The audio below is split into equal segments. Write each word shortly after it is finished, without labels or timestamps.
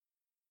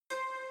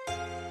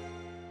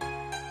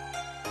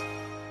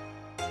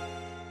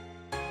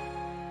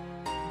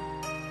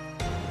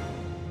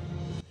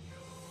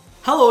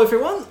Hello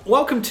everyone,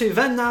 welcome to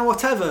Then Now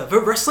Whatever, the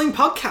wrestling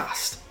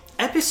podcast,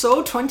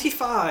 episode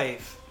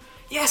 25.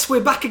 Yes, we're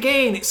back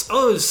again, it's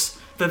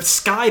us, the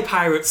sky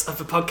pirates of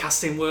the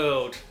podcasting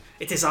world.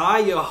 It is I,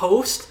 your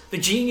host, the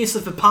genius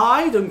of the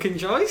pie, Duncan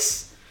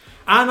Joyce,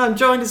 and I'm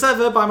joined as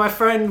ever by my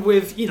friend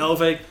with,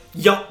 the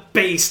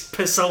yacht-based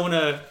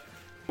persona,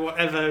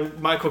 whatever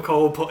Michael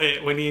Cole put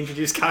it when he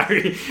introduced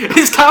Kyrie.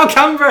 It's Kyle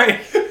Cambray.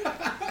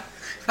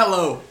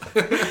 Hello.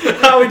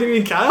 How are we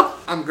doing, Kyle?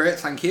 I'm great,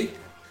 thank you.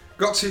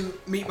 Got to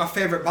meet my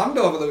favourite band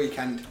over the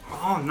weekend.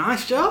 Oh,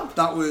 nice job.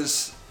 That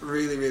was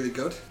really, really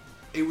good.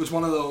 It was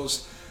one of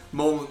those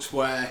moments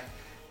where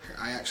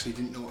I actually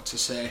didn't know what to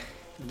say.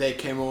 They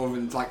came over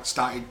and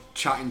started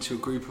chatting to a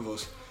group of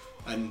us,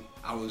 and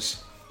I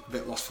was a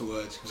bit lost for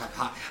words. I was like,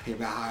 hi,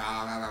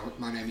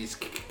 my name is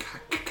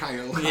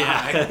Kyle.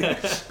 Yeah.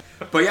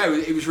 But yeah,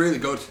 it was really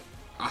good.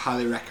 I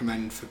highly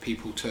recommend for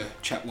people to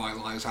check White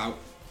Lies out.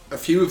 A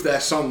few of their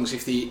songs,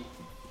 if they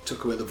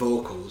took away the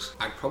vocals,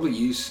 I'd probably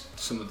use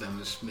some of them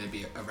as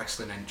maybe a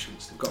wrestling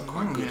entrance. They've got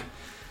quite good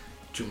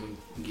drumming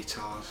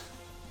guitars.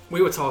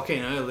 We were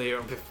talking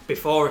earlier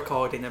before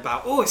recording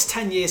about, it's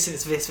 10 years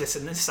since this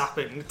and this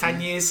happened,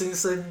 10 years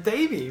since the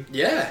debut.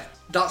 Yeah,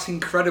 that's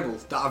incredible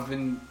that I've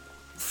been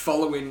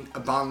following a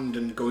band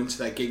and going to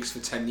their gigs for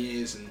 10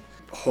 years, and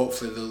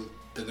hopefully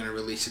they're going to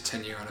release a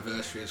 10-year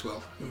anniversary as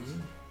well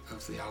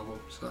of the album,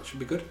 so that should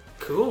be good.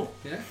 Cool.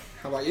 Yeah,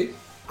 how about you?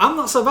 I'm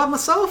not so bad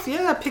myself,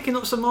 picking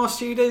up some more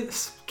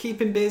students,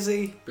 keeping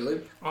busy.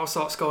 Brilliant. All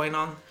sorts going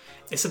on.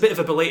 It's a bit of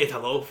a belated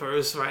hello for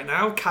us right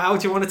now. Kyle,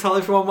 do you want to tell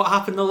everyone what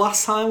happened the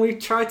last time we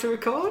tried to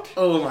record?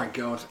 Oh my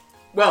god.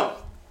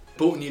 Well,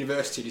 Bolton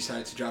University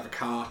decided to drive a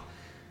car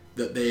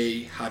that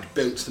they had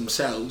built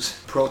themselves,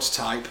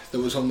 prototype.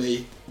 There was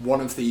only one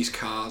of these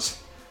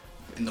cars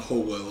in the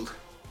whole world,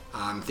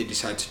 and they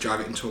decided to drive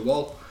it into a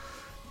wall.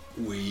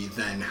 We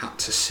then had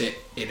to sit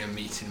in a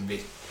meeting and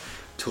be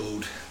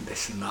told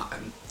this and that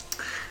and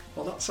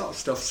all that sort of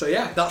stuff. So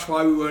yeah, that's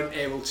why we weren't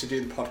able to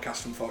do the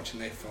podcast,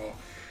 unfortunately, for all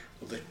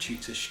the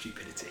tutor's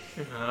stupidity.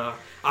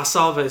 I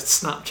saw the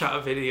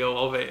Snapchat video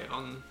of it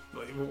on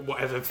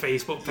whatever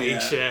Facebook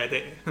page shared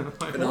it.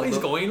 What is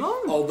going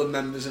on? All the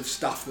members of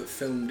staff that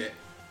filmed it.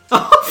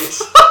 Oh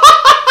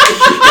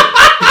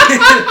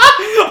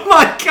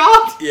my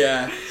god!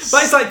 Yeah.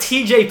 That's like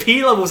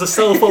TJP levels of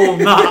cell phone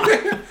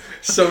that.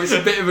 So it's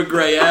a bit of a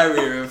grey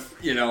area of,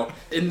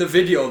 in the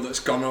video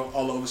that's gone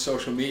all over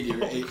social media,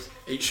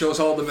 it shows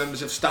all the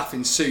members of staff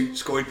in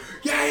suits going,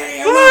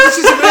 yeah, no, this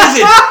is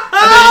amazing.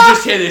 And then you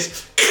just hear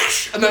this,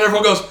 and then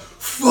everyone goes,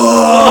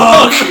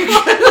 fuck.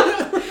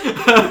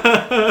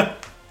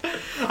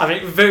 I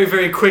think very,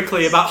 very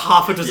quickly about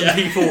half a dozen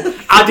people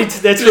added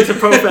to their Twitter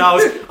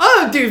profiles,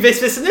 I do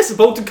this and this at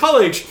Bolton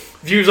College.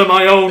 Views on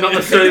my own, not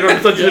necessarily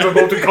representative of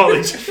Bolton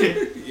College.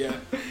 Yeah.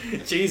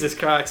 Jesus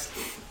Christ.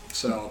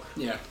 So,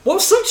 yeah.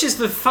 Well, such is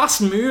the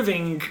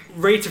fast-moving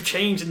rate of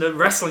change in the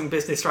wrestling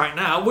business right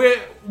now. We're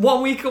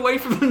 1 week away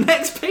from the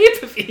next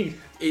pay-per-view.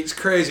 It's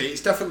crazy.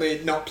 It's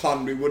definitely not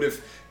planned. We would have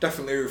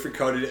definitely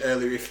recorded it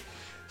earlier if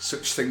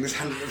such things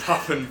hadn't have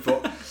happened.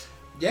 But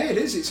yeah, it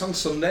is. It's on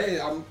Sunday.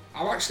 I'm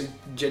actually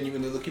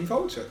genuinely looking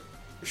forward to it.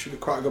 It should be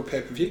quite a good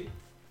pay-per-view.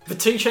 The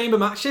two chamber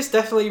matches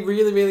definitely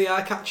really, really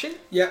eye-catching.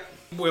 Yeah.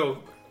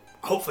 We'll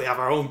hopefully have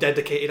our own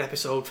dedicated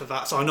episode for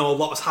that. So I know a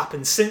lot has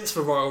happened since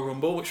the Royal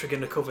Rumble, which we're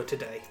going to cover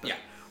today. Yeah.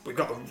 We've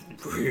got a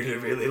really,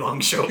 really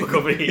long show to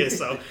cover here,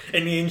 so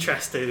in the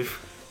interest of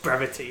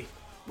brevity,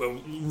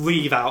 we'll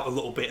leave out a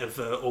little bit of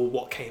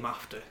what came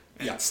after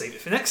and save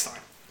it for next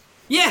time.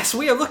 Yes,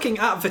 we are looking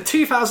at the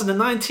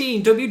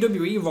 2019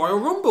 WWE Royal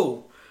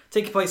Rumble,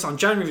 taking place on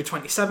January the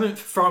 27th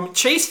from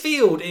Chase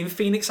Field in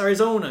Phoenix,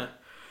 Arizona.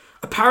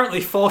 Apparently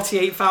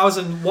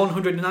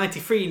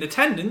 48,193 in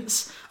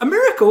attendance. A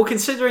miracle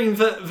considering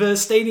that the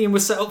stadium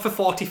was set up for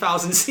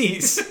 40,000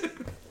 seats.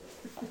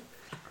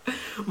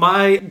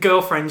 My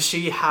girlfriend,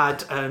 she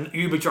had an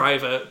Uber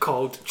driver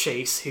called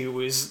Chase who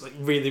was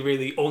really,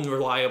 really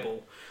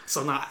unreliable.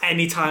 So now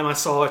anytime I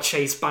saw a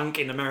Chase Bank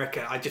in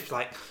America, I'd just be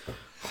like,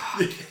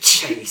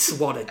 Chase,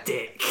 what a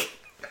dick.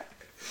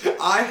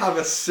 I have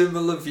a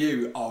similar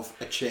view of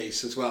a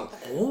Chase as well.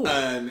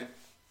 Oh.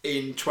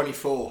 In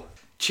 24.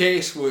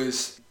 Chase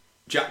was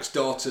Jack's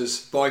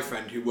daughter's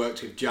boyfriend who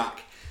worked with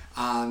Jack,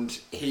 and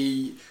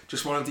he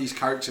just one of these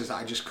characters that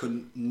I just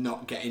couldn't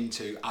not get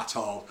into at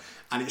all.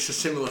 And it's a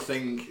similar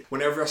thing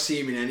whenever I see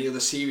him in any other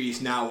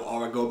series now,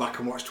 or I go back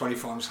and watch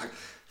 24, I'm just like,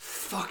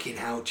 fucking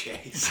hell,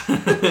 Chase.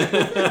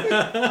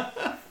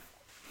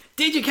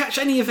 Did you catch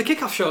any of the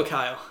kickoff show,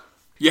 Kyle?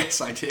 Yes,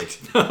 I did.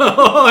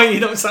 Oh, you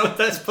don't sound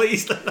that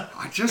pleased.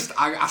 I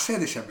say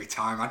this every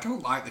time, I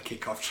don't like the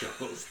kickoff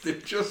shows. They're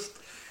just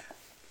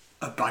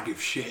a bag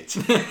of shit.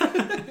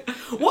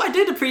 What I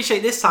did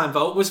appreciate this time,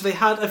 though, was they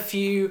had a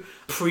few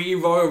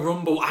pre-Royal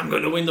Rumble, I'm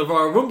going to win the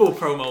Royal Rumble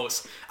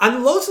promos.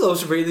 And loads of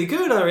those are really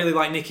good. I really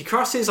like Nikki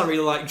Cross's, I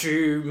really like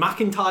Drew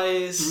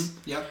McIntyre's.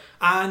 Yeah.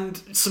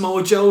 And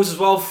Samoa Joe's as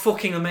well,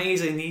 fucking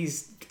amazing.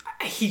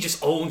 He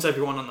just owns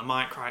everyone on the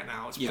mic right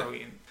now. It's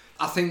brilliant.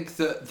 I think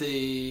that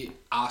they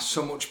are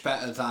so much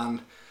better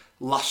than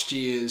last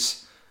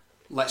year's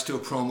let's do a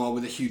promo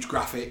with a huge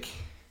graphic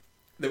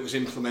that was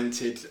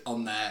implemented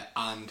on there,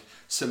 and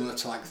similar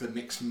to like the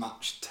mixed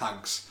match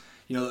tags,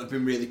 you know, that have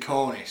been really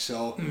corny.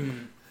 So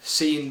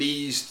seeing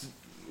these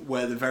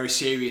where they're very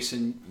serious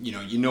and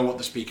you know what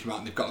they're speaking about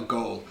and they've got a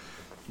goal,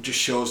 just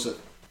shows that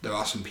there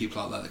are some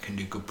people out there that can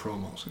do good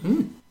promos.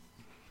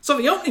 So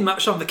the opening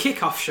match on the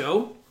kickoff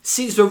show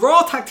sees the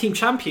Raw Tag Team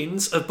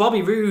Champions of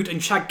Bobby Roode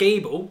and Chad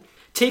Gable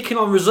taking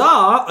on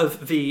Razar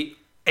of the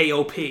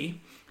AOP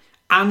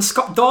and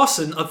Scott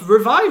Dawson of the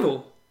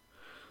Revival.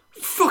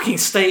 Fucking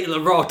state of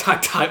the Raw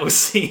Tag Title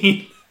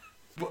scene.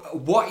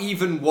 What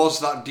even was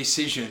that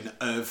decision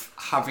of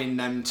having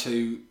them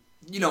to,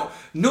 you know,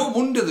 no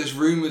wonder there's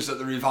rumours that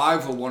the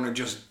Revival want to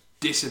just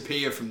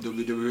disappear from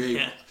WWE.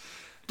 Yeah.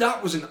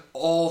 That was an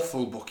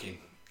awful booking.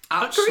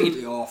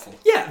 Absolutely awful.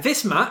 Yeah,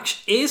 this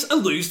match is a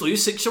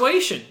lose-lose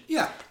situation.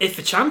 Yeah. If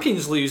the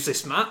champions lose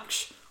this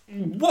match,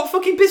 what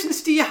fucking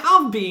business do you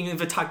have being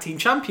the tag team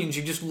champions?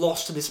 You just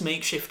lost to this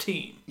makeshift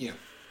team. Yeah.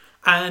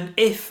 And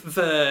if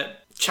the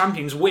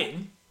champions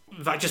win,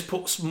 that just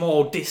puts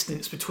more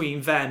distance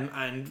between them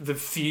and the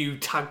few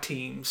tag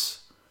teams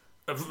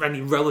of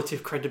any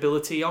relative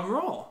credibility on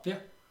Raw. Yeah.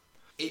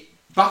 It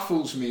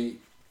baffles me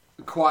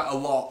quite a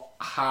lot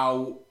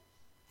how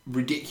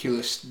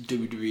ridiculous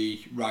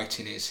WWE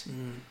writing is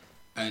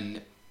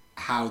and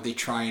how they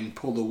try and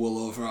pull the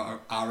wool over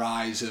our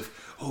eyes of,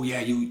 oh yeah,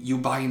 you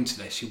buy into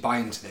this,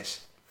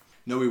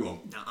 No, we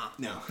won't.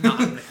 No.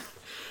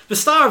 The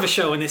star of the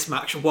show in this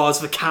match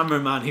was the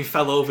cameraman who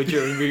fell over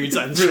during Roode's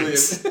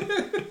entrance.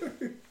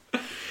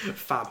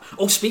 Fab.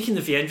 Oh, speaking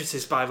of the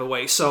entrances, by the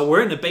way, so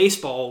we're in a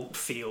baseball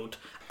field.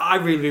 I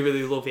really,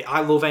 really love it.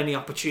 I love any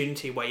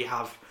opportunity where you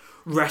have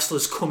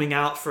wrestlers coming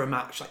out for a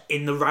match, like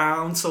in the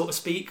round, so to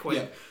speak,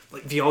 when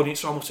like the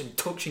audience are almost in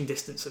touching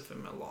distance of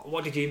them a lot.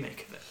 What did you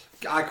make of it?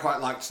 I quite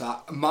liked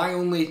that.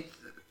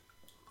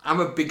 I'm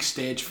a big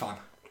stage fan,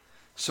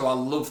 so I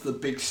love the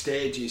big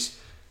stages.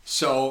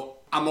 So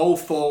I'm all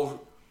for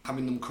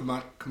having them come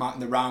out in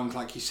the round,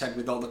 like you said,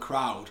 with all the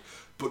crowd.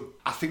 But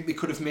I think they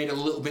could have made a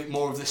little bit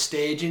more of the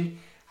staging.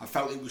 I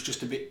felt it was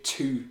just a bit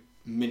too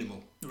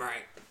minimal.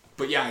 Right.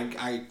 But yeah,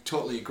 I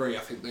totally agree.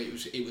 I think that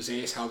it was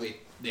ace how they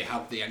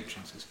had the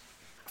entrances.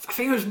 I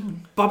think it was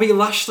Bobby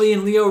Lashley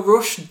and Lio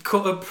Rush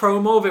cut a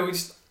promo. They were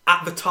just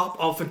at the top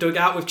of the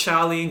dugout with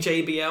Charlie and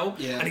JBL.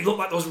 Yeah. And he looked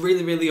like those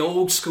really, really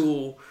old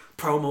school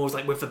promos,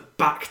 like with the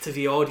back to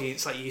the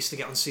audience, like you used to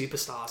get on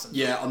Superstars.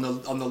 And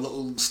on the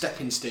little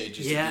stepping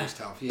stages that you used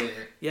to have.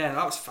 Yeah,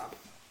 that was fab.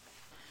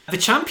 The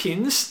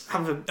champions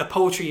have a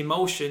poetry in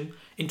motion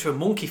into a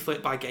monkey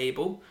flip by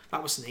Gable.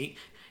 That was neat.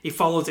 He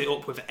followed it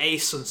up with an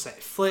ace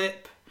sunset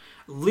flip,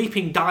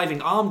 leaping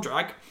diving arm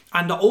drag,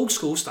 and an old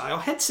school style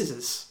head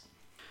scissors.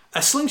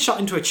 A slingshot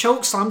into a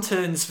choke slam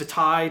turns the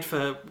tide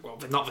for, well,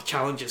 not the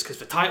challengers because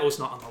the title's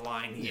not on the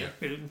line here.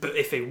 Yeah. But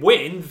if they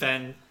win,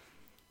 then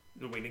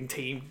the winning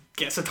team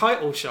gets a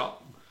title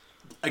shot.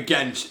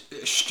 Again,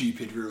 a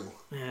stupid rule.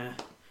 Yeah.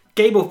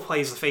 Gable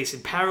plays the face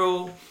in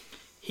peril.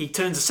 He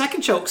turns a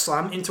second choke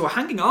slam into a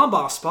hanging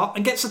armbar spot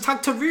and gets a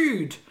tag to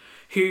Roode,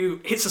 who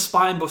hits a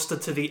spine buster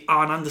to the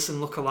Arn Anderson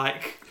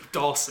lookalike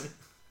Dawson.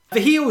 The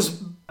heels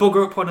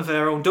bugger up one of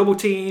their own double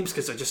teams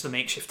because they're just a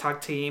makeshift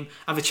tag team,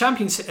 and the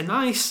champions hit a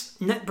nice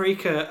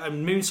neckbreaker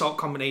and moonsault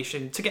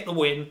combination to get the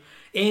win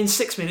in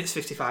 6 minutes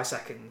 55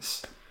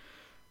 seconds.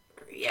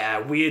 Yeah,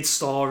 weird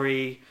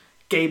story.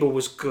 Gable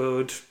was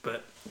good,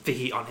 but the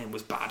heat on him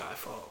was bad, I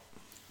thought.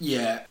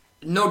 Yeah,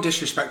 no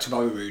disrespect to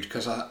Bobby Roode,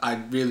 because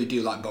I really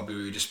do like Bobby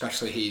Roode,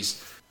 especially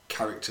his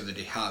character that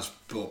he has,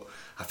 but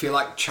I feel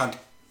like Chad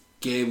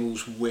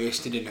Gable's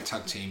wasted in a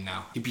tag team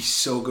now. He'd be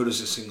so good as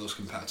a singles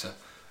competitor,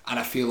 and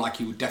I feel like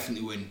he would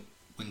definitely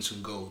win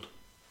some gold.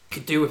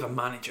 Could do with a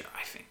manager,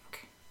 I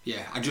think.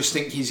 Yeah, I just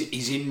think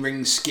his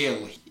in-ring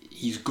skill,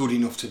 he's good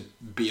enough to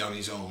be on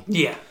his own.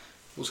 Yeah.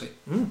 We'll see.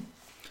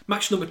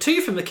 Match number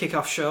 2 from the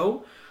kickoff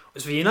show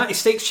was the United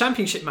States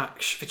Championship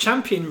match. The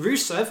champion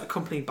Rusev,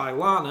 accompanied by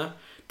Lana,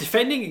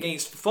 defending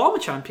against the former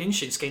champion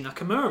Shinsuke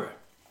Nakamura.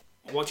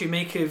 What do you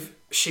make of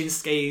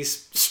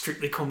Shinsuke's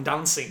Strictly Come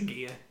Dancing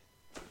gear?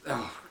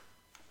 Oh,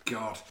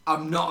 God.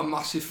 I'm not a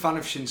massive fan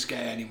of Shinsuke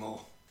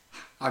anymore.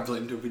 I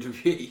blame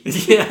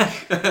WWE.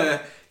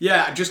 Yeah.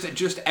 Yeah,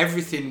 just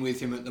everything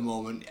with him at the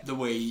moment. The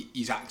way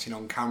he's acting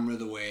on camera,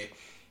 the way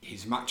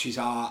his matches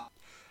are.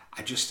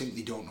 I just think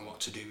they don't know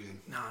what to do with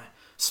him. No.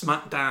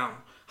 SmackDown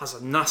has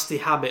a nasty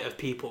habit of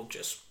people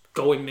just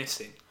going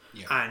missing.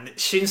 Yeah. And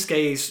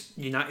Shinsuke's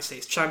United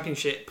States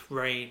Championship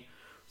reign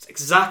was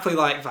exactly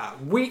like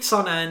that. Weeks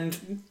on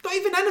end, not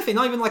even anything,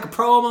 not even like a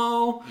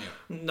promo,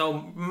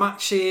 no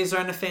matches or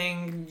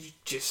anything.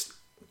 Just,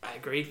 I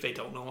agree, they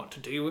don't know what to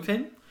do with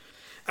him.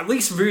 At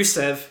least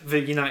Rusev, the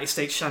United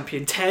States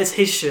champion, tears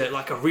his shirt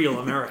like a real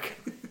American.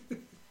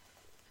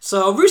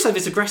 So Rusev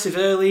is aggressive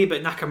early,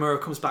 but Nakamura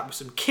comes back with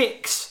some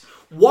kicks,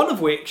 one of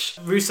which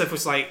Rusev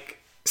was like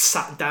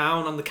sat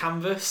down on the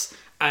canvas,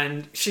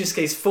 and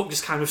Shinsuke's foot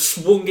just kind of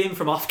swung in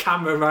from off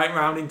camera right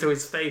round into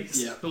his face.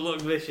 Yeah. It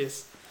looked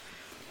vicious.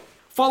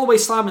 Fallaway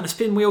slam and a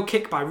spin wheel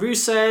kick by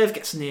Rusev,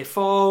 gets a near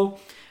fall.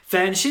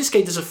 Then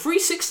Shinsuke does a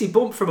 360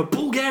 bump from a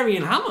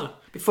Bulgarian hammer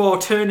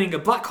before turning a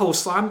black hole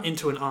slam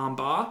into an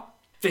armbar.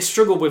 They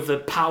struggle with the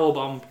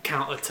powerbomb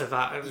counter to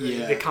that.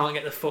 Yeah. They can't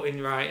get the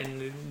footing right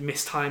and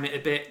mistime it a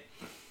bit.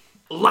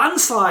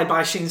 Landslide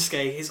by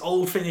Shinsuke, his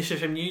old finisher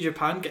from New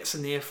Japan, gets a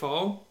near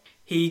fall.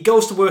 He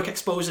goes to work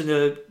exposing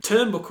a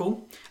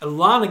turnbuckle, and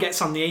Lana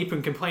gets on the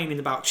apron complaining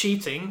about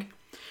cheating.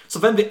 So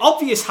then the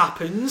obvious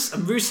happens,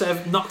 and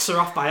Rusev knocks her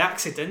off by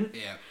accident,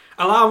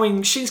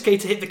 allowing Shinsuke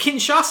to hit the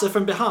Kinshasa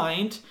from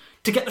behind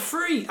to get the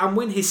free and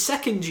win his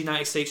second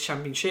United States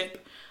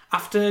Championship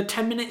after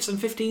 10 minutes and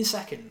 15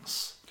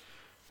 seconds.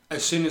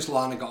 As soon as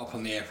Lana got up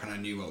on the apron, I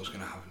knew what was going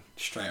to happen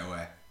straight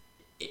away.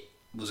 It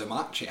was a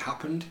match, it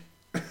happened.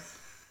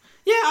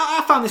 Yeah,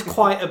 I found this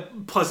quite a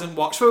pleasant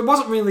watch. So it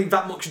wasn't really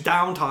that much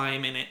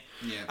downtime in it.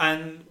 Yeah.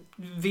 And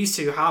these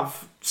two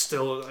have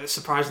still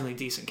surprisingly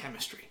decent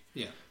chemistry.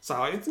 Yeah.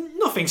 So it's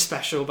nothing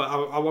special, but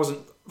I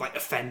wasn't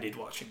offended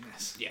watching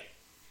this. Yeah.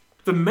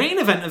 The main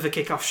event of the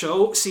kickoff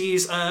show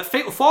sees a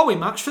fatal four-way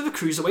match for the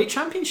Cruiserweight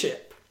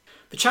Championship.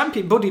 The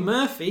champion Buddy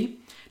Murphy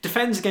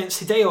defends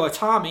against Hideo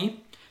Itami,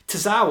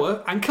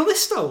 Tozawa and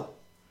Kalisto.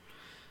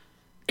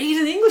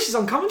 Aiden English is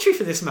on commentary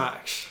for this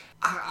match.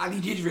 And he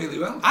did really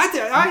well.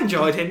 I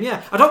enjoyed him,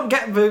 yeah. I don't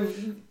get the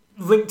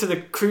link to the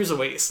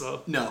Cruiserweights,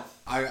 though. No,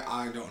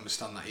 I don't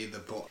understand that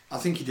either, but I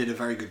think he did a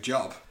very good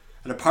job.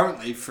 And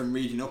apparently, from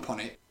reading up on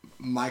it,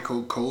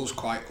 Michael Cole's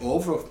quite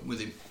over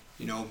with him.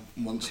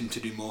 Wants him to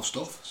do more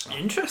stuff. So.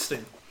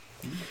 Interesting.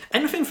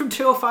 Anything from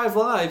 205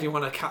 Live you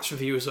want to catch the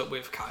viewers up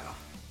with, Kyle?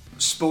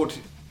 Spud,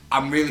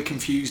 I'm really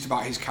confused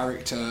about his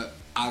character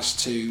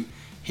as to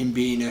him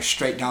being a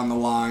straight down the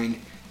line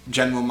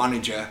general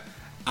manager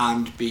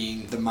and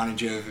being the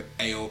manager of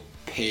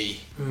AOP.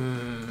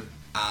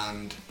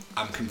 And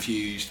I'm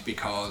confused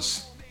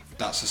because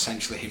that's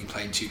essentially him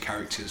playing two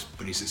characters,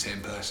 but he's the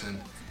same person.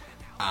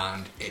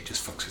 And it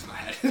just fucks with my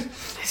head.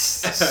 It's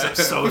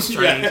so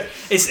strange. Yeah.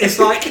 It's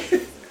like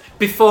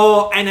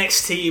before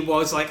NXT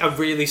was like a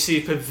really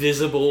super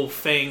visible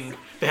thing.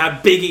 They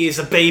had Big E as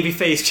a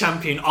babyface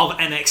champion of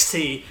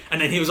NXT,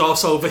 and then he was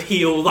also the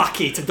heel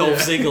lackey to Dolph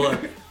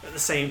Ziggler at the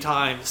same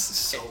time. It's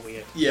so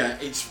weird. Yeah,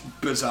 it's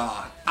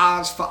bizarre.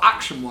 As for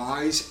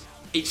action-wise,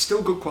 it's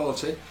still good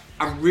quality.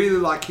 I'm really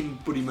liking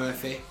Buddy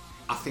Murphy.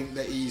 I think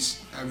that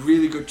he's a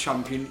really good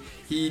champion.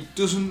 He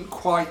doesn't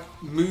quite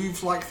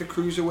move like the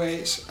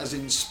cruiserweights, as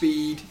in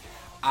speed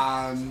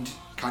and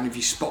kind of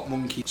your spot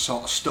monkey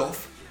sort of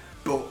stuff,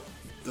 but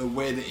the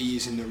way that he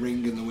is in the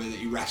ring and the way that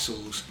he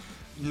wrestles,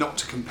 not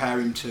to compare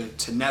him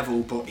to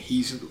Neville, but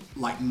he's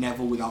like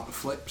Neville without the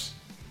flips,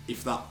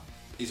 if that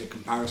is a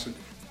comparison.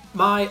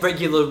 My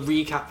regular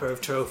recapper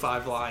of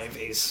 205 Live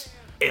is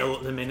ill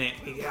at the minute.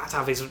 He had to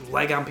have his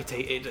leg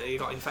amputated, he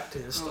got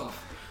infected and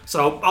stuff.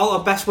 So all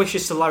our best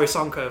wishes to Larry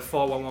Sonka of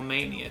 411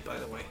 Mania, by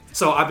the way.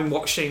 So I've been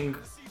watching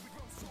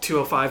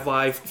 205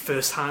 Live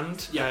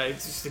firsthand,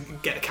 just to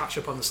get a catch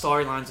up on the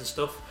storylines and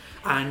stuff.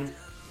 And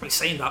he's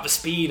saying that, the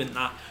speed and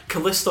that.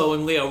 Kalisto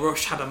and Leo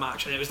Rush had a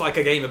match and it was like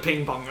a game of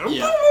ping pong.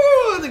 Yeah.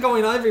 They're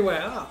going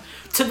everywhere.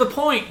 To the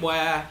point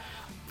where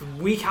the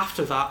week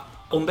after that,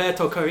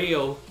 Humberto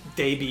Carrillo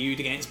debuted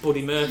against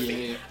Buddy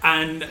Murphy.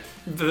 And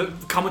the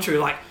commentary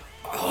was like,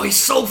 oh, he's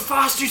so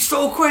fast, he's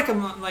so quick.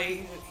 I'm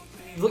like...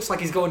 He looks like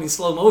he's going in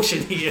slow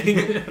motion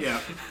here.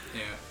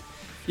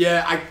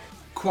 Yeah, I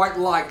quite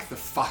like the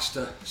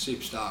faster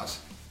superstars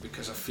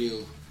because I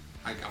feel,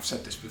 I've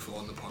said this before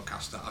on the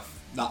podcast, that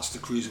that's the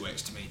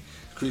cruiserweights to me.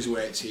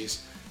 Cruiserweights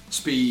is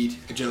speed,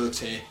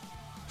 agility,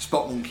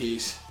 spot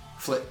monkeys,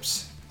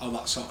 flips, all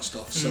that sort of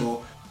stuff.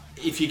 So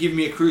if you give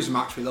me a cruiser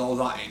match with all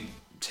that in,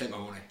 take my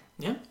money.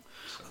 Yeah.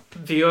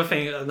 The other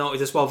thing I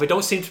noticed as well, they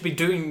don't seem to be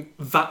doing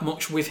that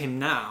much with him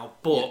now,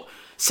 but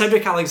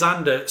Cedric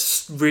Alexander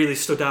really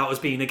stood out as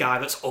being a guy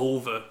that's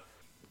over.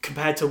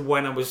 Compared to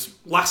when I was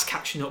last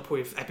catching up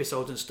with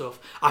episodes and stuff,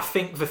 I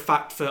think the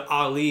fact that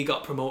Ali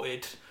got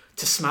promoted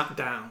to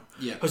SmackDown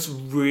has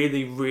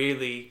really,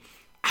 really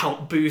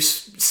helped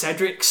boost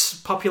Cedric's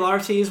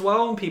popularity as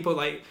well. And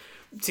people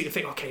seem to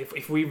think, okay,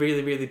 if we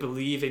really, really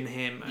believe in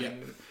him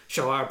and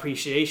show our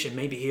appreciation,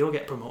 maybe he'll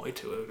get promoted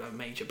to a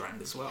major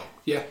brand as well.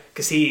 Yeah.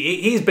 Because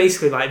he's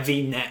basically like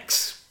the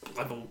next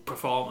level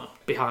performer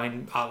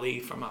behind Ali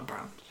from that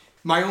brand.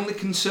 My only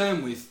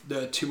concern with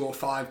the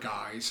 205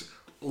 guys,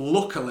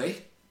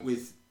 luckily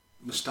with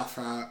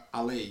Mustafa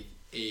Ali,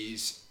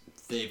 is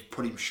they've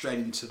put him straight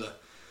into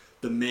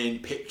the main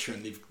picture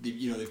and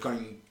they've got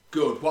him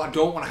good. What I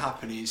don't want to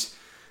happen is,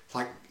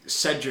 like,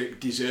 Cedric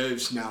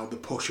deserves now the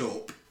push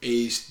up,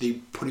 is they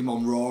put him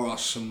on Raw or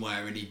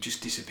somewhere and he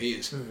just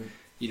disappears.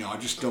 I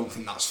just don't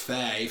think that's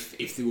fair.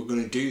 If they were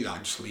going to do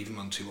that, just leave him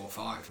on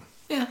 205.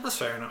 Yeah, that's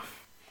fair enough.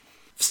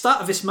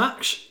 Start of this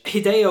match,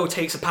 Hideo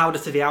takes a powder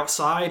to the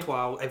outside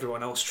while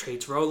everyone else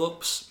trades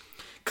roll-ups.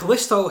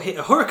 Kalisto hit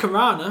a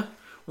Hurricanrana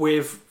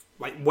with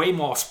way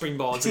more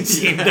springboards than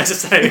seemed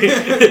necessary.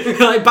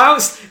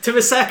 Bounced to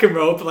the second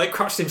rope,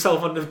 crushed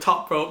himself on the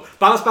top rope,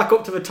 bounced back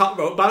up to the top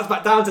rope, bounced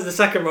back down to the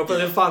second rope, and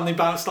then finally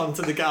bounced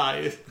onto the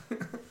guy.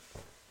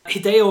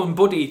 Hideo and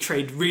Buddy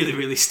trade really,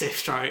 really stiff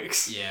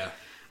strikes. Yeah.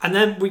 And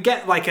then we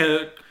get like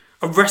a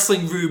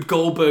wrestling Rube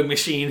Goldberg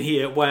machine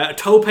here where a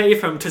tope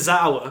from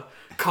Tozawa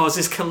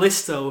causes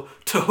Kalisto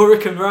to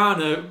Hurricane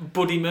Rana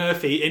Buddy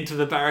Murphy into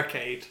the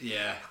barricade.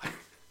 Yeah.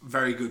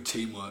 Very good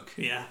teamwork.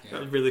 Yeah,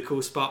 a really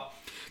cool spot.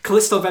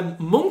 Kalisto then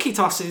monkey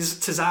tosses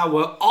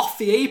Tozawa off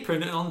the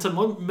apron and onto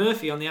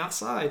Murphy on the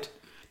outside.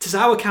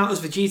 Tozawa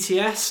counters the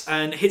GTS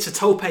and hits a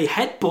tope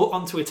headbutt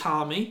onto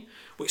Itami,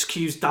 which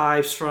cues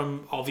dives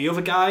from all the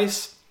other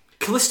guys.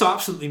 Kalisto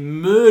absolutely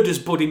murders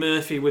Buddy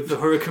Murphy with the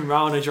Hurricane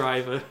Rana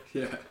driver.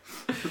 Yeah.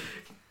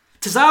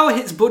 Tozawa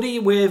hits Buddy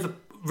with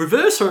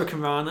reverse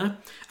Hurricane Rana,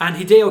 and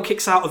Hideo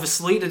kicks out of a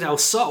Salida del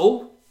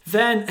Sol.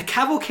 Then a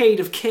cavalcade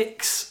of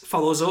kicks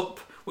follows up,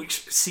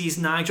 which sees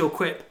Nigel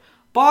quip,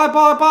 "Bye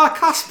bye bye,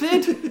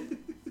 Caspid."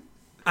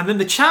 And then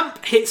the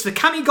champ hits the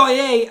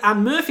Kamigoye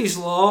and Murphy's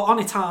Law on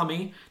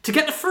Itami to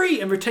get the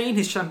free and retain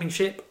his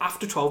championship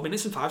after 12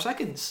 minutes and 5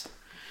 seconds.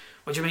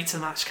 What do you make to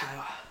the match,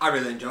 Kyle? I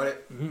really enjoyed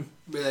it.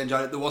 Really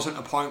enjoyed it. There wasn't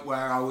a point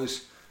where I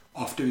was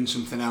off doing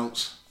something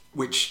else,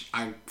 which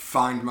I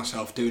find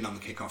myself doing on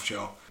the kickoff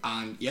show.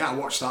 And yeah, I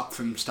watched that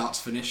from start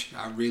to finish.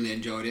 I really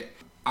enjoyed it.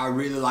 I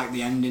really liked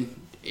the ending.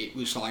 It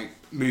was like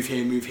move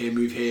here, move here,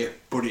 move here.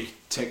 Buddy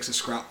takes the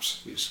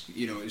scraps. It was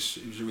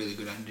a really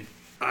good ending.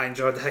 I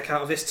enjoyed the heck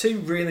out of this too.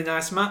 Really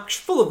nice match,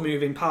 full of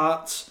moving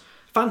parts,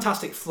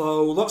 fantastic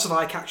flow, lots of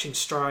eye-catching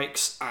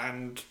strikes,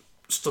 and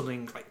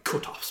stunning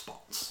cut-off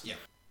spots. Yeah.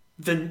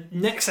 The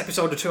next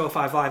episode of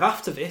 205 Live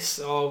after this,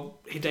 or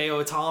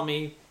Hideo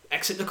Itami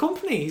exit the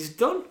company. He's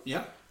done.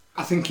 Yeah.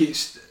 I think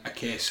it's a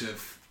case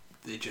of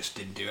they just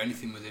didn't do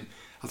anything with him.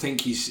 I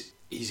think his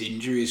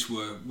injuries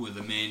were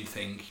the main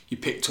thing. He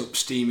picked up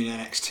steam in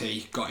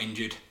NXT, got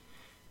injured.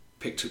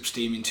 Picked up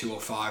steam in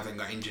 205 and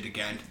got injured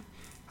again.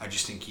 I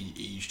just think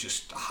he's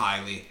just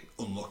highly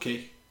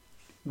unlucky.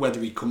 Whether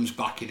he comes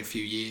back in a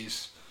few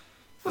years,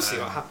 we'll see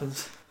what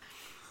happens.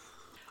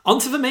 On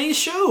to the main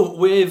show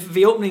with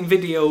the opening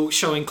video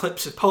showing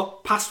clips of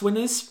past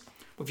winners.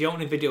 With the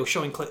opening video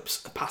showing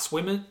clips of past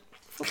women.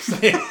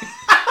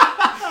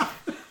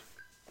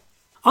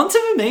 On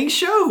to the main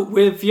show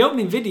with the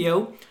opening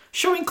video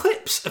showing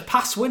clips of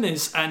past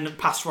winners and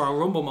past Royal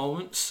Rumble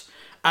moments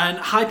and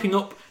hyping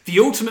up the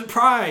ultimate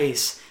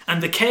prize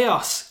and the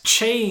chaos,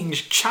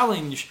 change,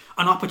 challenge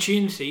and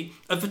opportunity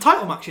of the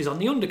title matches on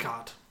the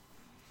undercard.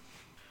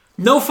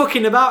 No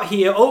fucking about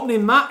here.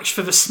 Opening match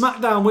for the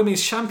SmackDown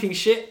Women's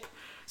Championship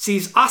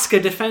sees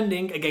Asuka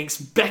defending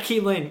against Becky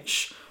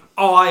Lynch.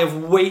 Oh, I have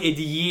waited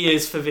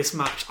years for this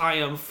match. I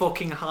am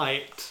fucking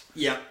hyped.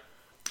 Yeah.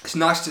 It's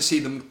nice to see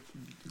them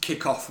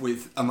kick off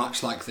with a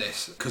match like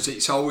this, because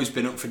it's always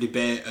been up for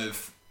debate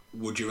of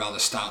would you rather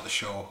start the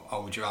show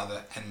or would you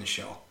rather end the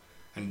show?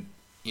 And,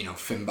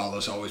 Finn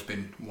Balor's always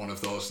been one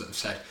of those that have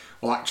said,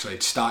 well, actually,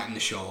 starting the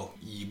show,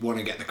 you want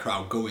to get the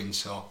crowd going,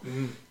 so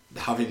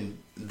having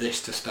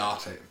this to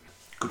start it,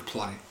 good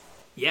planning.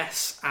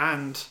 Yes,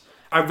 and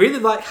I really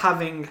like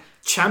having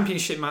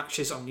championship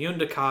matches on the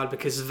undercard,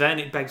 because then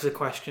it begs the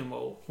question,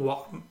 well,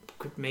 what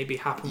could maybe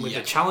happen with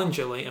the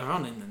challenger later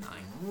on in the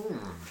night?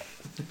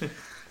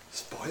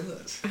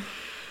 Spoilers.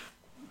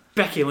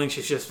 Becky Lynch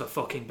is just for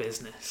fucking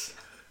business.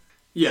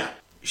 Yeah,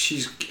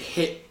 she's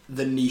hit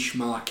the niche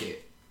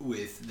market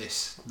with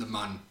the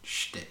man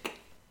shtick.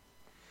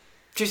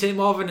 She's hit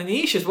more than a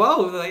niche as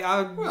well.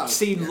 I've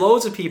seen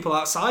loads of people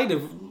outside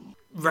of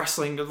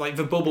wrestling, like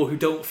the bubble, who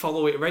don't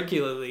follow it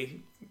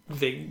regularly.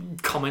 They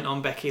comment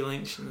on Becky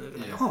Lynch and they're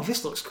like, oh,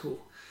 this looks cool.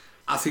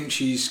 I think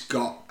she's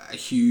got a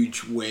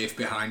huge wave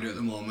behind her at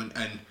the moment,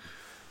 and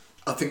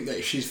I think that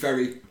if she's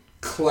very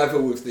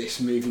clever with this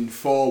moving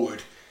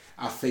forward,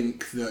 I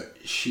think that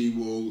she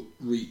will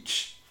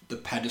reach the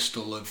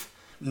pedestal of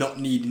not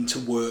needing to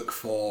work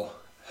for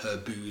her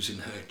boos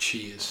and her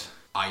cheers,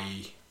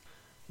 i.e.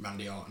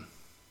 Randy Orton.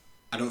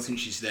 I don't think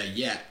she's there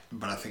yet,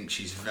 but I think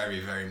she's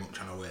very, very much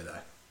on her way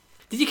there.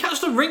 Did you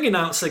catch the ring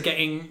announcer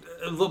getting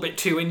a little bit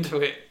too into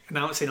it,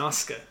 announcing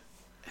Asuka?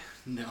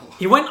 No.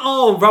 He went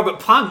all Robert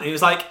Plant. He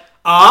was like,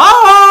 Asuka!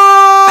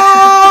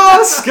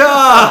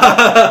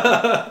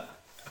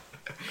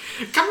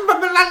 Come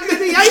from the land of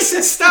the ice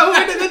and snow.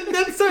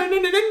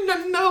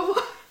 No.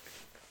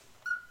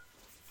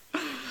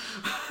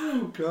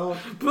 Oh, God.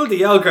 Bloody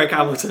hell, Greg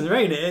Hamilton,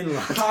 rein it in,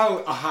 lad.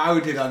 How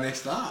did I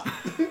miss that?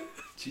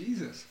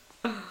 Jesus.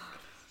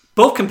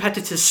 Both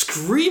competitors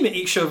scream at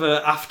each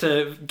other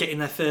after getting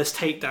their first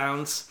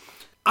takedowns.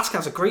 Asuka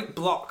has a great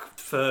block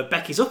for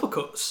Becky's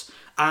uppercuts,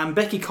 and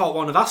Becky caught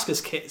one of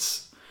Asuka's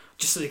kits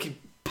just so they could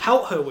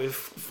pelt her with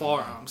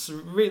forearms.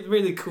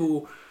 Really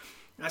cool.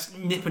 That's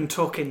nip and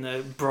tuck in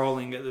the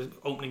brawling at the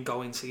opening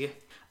goings here.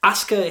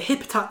 Asuka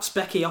hip taps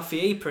Becky off the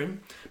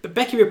apron, but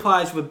Becky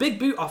replies with a big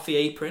boot off the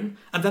apron,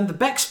 and then the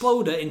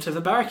Bexploder into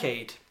the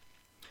barricade.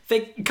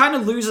 They kind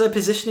of lose their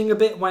positioning a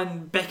bit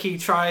when Becky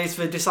tries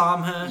to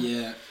disarm her.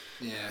 Yeah.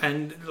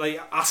 And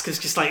Asuka's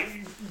just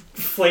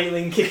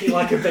flailing, kicking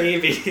like a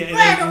baby. And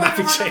then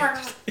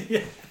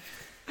yeah.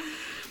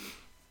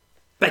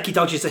 Becky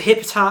dodges a hip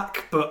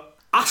attack, but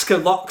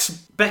Asuka locks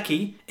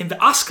Becky in the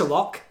Asuka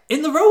lock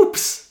in the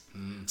ropes.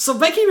 So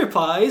Becky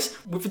replies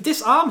with a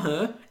disarm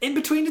her in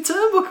between the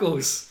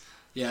turnbuckles.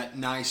 Yeah,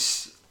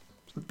 nice.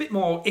 A bit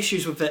more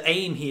issues with the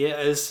aim here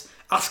as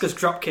Asuka's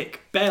dropkick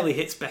barely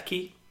hits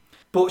Becky.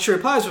 But she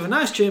replies with a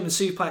nice German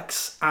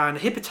suplex and a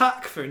hip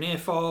attack for a near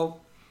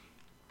fall.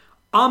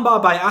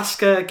 Armbar by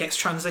Asuka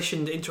gets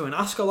transitioned into an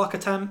Asuka lock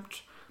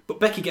attempt, but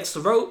Becky gets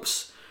the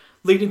ropes,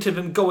 leading to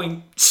them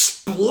going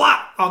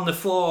splat on the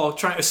floor,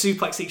 trying to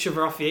suplex each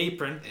other off the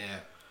apron. Yeah.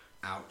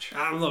 Ouch.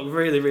 And look,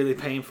 really, really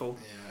painful.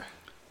 Yeah.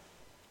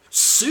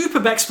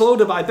 Super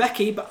exploder by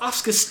Becky, but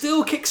Asuka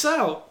still kicks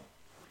out.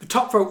 The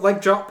top rope leg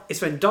drop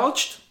is then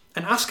dodged,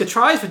 and Asuka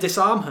tries to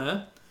disarm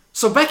her,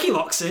 so Becky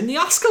locks in the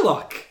Asuka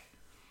lock.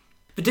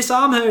 The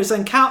disarm her is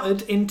then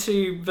countered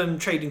into them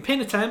trading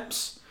pin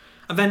attempts,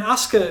 and then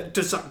Asuka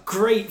does that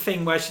great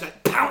thing where she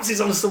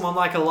pounces on someone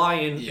like a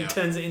lion and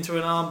turns it into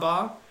an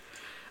armbar,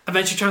 and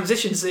then she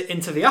transitions it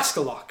into the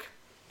Asuka lock,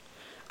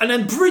 and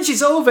then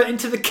bridges over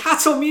into the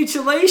cattle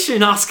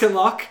mutilation Asuka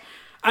lock.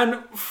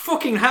 And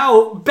fucking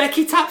hell,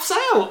 Becky taps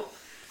out.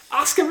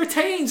 Asuka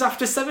retains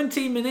after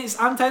 17 minutes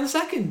and 10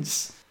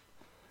 seconds.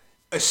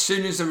 As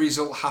soon as the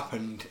result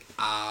happened,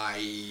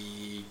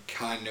 I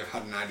kind of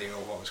had an idea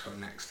of what was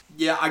coming next.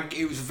 Yeah,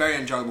 it was a very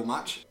enjoyable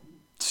match.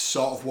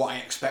 Sort of what I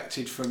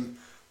expected from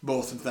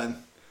both of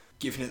them,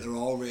 giving it their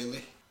all,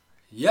 really.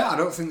 Yeah, I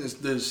don't think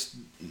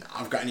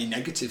I've got any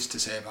negatives to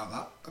say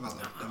about the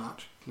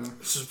match. No.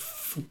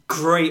 It's a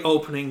great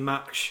opening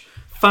match.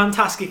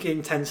 Fantastic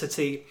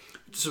intensity.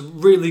 It's a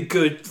really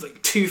good,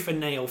 tooth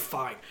and nail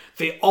fight.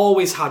 They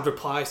always had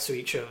replies to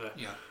each other.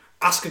 Yeah.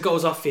 Asuka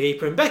goes off the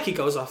apron, Becky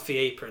goes off the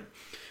apron.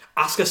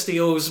 Asuka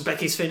steals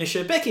Becky's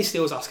finisher, Becky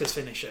steals Asuka's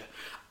finisher.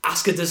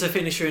 Asuka does a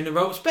finisher in the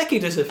ropes, Becky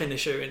does a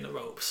finisher in the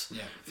ropes.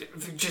 Yeah.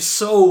 They're just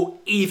so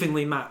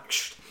evenly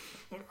matched.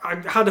 I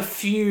had a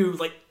few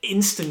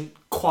instant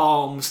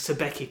qualms to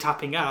Becky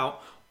tapping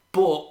out,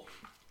 but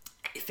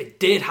if they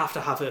did have to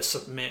have her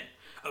submit,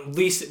 at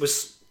least it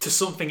was to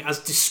something as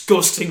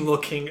disgusting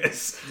looking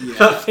as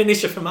that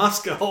finisher from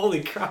Asuka.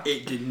 Holy crap.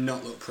 It did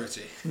not look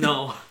pretty.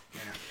 No.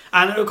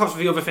 And of course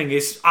the other thing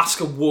is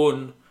Asuka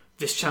won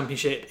this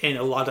championship in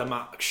a ladder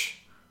match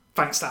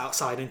thanks to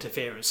outside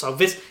interference. So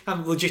this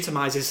kind of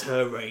legitimises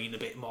her reign a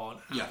bit more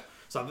now. Yeah.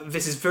 So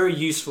this is very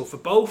useful for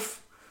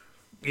both.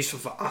 Useful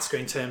for Asuka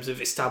in terms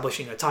of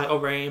establishing a title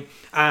reign,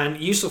 and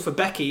useful for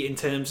Becky in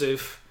terms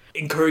of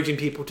encouraging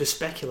people to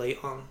speculate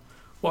on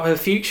what her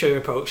future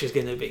approach is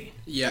going to be.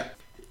 Yeah.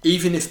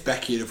 Even if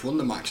Becky had have won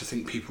the match, I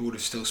think people would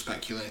have still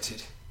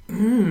speculated.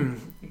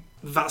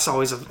 That's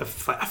always a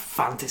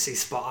fantasy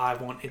spot I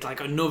wanted.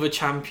 Another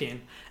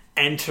champion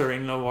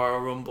entering the Royal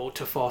Rumble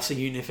to force a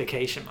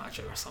unification match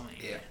or something.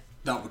 Yeah,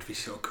 that would be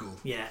so cool.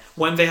 Yeah,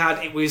 when they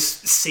had it was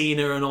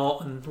Cena and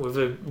Orton with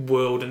the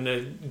World and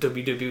the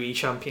WWE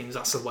champions.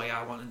 That's the way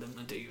I wanted them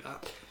to do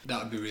that.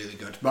 That would be really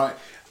good. But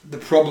the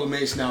problem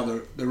is now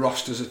the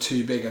rosters are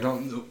too big. I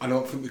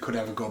don't think we could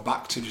ever go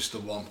back to just the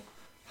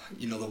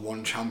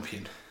one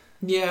champion.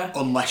 Yeah.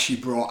 Unless you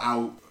brought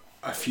out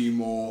a few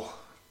more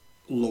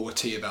lower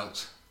tier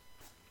belts.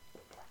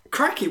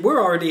 Cracky,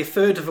 we're already a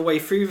third of the way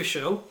through the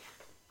show.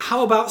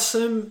 How about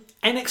some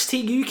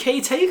NXT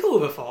UK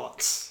TakeOver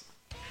thoughts?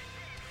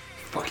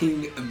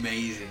 Fucking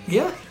amazing.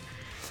 Yeah.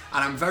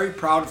 And I'm very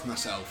proud of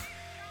myself.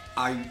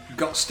 I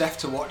got Steph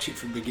to watch it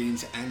from beginning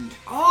to end.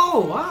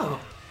 Oh,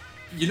 wow.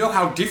 You know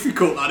how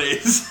difficult that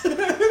is.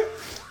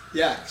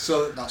 Yeah,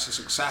 so that's a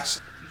success.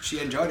 She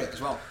enjoyed it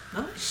as well.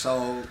 Nice.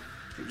 So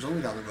it was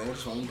only down the road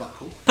as well in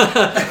Blackpool.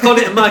 Got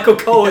it, Michael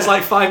Cole was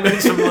 5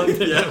 minutes from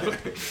London.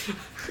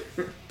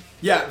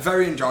 Yeah,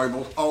 very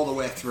enjoyable all the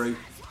way through.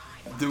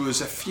 There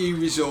was a few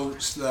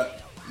results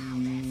that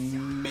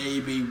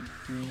maybe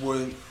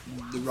weren't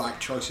the right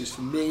choices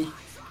for me,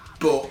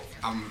 but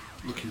I'm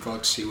looking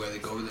forward to see where they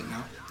go with it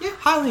now. Yeah,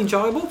 highly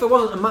enjoyable. There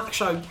wasn't a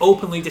match I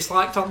openly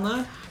disliked on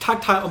there.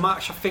 Tag title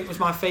match I think was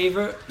my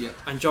favourite. Yeah.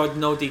 Enjoyed the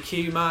no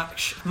DQ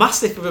match.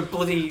 Mastiff with a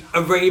bloody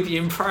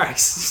Arabian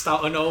press just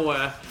out of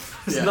nowhere.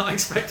 Was not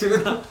expecting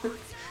that.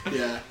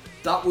 Yeah,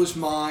 that was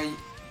my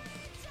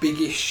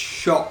biggest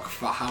shock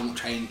for how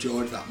much I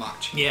enjoyed that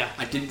match. Yeah.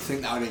 I didn't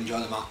think that I would enjoy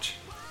the match,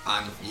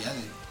 and yeah,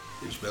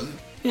 it was brilliant.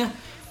 Yeah.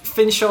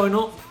 Finn showing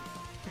up,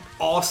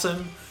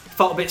 awesome.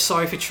 Felt a bit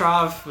sorry for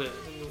Trav, but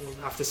we'll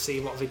have to see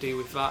what they do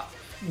with that.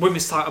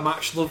 Women's title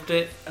match, loved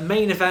it.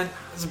 Main event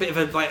was a bit of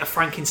a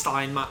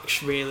Frankenstein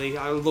match, really.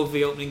 I love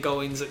the opening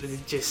goings that they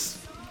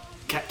just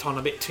kept on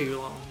a bit too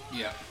long.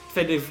 Yeah. If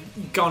they'd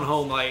have gone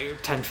home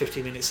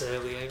 10-15 minutes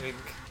early, I think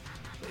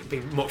it'd be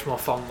much more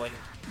fondly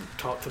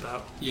talked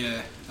about.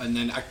 Yeah, and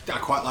then I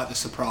quite like the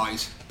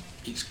surprise.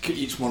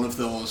 It's one of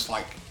those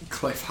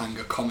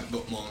cliffhanger comic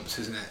book moments,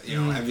 isn't it?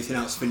 You know, everything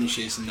else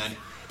finishes and then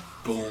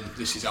boom,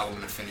 this is how we're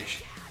going to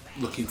finish.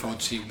 Looking forward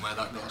to seeing where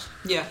that goes.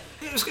 Yeah,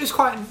 it was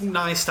quite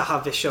nice to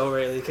have this show,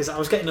 really, because I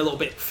was getting a little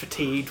bit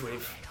fatigued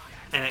with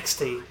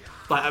NXT.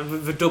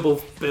 The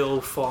double bill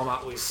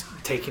format was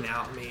taking it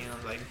out of me,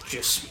 and I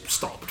just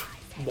stopped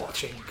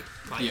watching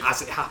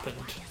as it happened.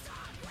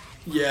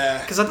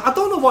 Yeah. Because I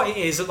don't know what it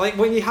is. Like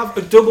when you have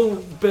a double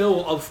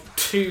bill of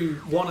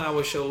 2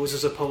 1-hour shows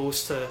as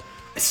opposed to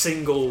a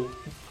single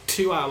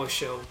 2-hour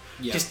show.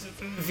 Yeah. Just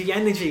the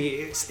energy,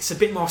 it's a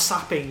bit more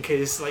sapping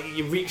because like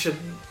you reach the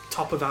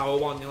top of hour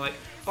 1, you're like,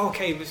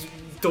 okay, it's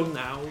done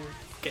now.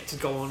 Get to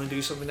go on and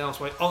do something else.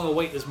 Like, oh no,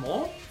 wait, there's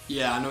more.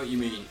 Yeah, I know what you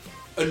mean.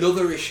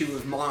 Another issue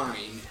of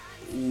mine,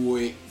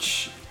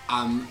 which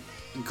I'm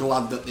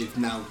glad that they've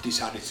now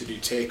decided to do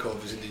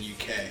takeovers in the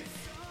UK,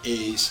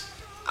 is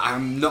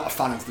I'm not a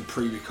fan of the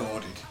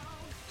pre-recorded.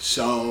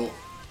 So,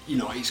 you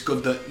know, it's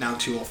good that now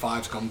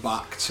 205's gone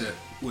back to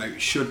where it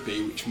should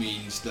be, which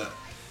means that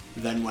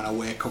then when I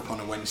wake up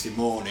on a Wednesday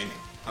morning,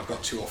 I've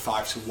got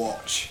 205 to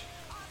watch.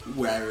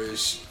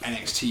 Whereas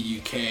NXT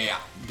UK,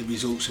 the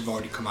results have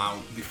already come out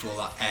before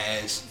that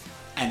airs.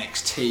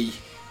 NXT,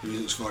 the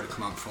results have already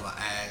come out before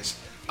that airs.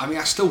 I mean,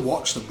 I still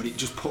watch them, but it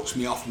just puts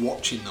me off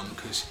watching them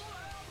because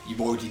you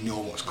already know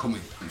what's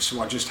coming. So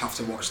I just have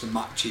to watch the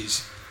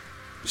matches,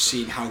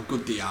 seeing how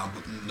good they are,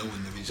 but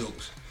knowing the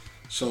results.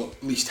 So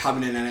at least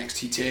having an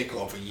NXT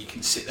takeover, you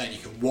can sit there and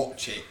you can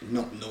watch it,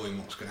 not knowing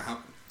what's going to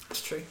happen.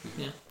 That's true.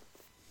 Yeah.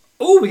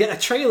 Oh, we get a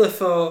trailer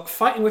for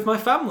Fighting With My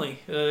Family,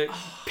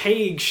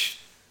 Paige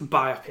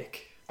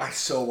biopic. I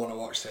so want to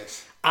watch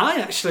this.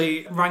 I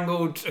actually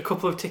wrangled a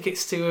couple of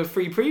tickets to a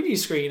free preview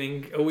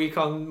screening a week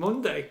on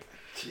Monday.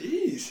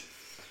 Jeez,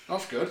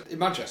 that's good. In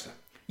Manchester?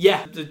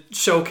 Yeah, the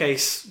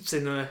Showcase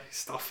cinema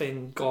stuff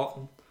in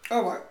Gorton.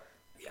 Oh, right.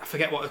 I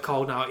forget what they're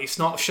called now. It's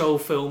not Show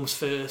Films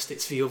First,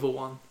 it's the other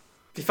one.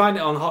 If you find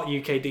it on Hot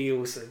UK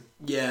Deals, then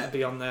it'll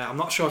be on there. I'm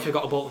not sure if you've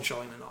got a Bolton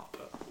showing or not,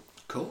 but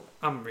cool.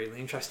 I'm really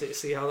interested to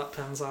see how that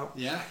pans out.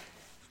 Yeah.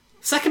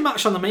 Second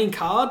match on the main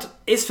card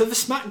is for the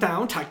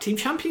SmackDown Tag Team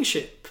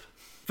Championship.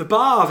 The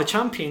Bar, the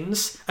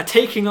champions, are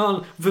taking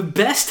on the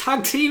best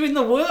tag team in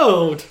the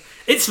world.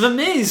 It's The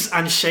Miz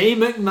and Shane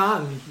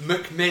McMahon.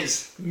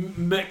 McMiz.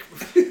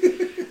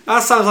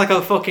 That sounds like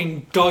a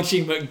fucking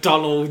dodgy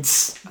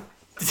McDonald's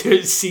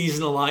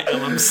seasonal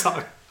item, I'm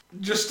sorry.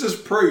 Just as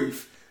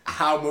proof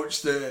how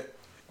much the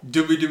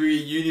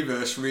WWE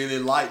Universe really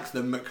liked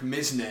the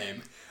McMiz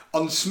name,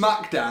 on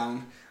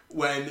SmackDown,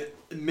 when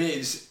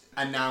Miz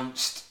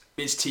announced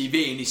Miz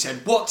TV and he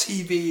said, "What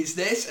TV is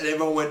this?" and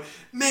everyone went,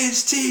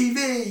 "Miz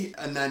TV!"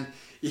 and then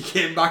he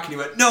came back and he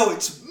went, "No,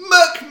 it's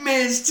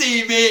McMiz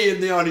TV!"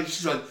 and the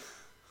audience just went,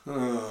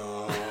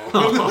 "Oh."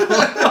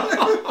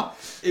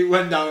 It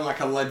went down like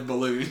a lead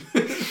balloon.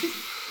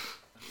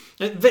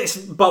 This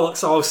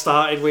bollocks all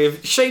started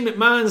with Shane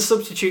McMahon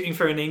substituting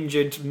for an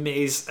injured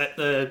Miz at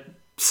the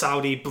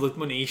Saudi Blood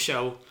Money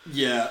show.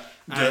 Yeah.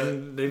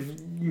 And they've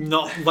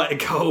not let it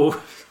go.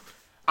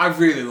 I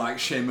really like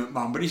Shane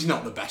McMahon, but he's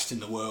not the best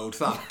in the world.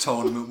 That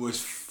tournament was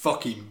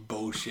fucking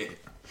bullshit.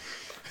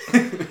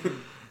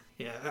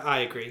 Yeah, I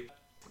agree.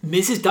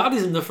 Miz's dad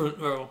is in the front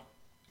row.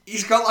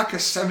 He's got like a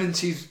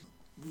 70s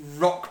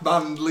rock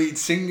band lead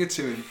singer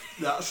to him.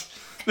 That's...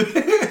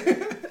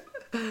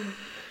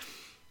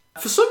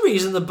 For some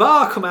reason, the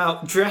Bar come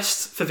out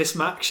dressed for this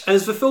match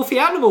as the Filthy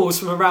Animals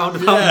from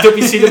around about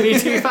WCW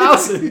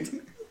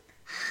 2000.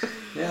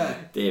 Yeah.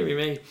 Deary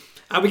me.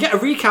 And we get a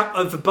recap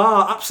of the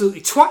Bar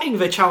absolutely twatting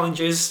their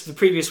challenges the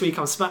previous week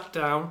on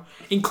SmackDown,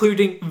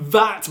 including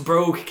that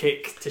brogue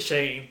kick to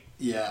Shane.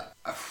 Yeah.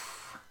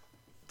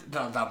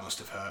 That must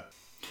have hurt.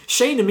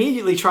 Shane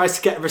immediately tries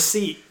to get a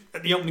receipt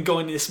at the opening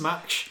going in this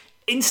match.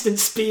 Instant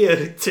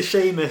spear to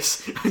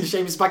Sheamus. And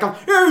Sheamus is back on,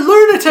 "You're a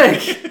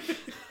lunatic!"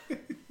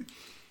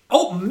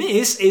 Oh,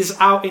 Miz is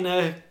out in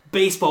a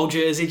baseball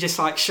jersey just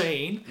like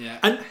Shane. Yeah.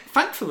 And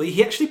thankfully,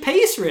 he actually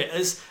pays for it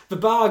as the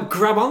Bar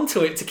grab onto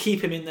it to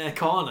keep him in their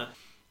corner.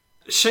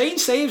 Shane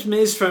saves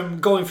Miz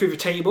from going through the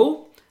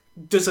table,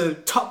 does a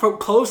top rope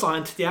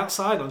clothesline to the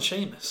outside on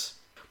Sheamus.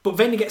 But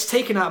then he gets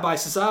taken out by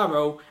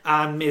Cesaro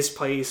and Miz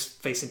plays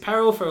facing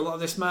peril for a lot of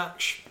this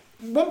match.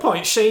 At one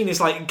point, Shane is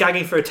like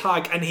gagging for a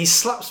tag and he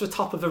slaps the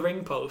top of the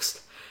ring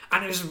post.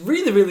 And it was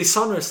really, really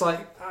sonorous.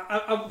 Like,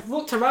 I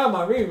looked around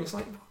my room, I was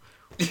like,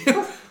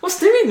 what's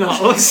doing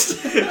that? I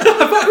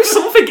bet there was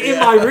something in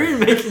my room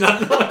making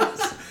that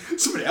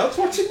noise. Somebody else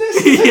watching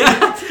this?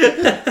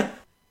 Yeah.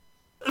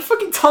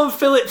 Fucking Tom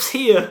Phillips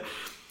here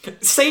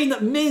saying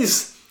that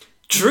Miz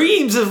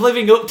dreams of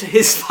living up to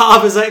his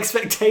father's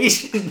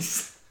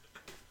expectations.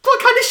 What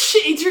kind of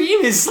shitty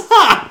dream is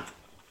that?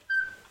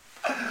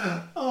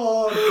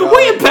 Oh, God.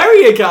 Way to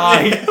bury a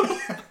guy.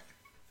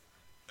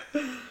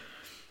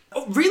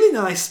 A really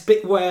nice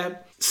bit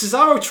where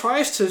Cesaro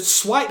tries to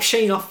swipe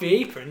Shane off the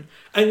apron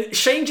and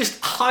Shane just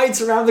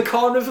hides around the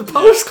corner of the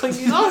post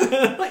clinging on.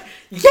 Like,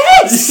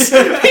 yes!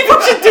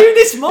 People should do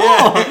this more!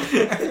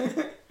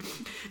 Yeah.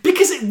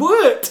 Because it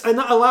worked and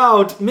that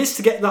allowed Miz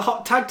to get the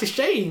hot tag to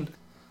Shane.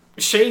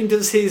 Shane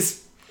does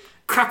his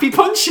crappy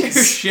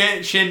punches.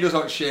 Shane does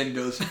what Shane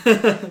does.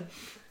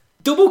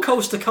 Double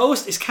coast to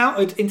coast is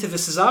countered into the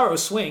Cesaro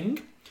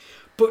swing,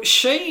 but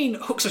Shane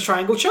hooks a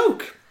triangle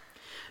choke.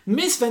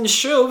 Miz then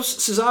shoves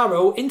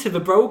Cesaro into the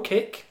brogue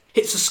kick,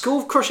 hits a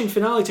skull-crushing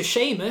finale to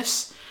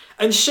Sheamus,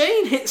 and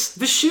Shane hits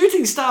the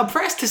shooting star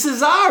press to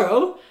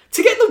Cesaro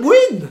to get the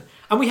win.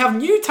 And we have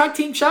new tag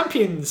team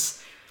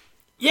champions.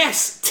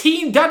 Yes,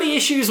 Team Daddy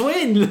Issues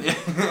win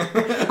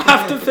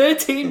after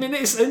 13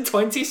 minutes and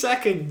 20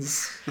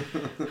 seconds.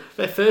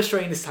 Their first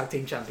reign as tag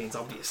team champions,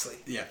 obviously.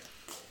 Yeah.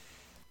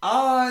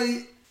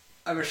 I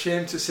am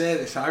ashamed to say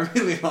this. I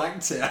really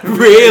liked it. I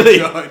Really?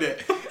 enjoyed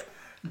it.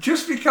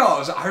 Just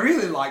because I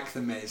really like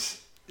The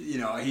Miz. You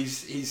know,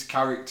 his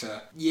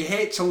character. You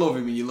hate to love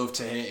him and you love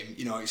to hate him.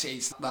 You know,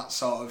 it's that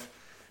sort of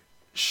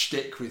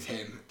shtick with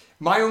him.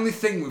 My only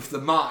thing with the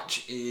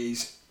match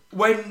is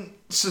when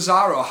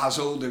Cesaro has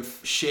hold of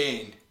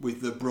Shane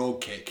with the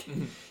brogue kick,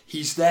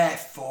 he's there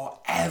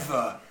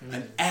forever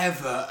and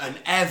ever and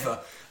ever.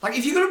 Like,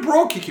 if you're going to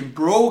brogue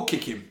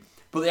kick him.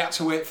 But they had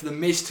to wait for The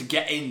Miz to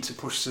get in to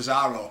push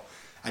Cesaro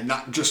and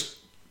that just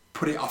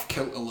put it off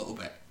kilt a little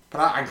bit.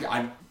 But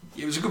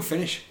it was a good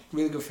finish.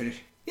 Really good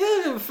finish.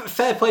 Yeah,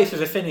 fair play for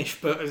the finish,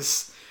 but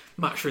this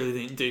match really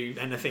didn't do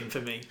anything for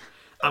me.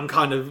 I'm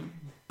kind of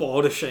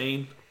bored of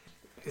Shane.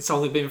 It's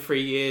only been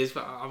 3 years,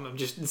 but I'm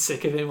just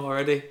sick of him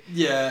already.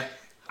 Yeah,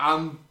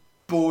 I'm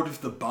bored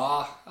of the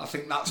bar. I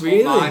think that's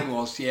Really? what mine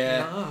was,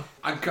 yeah. Ah.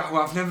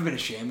 I've never been a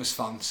Sheamus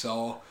fan,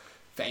 so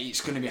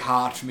it's going to be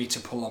hard for me to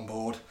pull on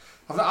board.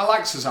 I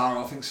like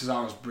Cesaro. I think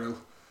Cesaro's brilliant.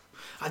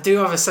 I do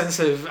have a sense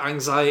of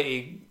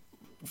anxiety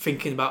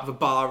thinking about the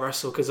bar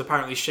wrestle because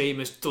apparently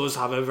Sheamus does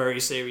have a very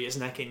serious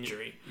neck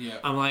injury. Yeah.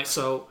 I'm like,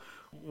 so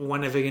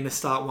when are they going to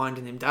start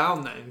winding him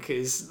down then?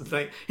 Because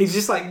like he's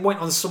just like went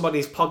on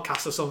somebody's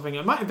podcast or something.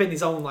 It might have been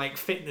his own like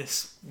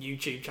fitness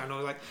YouTube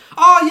channel. Like,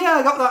 oh yeah,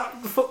 I got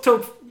that fucked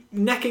up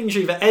neck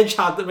injury that Edge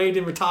had that made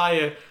him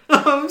retire.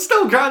 I'm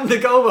still grand to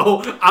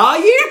go though. Are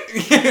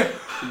you?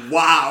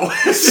 Wow.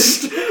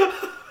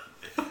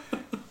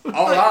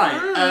 All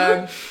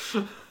right.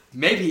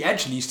 Maybe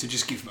Edge needs to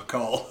just give him a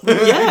call.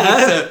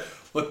 Yeah.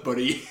 Look,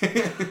 buddy.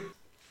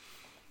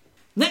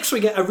 Next, we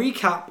get a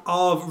recap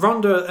of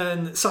Ronda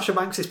and Sasha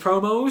Banks'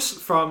 promos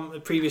from the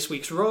previous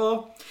week's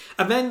Raw.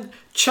 And then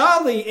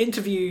Charlie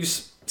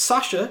interviews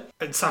Sasha,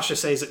 and Sasha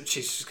says that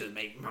she's just going to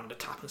make Ronda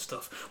tap and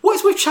stuff. What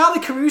is with Charlie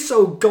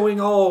Caruso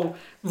going all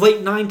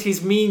late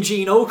 90s Mean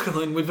Gene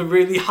Okerlund with a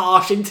really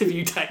harsh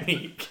interview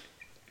technique?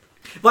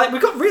 Like,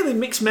 we've got really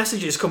mixed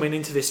messages coming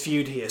into this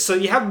feud here. So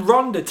you have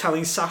Ronda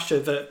telling Sasha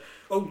that,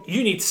 oh,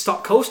 you need to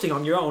stop coasting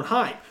on your own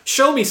hype.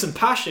 Show me some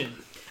passion.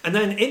 And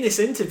then in this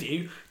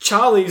interview,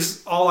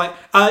 Charlie's all like,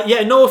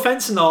 yeah, no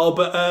offence and all,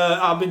 but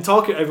I've been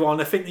talking to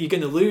everyone. I think that you're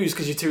going to lose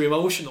because you're too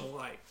emotional.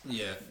 Like,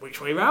 Yeah. which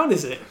way round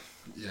is it?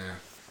 Yeah.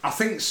 I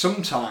think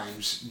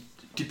sometimes,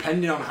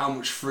 depending on how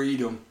much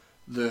freedom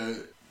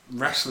the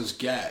wrestlers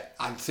get,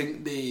 I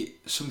think they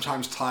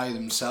sometimes tie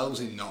themselves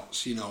in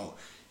knots. You know,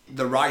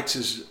 the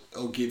writers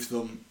will give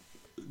them,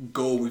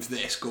 go with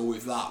this, go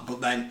with that, but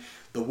then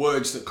the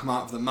words that come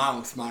out of the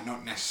mouth might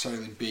not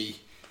necessarily be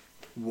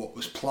what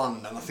was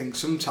planned. And I think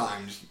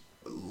sometimes,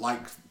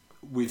 like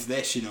with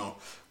this, you know,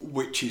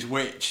 which is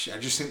which, I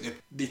just think that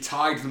they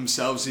tied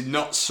themselves in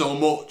not so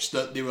much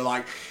that they were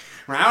like,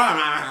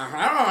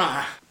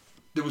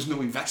 there was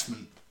no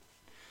investment.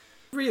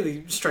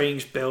 Really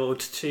strange build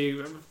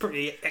to a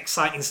pretty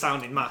exciting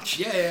sounding match.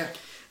 Yeah.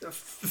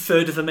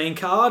 Third of the main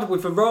card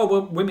with the Raw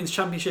Women's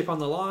Championship on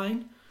the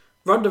line.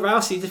 Ronda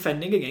Rousey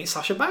defending against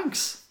Sasha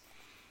Banks.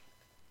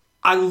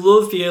 I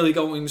love the early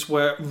goings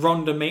where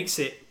Ronda makes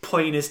it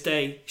plain as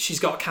day. She's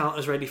got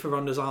counters ready for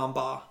Ronda's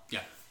armbar. Yeah.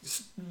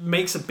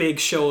 Makes a big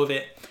show of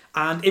it.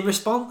 And in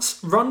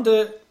response,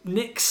 Ronda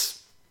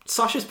nicks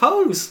Sasha's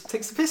pose.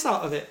 Takes the piss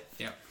out of it.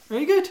 Yeah.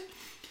 Very good.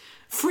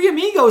 Three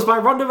Amigos by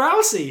Ronda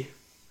Rousey.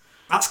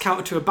 That's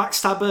countered to a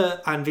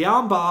backstabber and the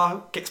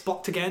armbar gets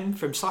blocked again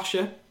from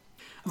Sasha.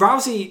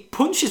 Rousey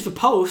punches the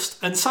post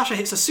and Sasha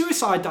hits a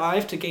suicide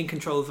dive to gain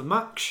control of the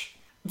match.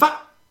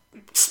 That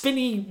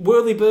spinny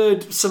whirly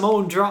bird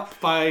Samoan drop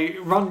by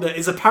Ronda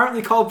is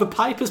apparently called the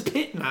Piper's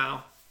Pit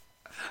now.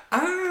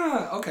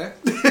 Ah, okay.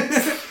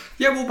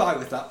 Yeah, we'll buy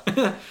with that.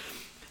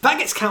 That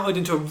gets countered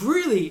into a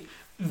really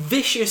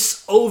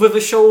vicious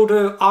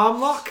over-the-shoulder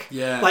arm lock.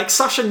 Yeah. Like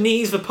Sasha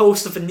knees the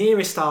post of the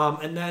nearest arm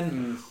and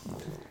then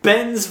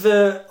bends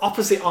the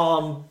opposite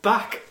arm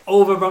back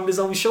over Ronda's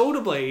own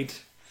shoulder blade.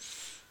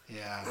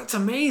 Yeah. That's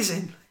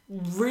amazing.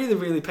 Really,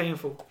 really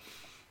painful.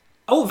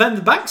 Oh, then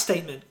the Banks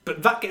statement,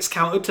 but that gets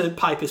countered to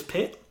Piper's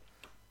Pit.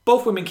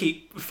 Both women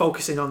keep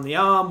focusing on the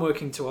arm,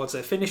 working towards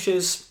their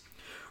finishes.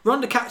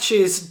 Ronda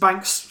catches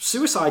Banks'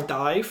 suicide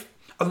dive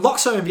and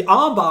locks her in the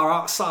armbar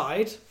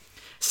outside.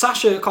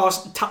 Sasha, of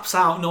course, taps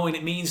out knowing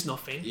it means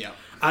nothing. Yeah.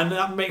 And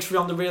that makes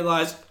Ronda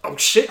realise, oh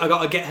shit, I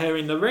got to get her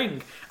in the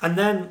ring. And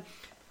then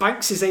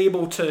Banks is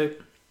able to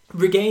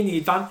regain the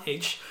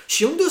advantage.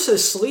 She undoes her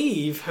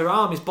sleeve. Her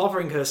arm is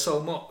bothering her so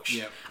much.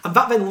 Yeah. And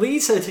that then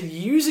leads her to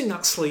using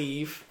that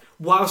sleeve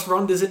whilst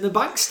Ronda's in the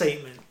Banks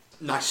statement.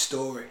 Nice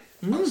story,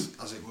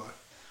 as it were.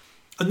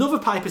 Another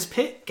Piper's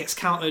Pit gets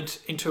countered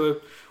into a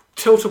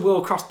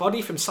tilt-a-whirl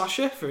crossbody from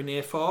Sasha for a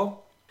near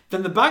fall.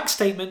 Then the Banks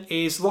statement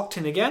is locked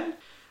in again.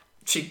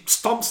 She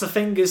stomps the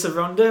fingers of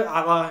Ronda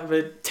a la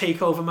the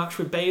takeover match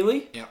with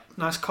Bayley. Yeah.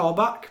 Nice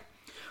callback.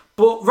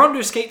 But Ronda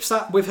escapes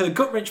that with her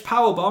gut-wrench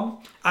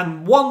powerbomb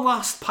and one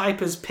last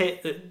Piper's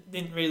Pit that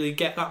didn't really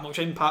get that much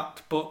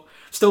impact, but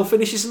still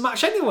finishes the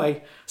match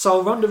anyway.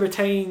 So Ronda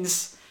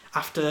retains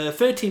after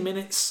 13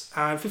 minutes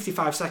and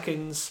 55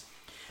 seconds,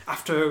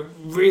 after a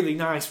really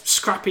nice,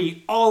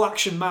 scrappy,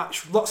 all-action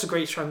match, lots of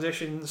great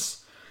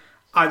transitions.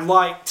 I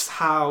liked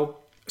how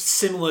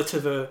similar to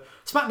the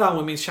SmackDown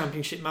Women's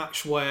Championship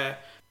match where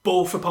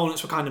both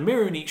opponents were kind of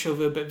mirroring each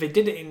other, but they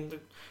did it in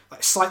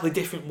a slightly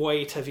different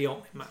way to the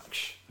opening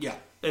match. Yeah.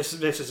 This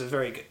is a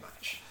very good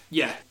match.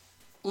 Yeah.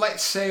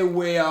 Let's say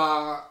we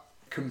are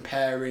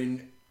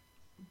comparing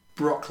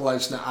Brock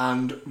Lesnar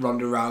and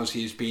Ronda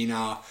Rousey as being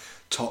our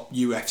top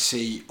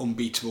UFC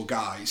unbeatable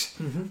guys.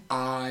 Mm-hmm.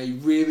 I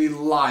really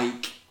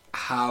like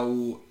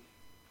how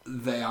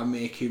they are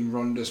making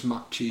Ronda's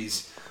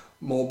matches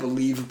more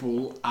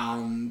believable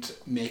and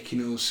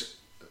making us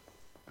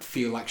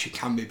feel like she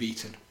can be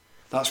beaten.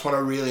 That's what I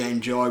really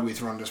enjoy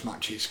with Ronda's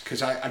matches,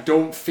 because I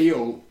don't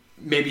feel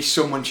maybe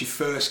some when she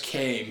first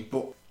came,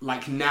 but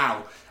like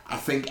now, I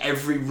think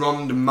every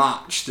Ronda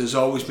match, there's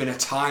always been a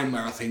time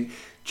where I think,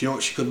 do you know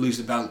what, she could lose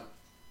the belt.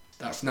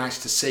 That's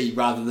nice to see,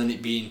 rather than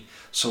it being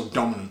so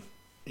dominant.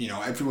 You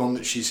know, everyone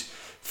that she's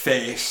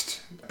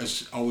faced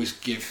has always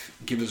give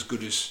as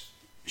good as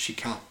she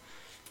can.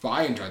 But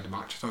I enjoyed the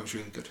match. I thought it was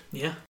really good.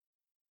 Yeah.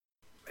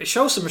 It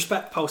shows some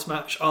respect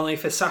post-match, only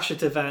for Sasha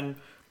to then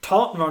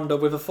taunt Ronda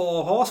with a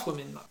 4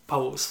 horsewomen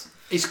pose.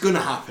 It's going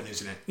to happen,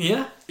 isn't it?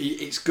 Yeah.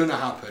 It's going to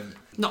happen.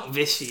 Not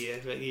this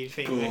year, but you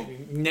think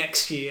maybe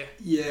next year.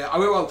 Yeah,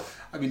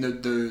 I mean,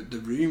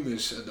 the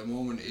rumours at the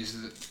moment is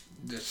that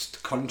the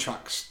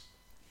contract's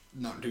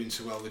not doing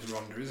so well with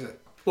Ronda, is it?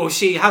 Well,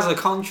 she has a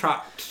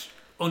contract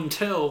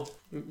until,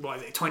 what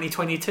is it,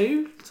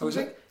 2022? Oh, is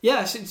it?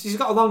 Yeah, she's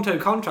got a long-term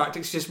contract.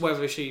 It's just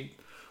whether she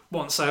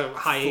wants a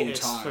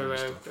hiatus for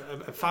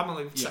a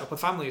family, set up a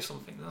family or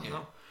something. I don't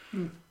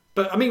know.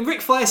 But, I mean,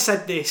 Ric Flair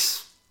said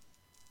this,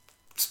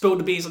 spilled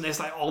the beans on this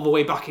like all the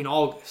way back in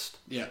August.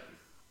 Yeah.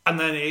 And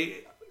then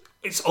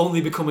it's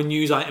only become a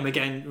news item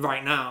again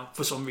right now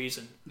for some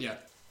reason. Yeah.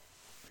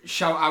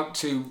 Shout out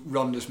to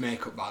Ronda's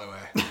makeup, by the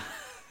way.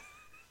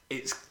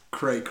 It's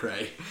cray.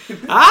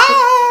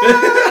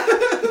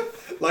 Ah!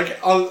 Like,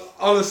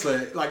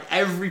 honestly, like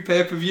every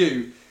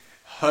pay-per-view,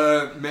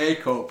 her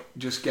makeup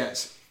just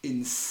gets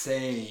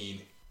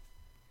insane.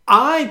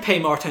 I pay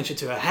more attention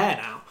to her hair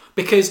now,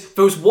 because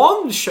there was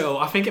one show,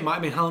 I think it might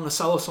have been Hell in a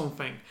Cell or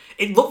something,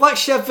 it looked like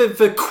she had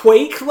the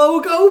Quake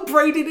logo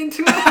braided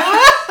into her hair.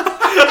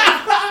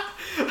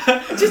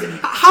 Just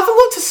have a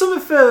look to some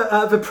of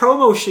the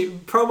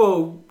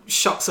promo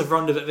shots of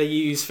Ronda that they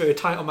use for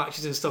title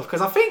matches and stuff,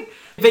 because I think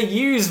they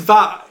use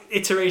that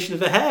iteration of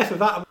the hair for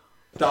that.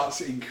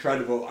 That's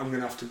incredible. I'm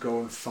going to have to go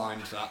and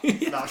find that.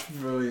 That's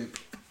brilliant.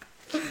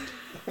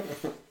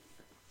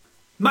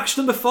 Match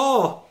number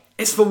 4.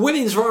 It's the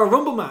Women's Royal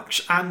Rumble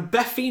match, and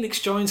Beth Phoenix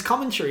joins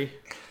commentary.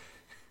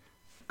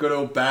 Good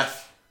old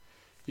Beth.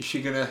 Is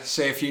she going to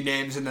say a few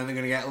names and then they're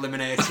going to get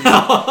eliminated?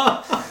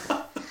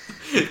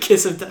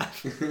 Kiss of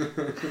death.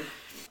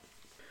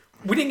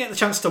 We didn't get the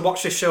chance to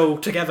watch this show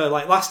together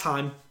like last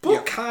time,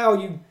 but Kyle,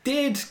 you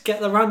did get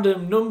the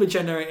random number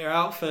generator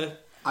out for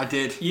I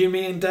did. You,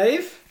 me and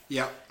Dave.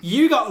 Yeah.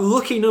 You got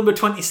lucky number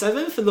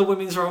 27 for the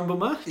Women's Rumble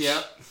match.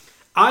 Yeah.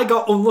 I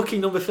got unlucky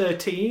number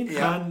 13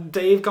 and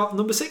Dave got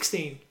number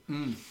 16.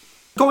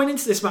 Going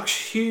into this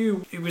match,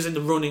 who was in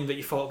the running that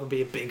you thought would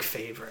be a big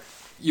favourite?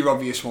 Your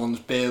obvious ones,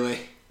 Bayley,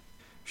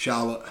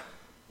 Charlotte,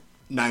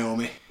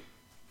 Naomi,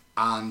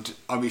 and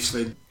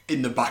obviously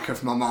in the back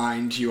of my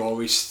mind you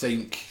always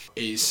think,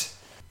 is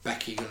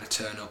Becky going to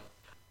turn up?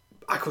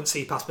 I couldn't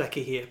see past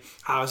Becky here.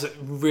 I was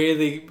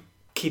really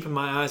keeping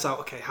my eyes out,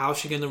 okay, how's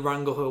she going to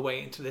wrangle her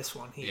way into this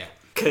one here?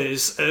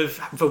 Because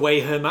of the way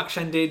her match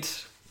ended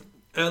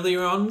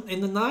earlier on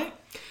in the night.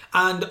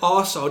 And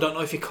also, I don't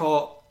know if you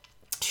caught,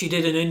 she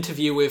did an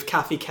interview with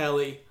Kathy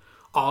Kelly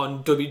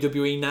on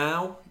WWE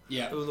Now.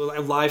 Yeah. A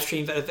live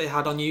stream that they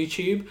had on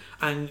YouTube,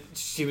 and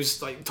she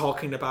was like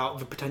talking about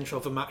the potential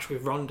of a match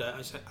with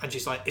Ronda, and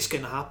she's like, it's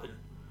going to happen.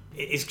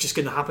 It's just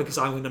going to happen because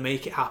I'm going to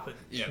make it happen,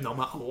 no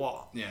matter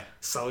what. Yeah.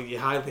 So you're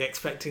highly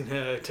expecting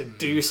her to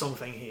do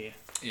something here.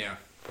 Yeah.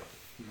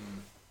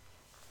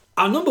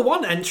 Our number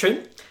 1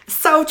 entrant,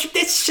 so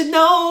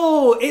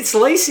traditional, it's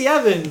Lacey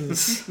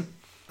Evans.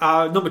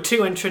 Our number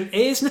 2 entrant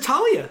is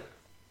Natalya.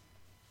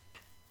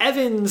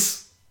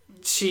 Evans,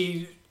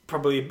 she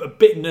probably a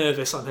bit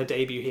nervous on her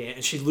debut here,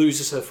 and she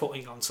loses her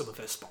footing on some of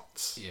her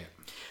spots. Yeah.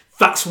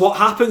 That's what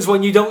happens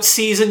when you don't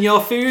season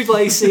your food,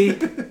 Lacey.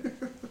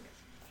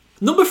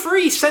 Number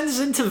 3 sends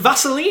us into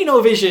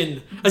Vaseline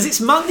vision, as it's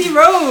Mandy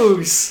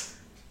Rose.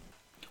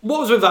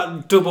 What was with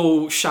that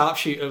double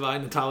sharpshooter by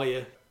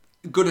Natalya?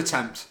 Good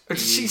attempt.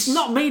 She's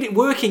not made it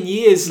work in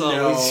years,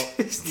 though. No.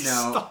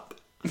 Stop.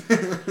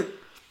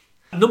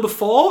 Number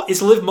 4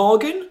 is Liv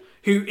Morgan,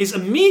 who is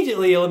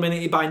immediately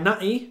eliminated by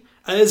Natty,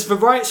 as the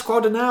Riot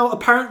Squad are now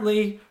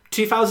apparently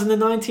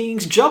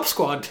 2019's Job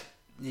Squad.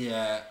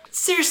 Yeah.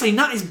 Seriously,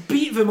 Natty's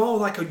beat them all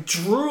like a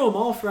drum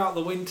all throughout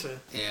the winter.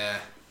 Yeah.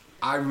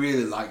 I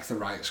really like the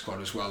Riot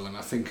Squad as well, and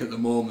I think at the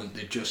moment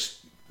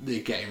they're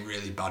getting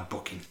really bad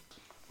booking.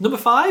 Number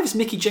 5 is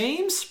Mickie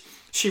James.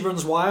 She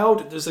runs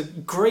wild. There's a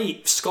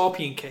great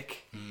scorpion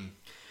kick.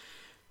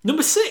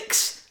 Number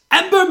 6,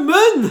 Ember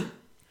Moon.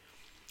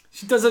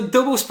 She does a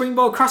double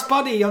springboard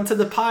crossbody onto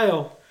the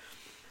pile.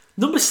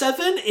 Number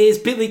 7 is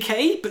Billie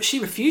Kay, but she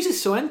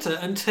refuses to enter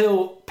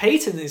until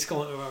Peyton is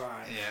going to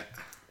arrive. Yeah.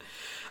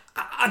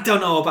 I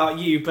don't know about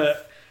you,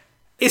 but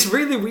it's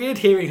really weird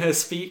hearing her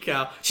speak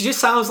now. She just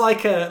sounds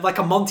like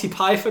a Monty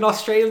Python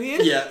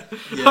Australian. Yeah.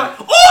 Like,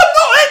 oh, I'm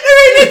not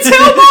entering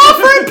until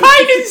Martha and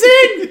Peyton's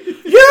in!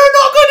 You're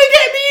not going to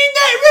get me in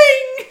that ring!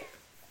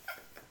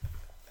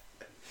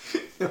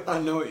 I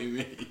know what you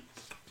mean.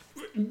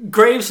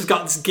 Graves has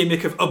got this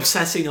gimmick of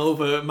obsessing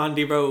over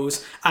Mandy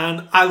Rose,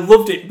 and I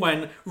loved it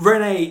when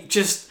Renee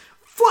just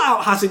flat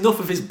out has enough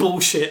of his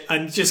bullshit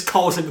and just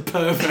calls him a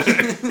pervert.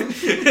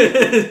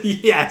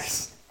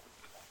 Yes.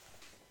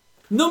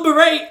 Number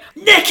 8,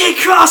 Nikki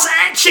Cross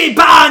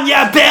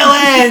Echibanya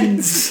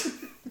Billings!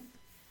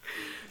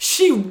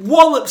 She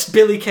wallops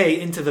Billie Kay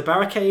into the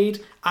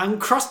barricade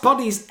and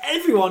crossbodies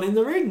everyone in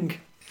the ring.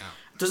 Yeah.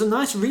 Does a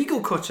nice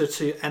regal cutter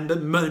to Ember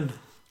Moon.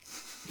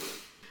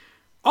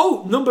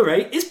 Oh, number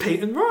 8 is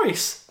Peyton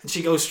Royce. And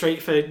she goes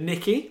straight for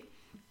Nikki.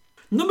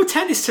 Number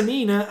 10 is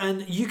Tamina,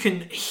 and you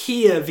can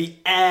hear the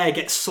air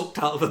get sucked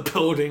out of the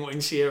building when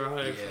she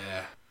arrives.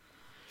 Yeah.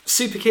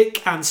 Super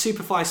kick and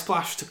superfly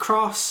splash to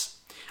Cross.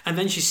 And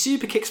then she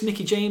super kicks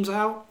Mickie James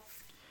out.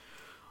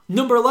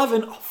 Number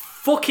 11,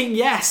 fucking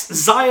yes,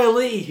 Xia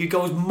Li, who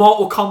goes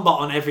Mortal Kombat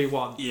on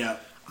everyone. Yeah.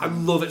 I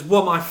love it. It's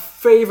one of my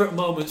favourite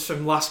moments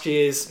from last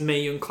year's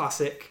Mae Young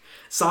Classic.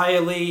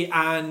 Xia Li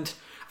and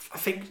I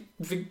think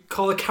we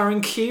call her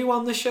Karen Q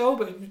on the show,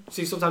 but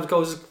she sometimes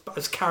goes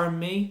as Karen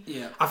Me.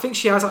 Yeah. I think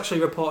she has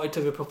actually reported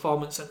to the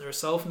Performance Centre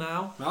herself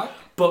now. Right.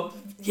 But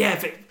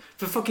yeah,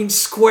 the fucking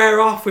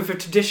square off with a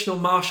traditional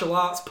martial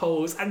arts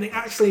pose, and they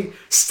actually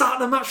start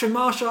the match with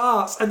martial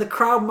arts, and the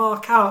crowd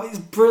mark out. It's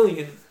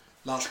brilliant.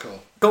 That's cool.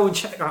 Go and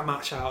check that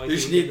match out. You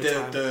just need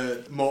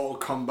the Mortal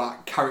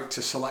Kombat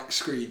character select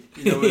screen.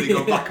 You know, where they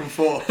go back and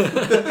forth. I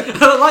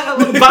like that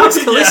little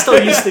bounce Callisto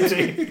used to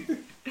do.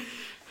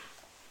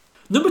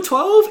 Number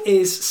 12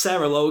 is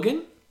Sarah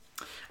Logan.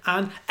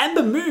 And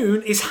Ember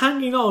Moon is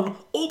hanging on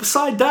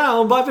upside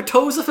down by the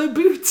toes of her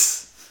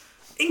boots.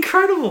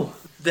 Incredible.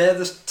 They're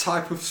the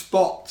type of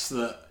spots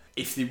that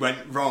if they went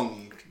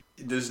wrong,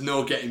 there's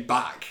no getting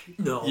back.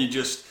 No.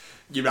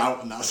 You're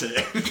out and that's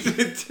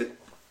it.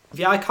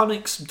 The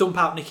Iconics dump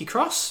out Nikki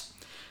Cross.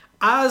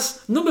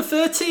 As number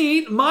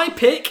 13, my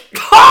pick.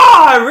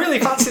 I really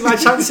fancy my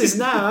chances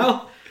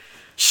now.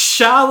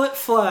 Charlotte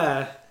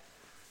Flair.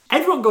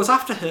 Everyone goes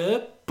after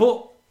her,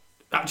 but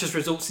that just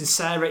results in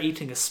Sarah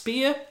eating a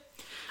spear.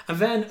 And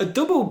then a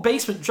double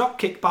basement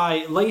dropkick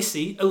by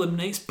Lacey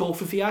eliminates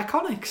both of the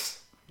Iconics.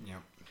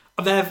 Yeah.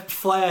 And then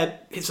Flair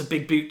hits a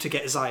big boot to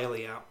get Xia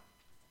Li out.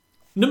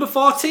 Number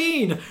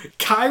 14,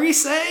 Kairi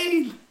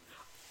Sane.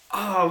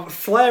 Oh,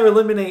 Flair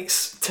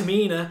eliminates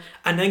Tamina,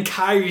 and then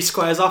Kairi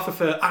squares off of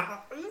her. I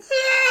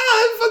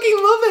fucking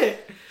love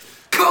it.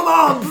 Come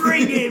on,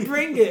 bring it,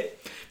 bring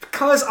it.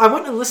 Because I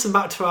went and listened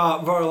back to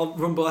our Royal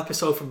Rumble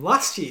episode from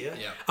last year,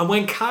 and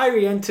when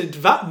Kairi entered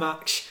that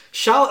match,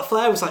 Charlotte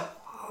Flair was like,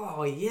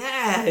 oh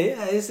yeah,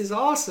 this is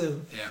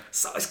awesome. Yeah.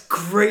 So it's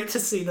great to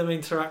see them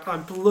interact. I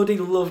bloody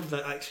loved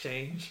that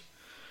exchange.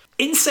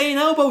 Insane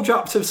elbow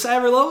drop to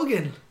Sarah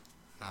Logan.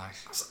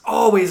 Nice. It's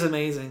always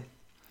amazing.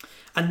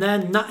 And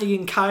then Natty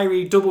and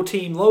Kairi double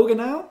team Logan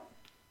out.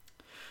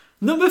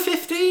 Number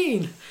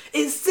 15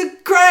 is the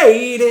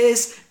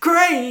greatest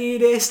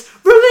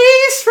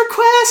release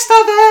request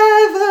I've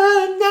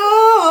ever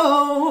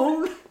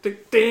known.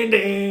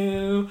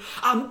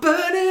 I'm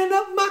burning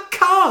up my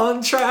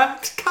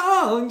contract.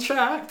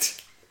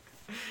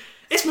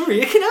 It's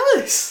Maria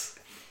Kanellis.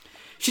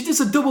 She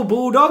does a double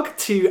bulldog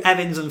to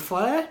Evans and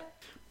Flair,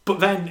 but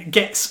then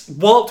gets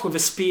walloped with a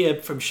spear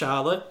from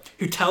Charlotte,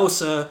 who tells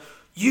her,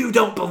 you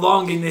don't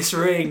belong in this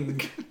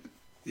ring.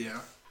 Yeah.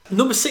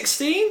 Number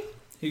 16,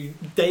 who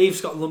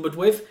Dave's got lumbered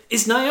with,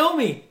 is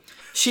Naomi.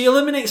 She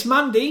eliminates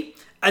Mandy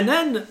and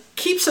then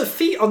keeps her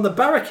feet on the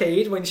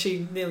barricade when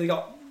she nearly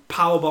got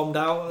powerbombed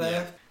out there.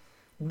 Yeah.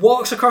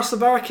 Walks across the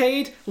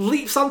barricade,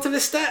 leaps onto the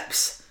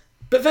steps.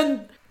 But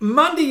then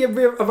Mandy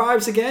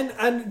arrives again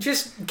and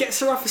just gets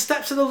her off the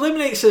steps and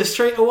eliminates her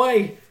straight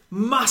away.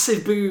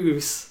 Massive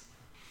boos.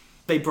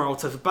 They brawl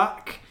to the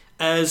back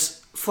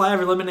as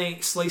Flair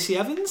eliminates Lacey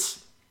Evans.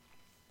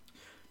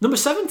 Number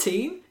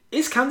 17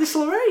 is Candice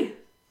LeRae,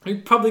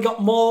 who probably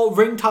got more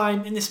ring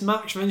time in this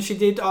match than she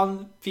did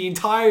on the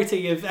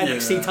entirety of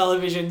NXT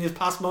television this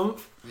past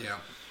month. Yeah.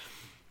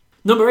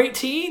 Number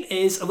 18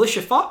 is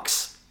Alicia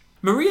Fox.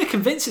 Maria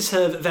convinces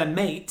her that they're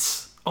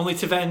mates, only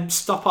to then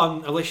stop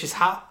on Alicia's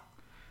hat.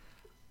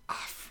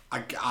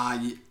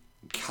 I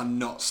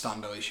cannot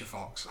stand Alicia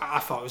Fox. I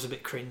thought it was a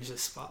bit cringe,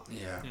 this spot.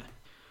 Yeah.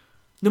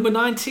 Number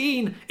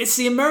 19, it's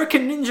the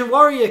American Ninja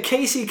Warrior,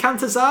 Casey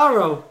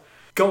Catanzaro.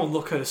 Go and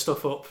look her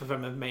stuff up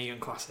from a Mae Young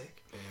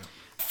Classic. Yeah.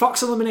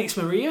 Fox eliminates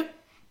Maria.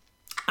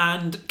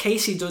 And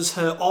Casey does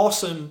her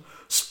awesome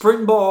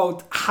springboard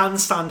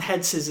handstand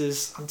head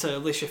scissors onto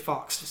Alicia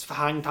Fox just for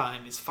hang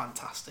time. Is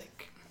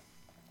fantastic.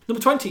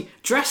 Number 20,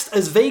 dressed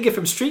as Vega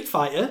from Street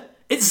Fighter,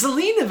 it's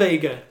Zelina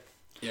Vega.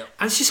 Yep.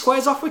 And she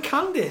squares off with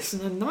Candice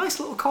in a nice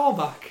little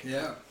callback.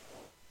 Yeah.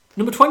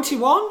 Number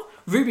 21,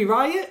 Ruby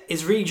Riott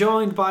is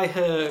rejoined by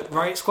her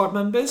Riot Squad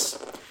members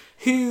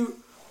who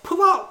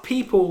pull out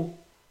people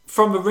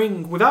from the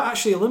ring without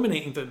actually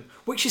eliminating them,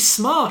 which is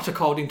smart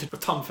according to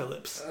Tom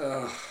Phillips.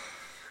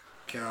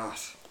 God.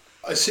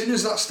 As soon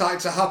as that started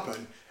to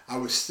happen, I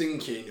was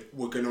thinking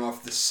we're going to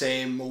have the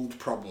same old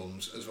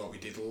problems as what we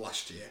did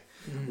last year.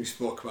 We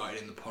spoke about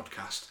it in the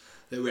podcast.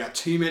 That we had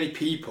too many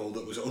people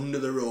that was under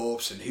the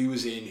ropes and who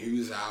was in, who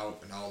was out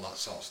and all that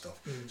sort of stuff.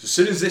 So as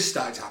soon as this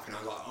started to happen, I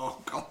was like,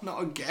 oh God,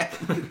 not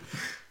again.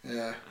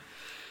 Yeah.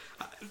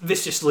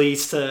 This just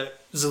leads to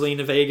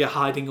Zelina Vega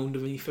hiding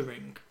underneath the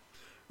ring.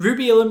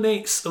 Ruby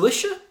eliminates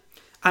Alicia,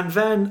 and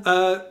then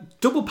a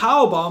double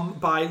powerbomb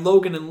by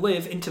Logan and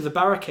Liv into the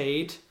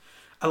barricade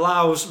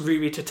allows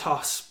Ruby to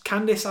toss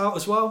Candice out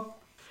as well.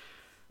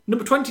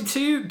 Number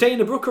 22,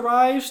 Dana Brooke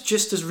arrives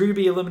just as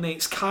Ruby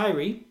eliminates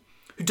Kyrie,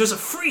 who does a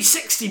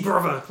 360,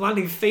 brother,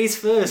 landing face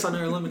first on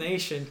her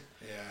elimination.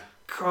 Yeah.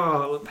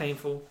 God, that looked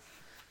painful.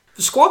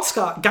 The squad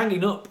start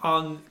ganging up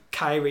on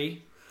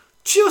Kyrie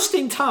just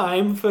in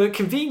time for,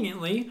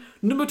 conveniently,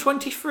 number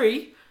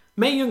 23,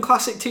 Mae Young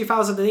Classic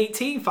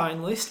 2018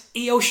 finalist,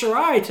 Io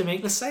Shirai to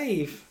make the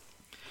save.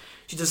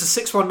 She does a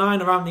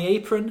 619 around the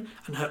apron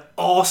and her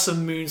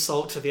awesome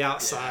moonsault to the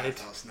outside. Yeah,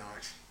 that was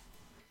nice.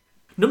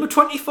 Number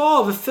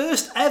 24, the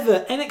first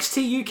ever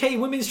NXT UK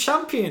Women's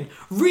Champion,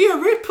 Rhea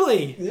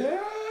Ripley.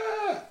 Yeah.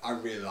 I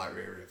really like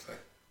Rhea Ripley.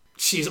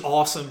 She's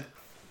awesome.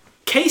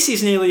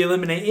 Casey's nearly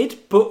eliminated,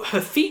 but her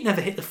feet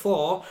never hit the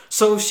floor,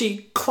 so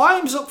she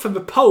climbs up from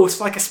the post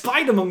like a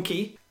spider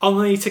monkey,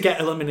 only to get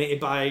eliminated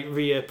by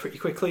Rhea pretty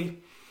quickly.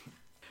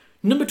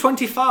 Number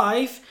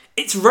 25,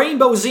 it's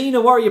Rainbow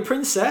Xena Warrior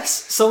Princess,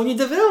 Sonya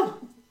Deville.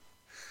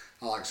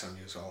 I like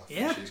Sonya as well.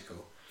 Yeah. She's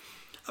cool.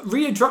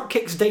 Rhea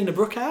dropkicks Dana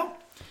Brooke out,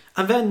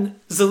 and then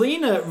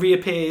Zelina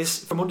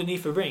reappears from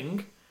underneath the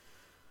ring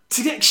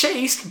to get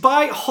chased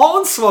by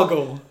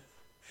Hornswoggle.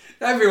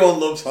 Everyone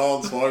loves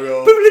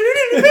Hornswoggle.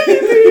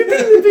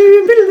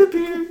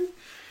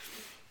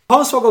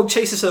 Hornswoggle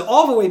chases her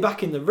all the way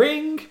back in the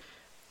ring,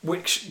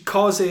 which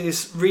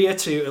causes Rhea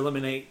to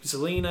eliminate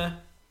Zelina.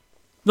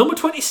 Number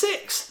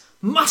 26,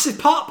 massive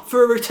pop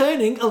for a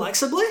returning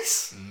Alexa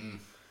Bliss.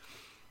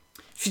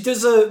 She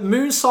does a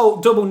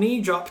moonsault double knee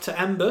drop to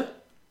Ember,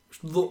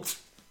 which looked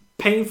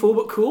painful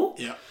but cool.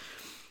 Yeah.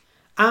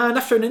 And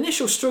after an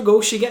initial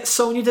struggle, she gets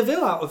Sonya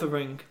Deville out of the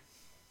ring.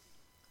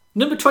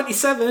 Number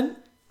 27,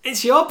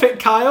 it's your pick,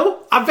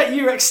 Kyle. I bet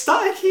you're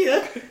ecstatic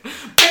here.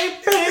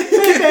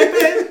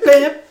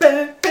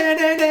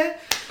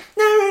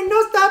 There ain't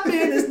no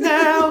stopping us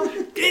now.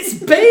 It's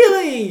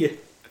Bayley.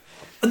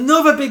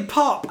 Another big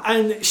pop,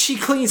 and she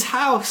cleans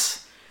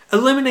house,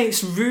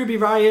 eliminates Ruby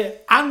Riott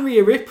and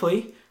Rhea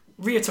Ripley.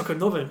 Rhea took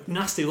another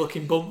nasty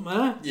looking bump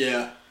there.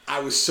 Yeah. I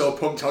was so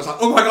pumped. I was like,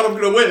 oh my God, I'm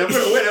going to win. I'm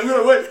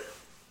going to win.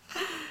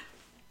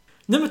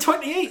 Number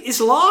 28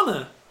 is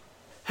Lana.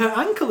 Her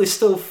ankle is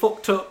still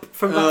fucked up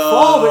from that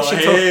fall that she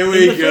took in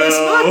the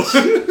first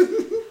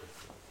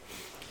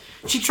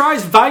match. She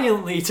tries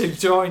valiantly to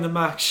join the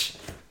match,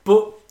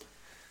 but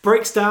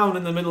breaks down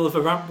in the middle of a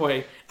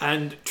rampway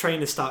and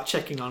trainers start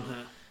checking on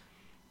her.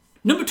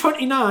 Number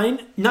 29,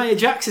 Nia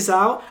Jax is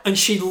out and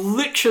she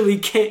literally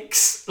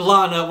kicks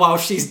Lana while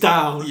she's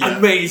down. Yeah.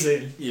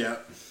 Amazing. Yeah.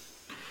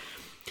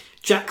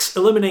 Jax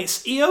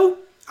eliminates Io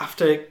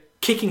after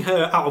kicking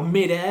her out of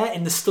midair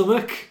in the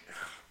stomach.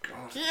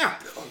 God, yeah.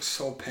 It looks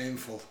so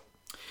painful.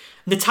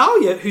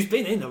 Natalya, who's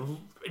been in an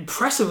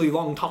impressively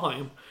long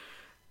time,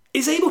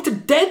 is able to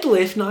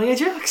deadlift Nia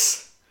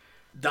Jax.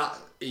 That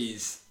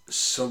is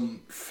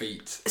some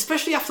feat.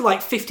 Especially after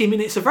like 50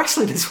 minutes of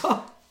wrestling as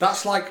well.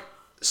 That's like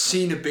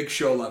Cena Big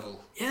Show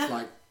level. Yeah.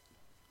 Like,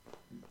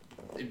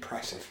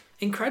 impressive.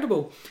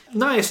 Incredible.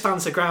 Nia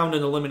stands her ground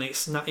and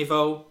eliminates Natty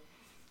Vo.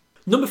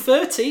 Number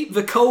 30,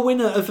 the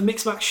co-winner of the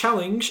Mixed Match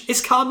Challenge,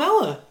 is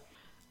Carmella.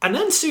 And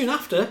then soon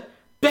after,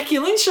 Becky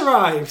Lynch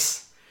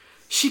arrives.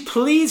 She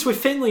pleads with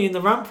Finlay in the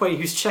rampway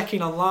who's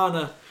checking on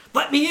Lana.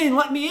 Let me in,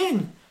 let me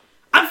in.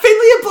 And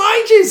Finlay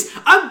obliges!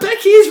 And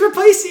Becky has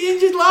replaced the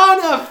injured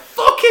Lana!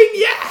 Fucking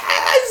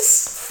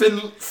yes!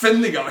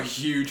 Finlay got a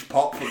huge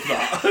pop with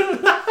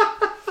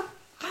that.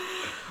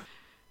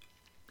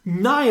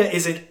 Nia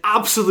is in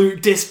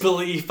absolute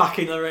disbelief back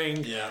in the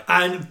ring. Yeah.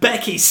 And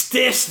Becky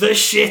stiffs the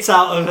shit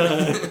out of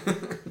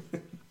her.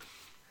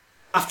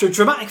 After a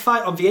dramatic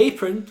fight on the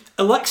apron,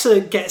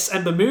 Alexa gets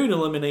Ember Moon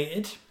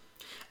eliminated.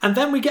 And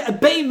then we get a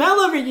Bay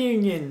Mella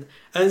reunion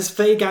as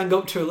they gang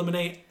up to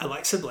eliminate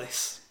Alexa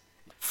Bliss.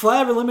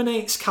 Flair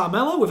eliminates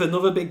Carmella with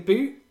another big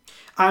boot.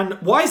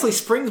 And wisely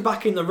springs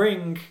back in the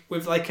ring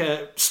with like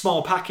a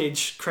small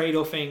package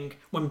cradle thing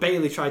when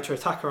Bayley tried to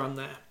attack her on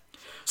there.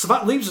 So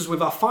that leaves us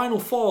with our final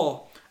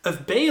four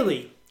of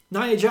Bayley,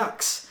 Nia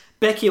Jax,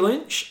 Becky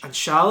Lynch and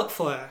Charlotte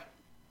Flair.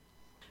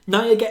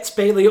 Nia gets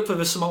Bayley up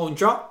with a Samoan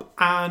drop,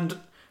 and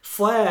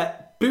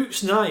Flair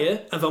boots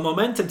Nia, and the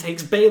momentum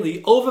takes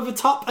Bayley over the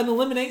top and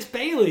eliminates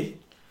Bayley.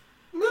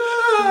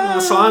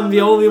 So I'm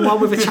the only one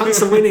with a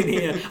chance of winning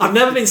here. I've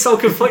never been so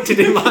conflicted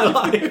in my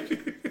life.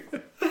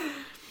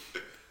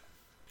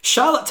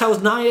 Charlotte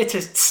tells Nia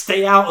to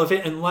stay out of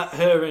it and let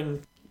her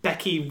and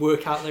Becky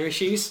work out their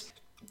issues.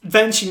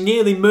 Then she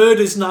nearly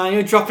murders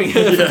Nia, dropping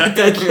her from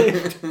the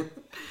deadlift.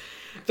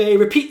 They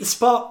repeat the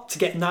spot to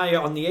get Nia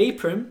on the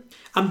apron,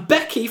 and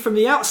Becky from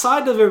the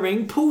outside of the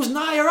ring pulls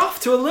Nia off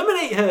to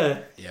eliminate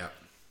her. Yeah.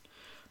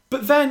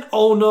 But then,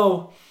 oh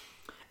no,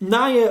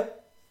 Nia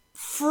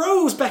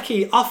throws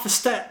Becky off the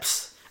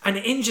steps and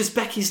injures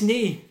Becky's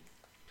knee.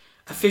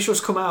 Officials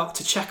come out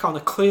to check on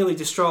a clearly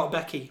distraught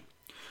Becky.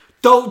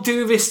 Don't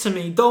do this to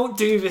me, don't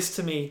do this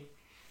to me.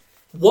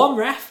 One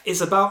ref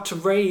is about to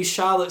raise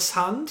Charlotte's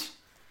hand,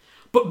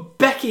 but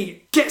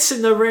Becky gets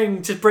in the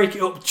ring to break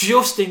it up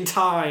just in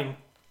time.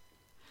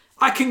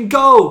 I can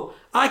go,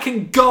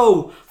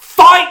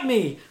 fight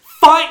me,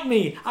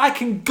 I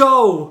can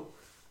go.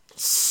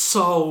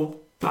 So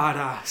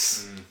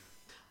badass.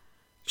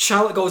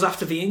 Charlotte goes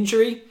after the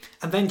injury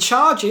and then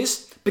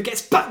charges, but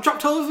gets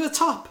backdropped over the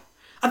top.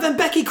 And then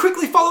Becky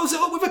quickly follows it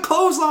up with a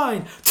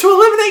clothesline to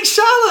eliminate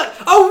Charlotte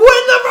and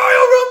win the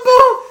Royal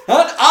Rumble.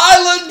 And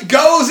Ireland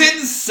goes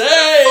insane.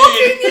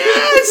 Fucking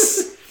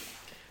yes!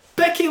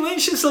 Becky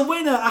Lynch is the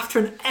winner after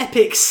an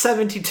epic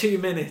 72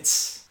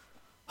 minutes.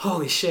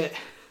 Holy shit.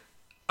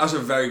 That was a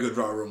very good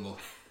Royal Rumble.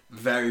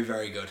 Very,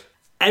 very good.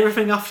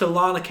 Everything after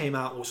Lana came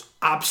out was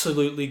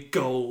absolutely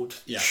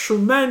gold. Yeah.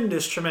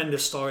 Tremendous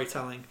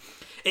storytelling.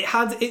 It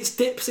had its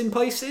dips in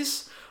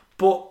places,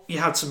 but you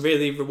had some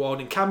really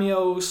rewarding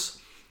cameos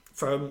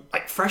from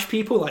like fresh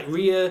people like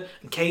Rhea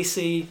and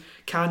Casey,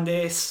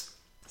 Candice,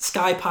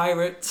 Sky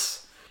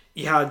Pirates.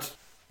 You had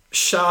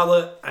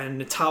Charlotte and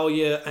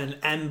Natalya and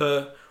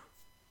Ember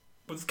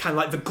with kind of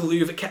like the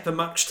glue that kept the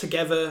match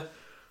together.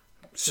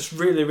 It's just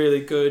really,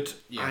 really good.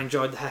 Yeah. I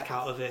enjoyed the heck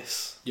out of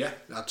this. Yeah,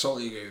 I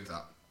totally agree with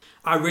that.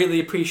 I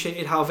really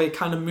appreciated how they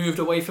kind of moved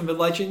away from the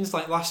legends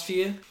like last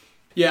year.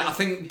 Yeah, I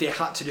think they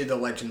had to do the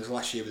Legends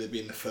last year with it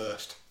being the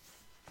first.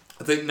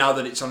 I think now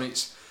that it's on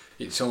its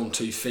own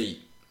 2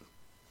 feet,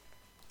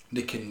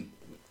 they can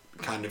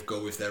kind of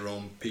go with their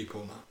own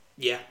people now.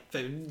 Yeah,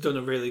 they've done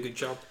a really good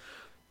job.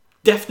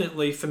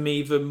 Definitely, for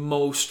me, the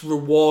most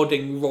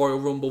rewarding Royal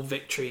Rumble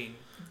victory in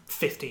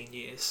 15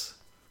 years.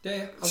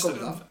 Yeah, I'll go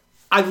with that.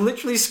 I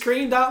literally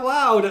screamed out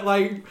loud at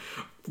like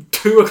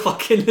 2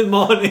 o'clock in the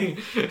morning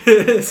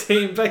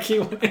seeing Becky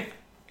win.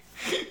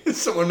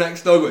 Someone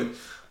next door going,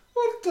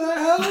 what the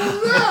hell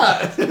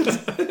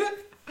was that?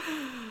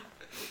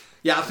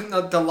 Yeah, I think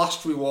that the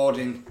last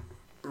rewarding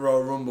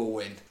Royal Rumble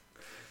win.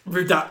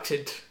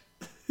 Redacted.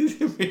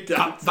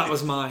 That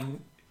was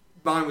mine.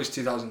 Mine was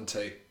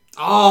 2002.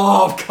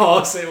 Oh, of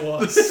course it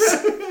was.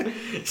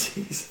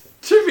 Jeez.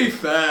 To be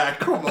fair,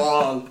 come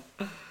on.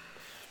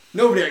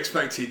 Nobody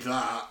expected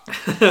that.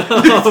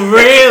 Oh,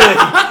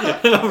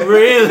 really?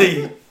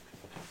 Really?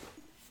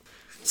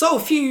 So, a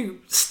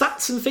few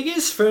stats and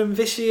figures from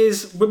this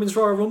year's Women's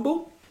Royal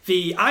Rumble.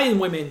 The Iron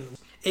Women.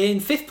 In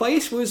 5th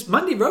place was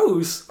Mandy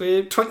Rose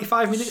with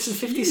 25 minutes and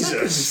 50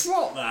 seconds.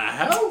 What the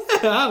hell?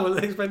 I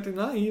wasn't expecting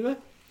that either.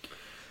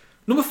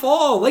 Number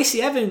 4,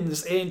 Lacey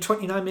Evans in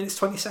 29 minutes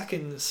 20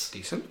 seconds.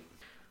 Decent.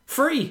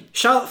 3,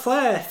 Charlotte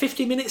Flair,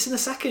 50 minutes and a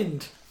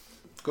second.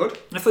 Good.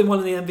 Definitely one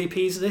of the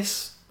MVPs of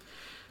this.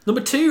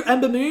 Number 2,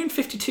 Ember Moon,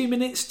 52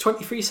 minutes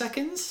 23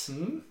 seconds.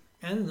 And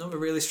another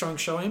really strong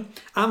showing.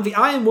 And the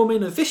Iron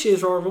Woman of this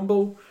year's Royal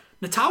Rumble,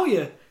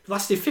 Natalya,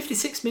 lasted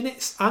 56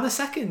 minutes and a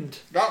second.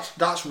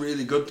 That's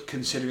really good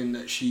considering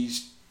that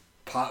she's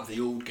part of the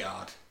old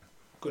guard.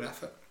 Good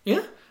effort.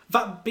 Yeah,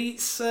 that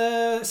beats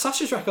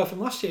Sasha's record from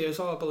last year as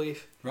well, I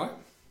believe. Right.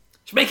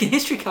 She's making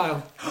history,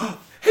 Kyle.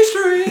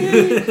 History!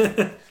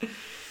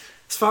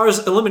 As far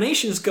as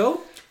eliminations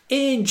go,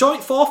 in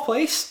joint 4th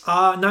place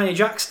are Nia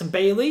Jax and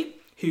Bayley,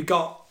 who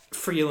got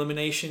 3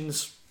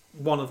 eliminations,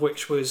 one of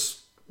which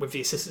was with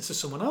the assistance of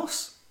someone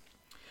else.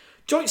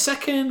 Joint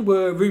 2nd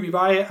were Ruby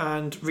Riott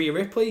and Rhea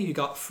Ripley, who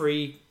got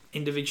 3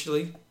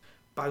 individually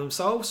by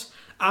themselves.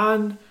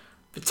 And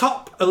the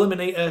top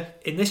eliminator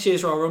in this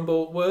year's Royal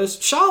Rumble was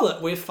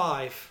Charlotte with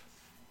 5.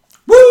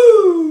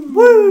 Woo!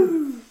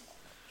 Woo!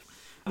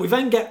 We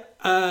then get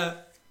a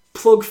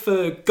plug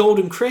for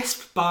Golden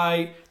Crisp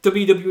by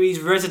WWE's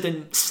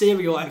resident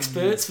cereal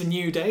experts for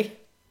New Day.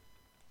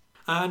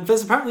 And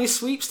there's apparently a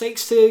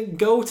sweepstakes to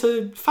go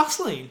to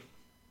Fastlane.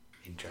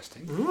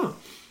 Interesting.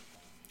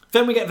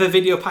 Then we get the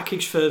video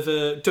package for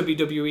the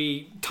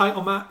WWE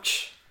title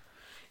match.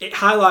 It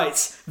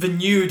highlights the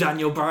new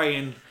Daniel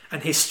Bryan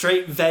and his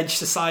straight veg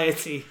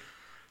society.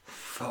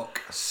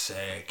 Fuck's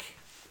sake.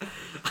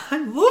 I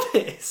love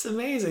it. It's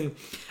amazing.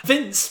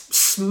 Vince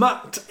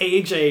smacked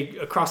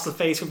AJ across the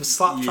face with a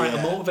slap trying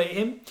to motivate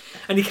him.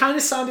 And he kind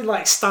of sounded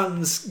like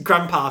Stan's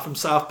grandpa from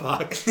South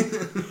Park.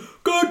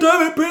 God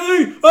damn it,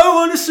 Billy! I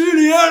want to see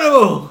the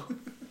animal!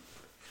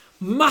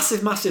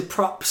 Massive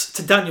props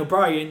to Daniel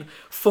Bryan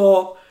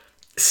for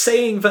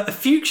saying that a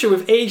future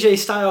with AJ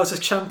Styles as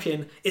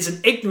champion is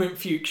an ignorant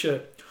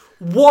future.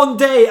 One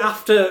day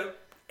after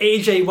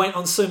AJ went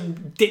on some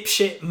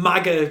dipshit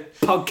MAGA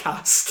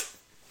podcast,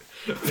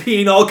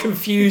 being all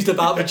confused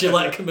about the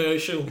Gillette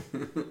commercial.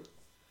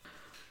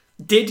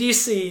 Did you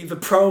see the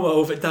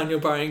promo that Daniel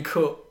Bryan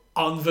cut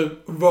on the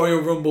Royal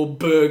Rumble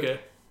burger?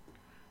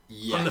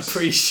 Yes. On the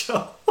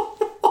pre-show?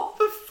 What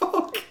the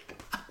fuck?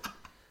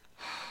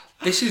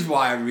 This is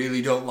why I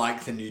really don't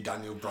like the new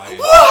Daniel Bryan.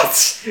 What?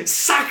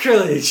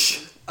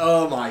 Sacrilege!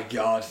 Oh my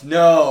god.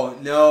 No.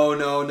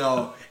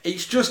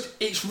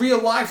 It's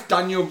real life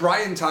Daniel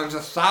Bryan times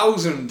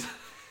 1,000.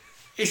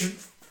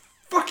 It's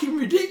fucking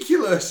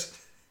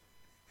ridiculous.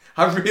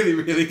 I really,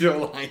 really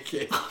don't like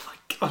it. Oh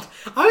my god.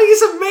 I think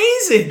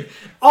it's amazing.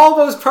 All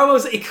those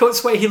promos that he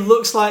cuts where he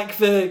looks like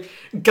the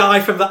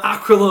guy from the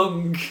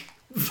Aqualung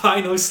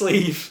vinyl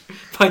sleeve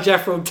by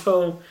Jethro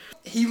Tull.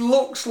 He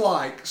looks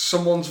like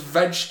someone's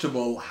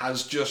vegetable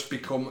has just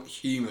become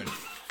human.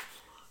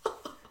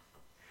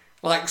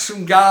 Like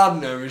some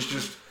gardener has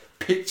just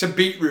picked a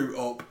beetroot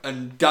up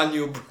and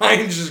Daniel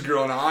Bryan's just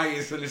grown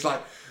eyes and it's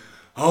like,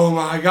 oh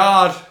my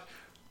god,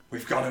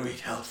 we've got to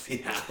eat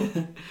healthy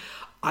now.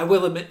 I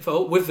will admit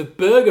though, with the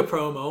burger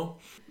promo,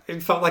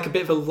 it felt like a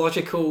bit of a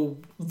logical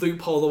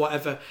loophole or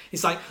whatever.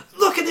 He's like,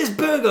 look at this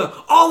burger,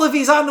 all of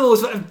these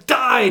animals that have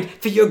died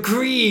for your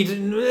greed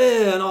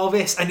and all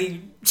this, and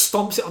he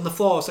stomps it on the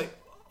floor. It's like,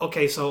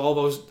 okay, so all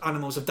those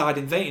animals have died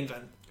in vain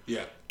then.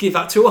 Yeah. Give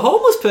that to a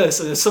homeless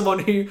person, as someone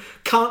who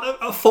can't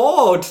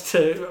afford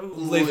to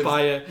live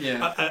by an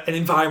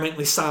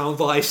environmentally sound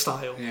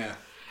lifestyle. Yeah.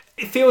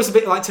 It feels a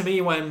bit like to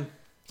me when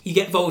you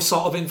get those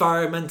sort of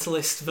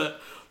environmentalists that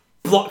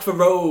block the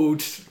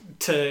road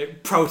to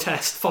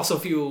protest fossil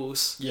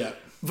fuels,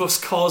 thus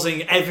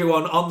causing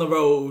everyone on the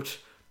road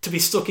to be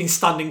stuck in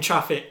standing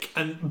traffic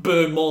and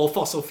burn more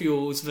fossil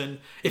fuels than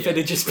if it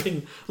had just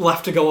been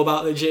left to go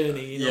about their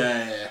journey. You know?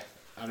 Yeah.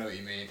 I know what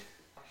you mean.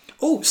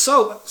 Oh,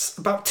 so that's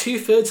about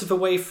 2/3 of the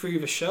way through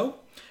the show.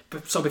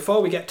 So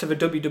before we get to the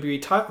WWE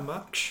title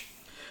match,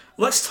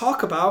 let's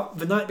talk about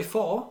the night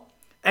before,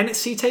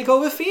 NXT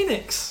TakeOver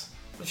Phoenix.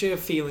 What's your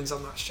feelings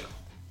on that show?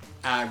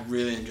 I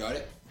really enjoyed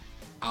it.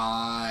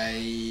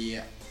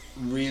 I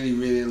really,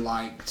 really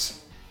liked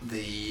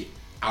the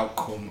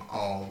outcome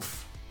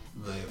of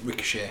the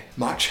Ricochet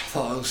match. I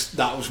thought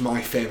that was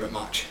my favourite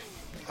match.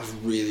 That was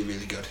really,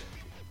 really good.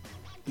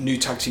 New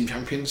tag team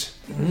champions.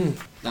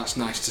 That's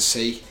nice to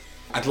see.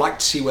 I'd like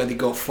to see where they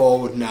go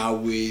forward now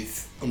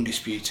with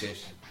Undisputed,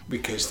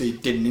 because they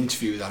did an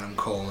interview with Adam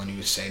Cole and he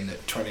was saying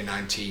that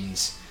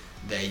 2019's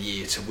their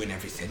year to win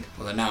everything.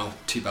 Well, they're now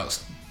 2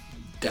 belts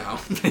down.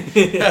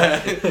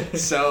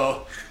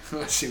 So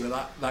let's see where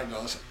that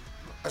goes.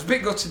 I was a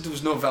bit gutted there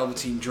was no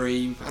Velveteen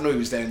Dream. I know he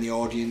was there in the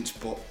audience,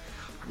 but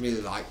I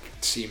really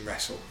liked to see him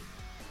wrestle.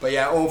 But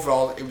yeah,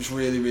 overall it was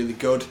really, really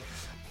good.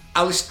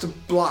 Aleister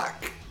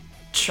Black,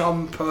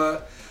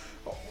 Ciampa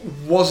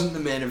wasn't the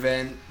main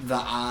event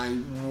that I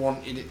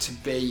wanted it to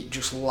be. It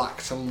just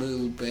lacked a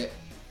little bit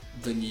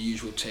than your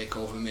usual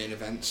TakeOver main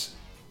events.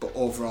 But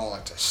overall,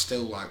 I'd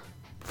still like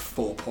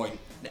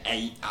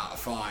 4.8 out of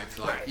 5.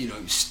 Like, right. You know,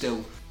 it's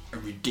still a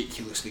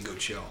ridiculously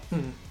good show.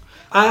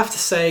 I have to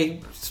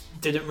say,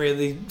 didn't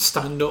really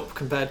stand up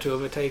compared to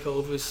other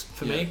takeovers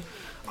for me.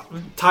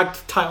 Tag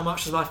title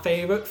match was my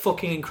favourite.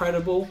 Fucking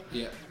incredible.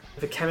 Yeah.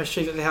 The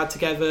chemistry that they had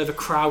together, the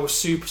crowd was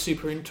super,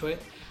 super into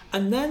it.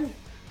 And then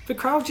the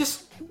crowd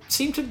just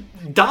seemed to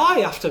die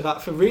after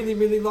that for really,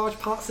 really large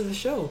parts of the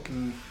show.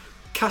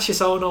 Cassius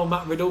Ohno,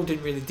 Matt Riddle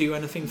didn't really do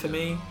anything for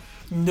me.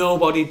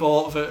 Nobody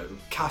bought that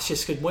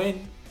Cassius could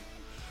win.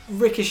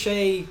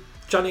 Ricochet,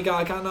 Johnny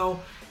Gargano,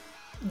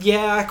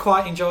 yeah, I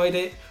quite enjoyed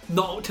it.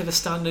 Not up to the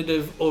standard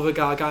of other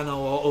Gargano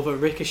or other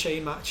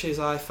Ricochet matches,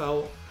 I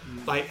felt.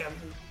 Like,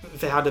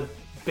 they had a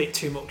bit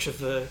too much of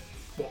the,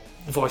 what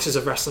Voices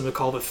of Wrestling would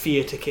call the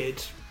theatre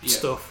kid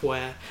stuff,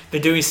 where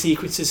they're doing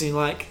sequences and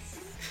like,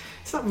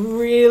 is that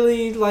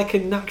really like a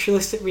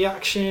naturalistic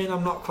reaction?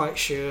 I'm not quite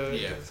sure.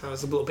 So I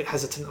was a little bit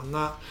hesitant on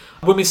that.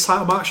 Women's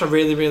title match I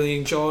really, really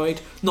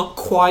enjoyed. Not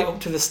quite up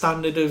to the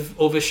standard of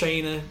other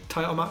Shayna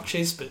title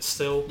matches, but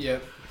still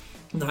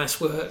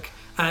nice work.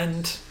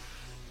 And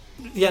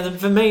yeah,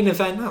 the main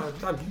event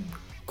I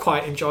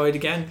quite enjoyed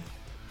again.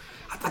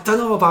 I don't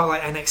know about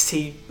like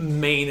NXT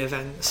main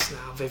events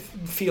now. They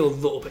feel a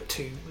little bit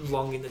too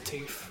long in the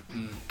tooth.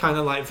 Kind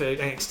of like the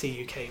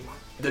NXT UK one.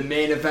 The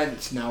main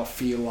events now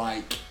feel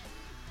like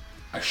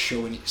a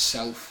show in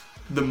itself.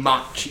 The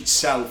match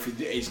itself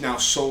is now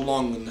so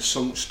long and there's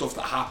so much stuff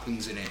that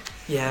happens in it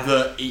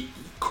that it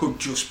could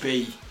just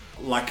be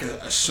like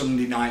a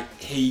Sunday night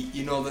heat.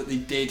 You know, that they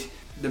did.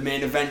 The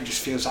main event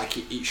just feels like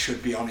it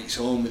should be on its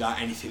own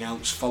without anything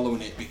else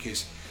following it,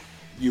 because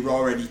you're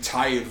already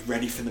tired,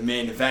 ready for the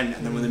main event,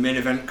 and then when the main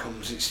event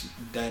comes, it's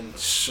then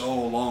so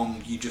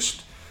long. You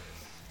just,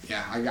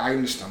 I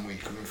understand where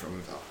you're coming from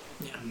with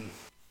that.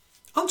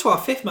 On to our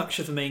fifth match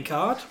of the main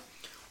card,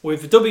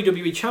 with the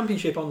WWE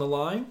Championship on the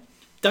line.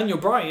 Daniel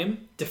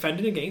Bryan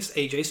defending against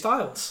AJ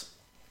Styles.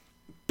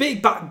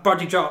 Big back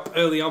body drop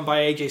early on by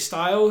AJ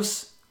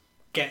Styles.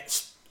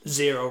 gets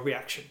zero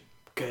reaction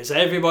because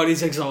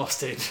everybody's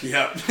exhausted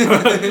Yeah.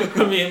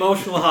 from the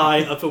emotional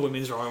high of the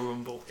Women's Royal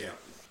Rumble. Yeah.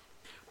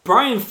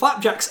 Bryan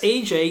flapjacks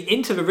AJ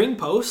into the ring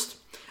post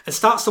and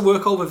starts to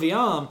work over the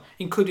arm,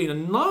 including a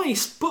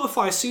nice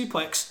butterfly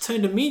suplex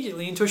turned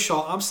immediately into a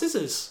short arm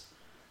scissors,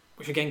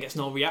 which again gets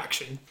no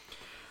reaction.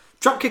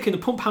 Dropkick and the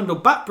pump handle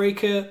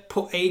backbreaker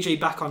put AJ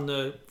back on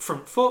the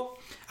front foot,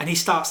 and he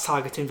starts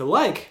targeting the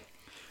leg,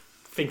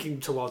 thinking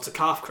towards the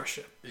calf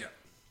crusher. Yeah.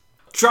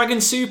 Dragon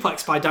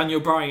suplex by Daniel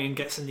Bryan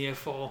gets a near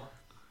fall.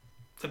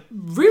 They're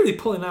really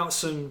pulling out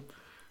some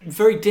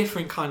very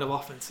different kind of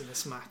offense in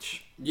this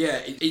match.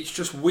 Yeah, it's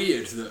just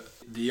weird that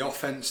the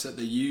offense that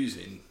they're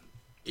using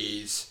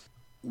is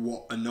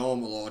what a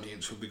normal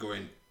audience would be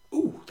going,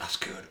 ooh, that's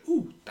good,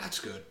 ooh, that's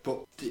good.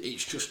 But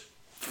it's just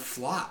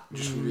flat,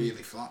 just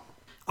really flat.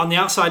 On the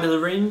outside of the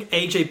ring,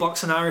 AJ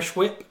blocks an Irish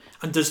whip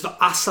and does the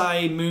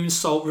Asai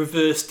moonsault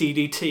reverse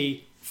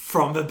DDT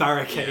from the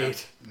barricade.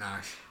 Yeah,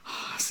 nice.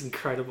 That's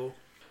incredible.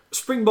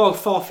 Springboard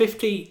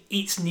 450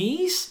 eats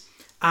knees,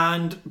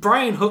 and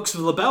Bryan hooks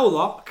the label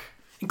lock,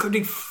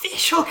 including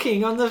fish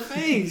hooking on the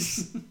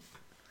face.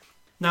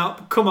 Now,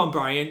 come on,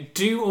 Bryan,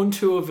 do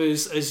unto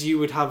others as you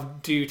would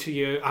have do to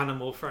your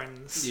animal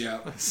friends. Yeah.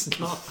 It's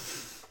not.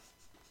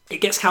 It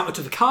gets countered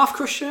to the calf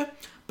crusher,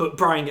 but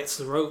Bryan gets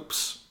the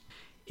ropes.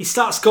 He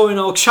starts going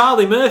all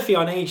Charlie Murphy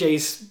on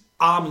AJ's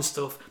arm and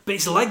stuff, but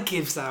his leg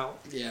gives out.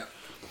 Yeah.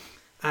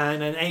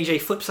 And then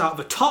AJ flips out of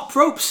a top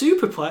rope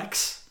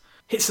superplex,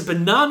 hits a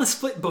banana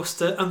split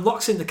buster, and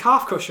locks in the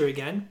calf crusher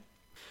again.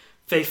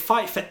 They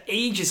fight for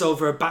ages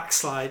over a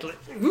backslide, like,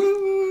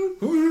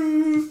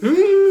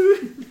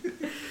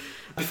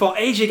 before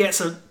AJ gets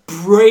a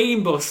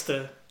brain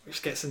buster,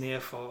 which gets a near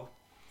fall.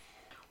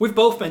 With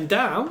both men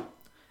down,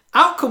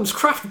 out comes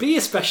craft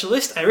beer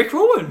specialist Eric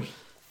Rowan.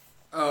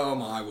 Oh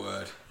my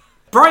word.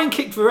 Bryan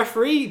kicked the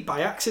referee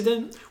by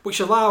accident, which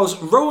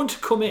allows Rowan to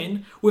come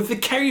in with the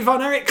Kerry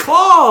Von Erich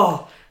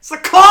claw. It's a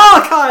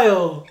claw,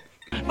 Kyle.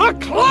 A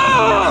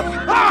claw!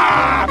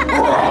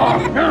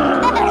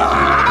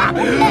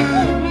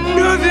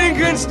 Nothing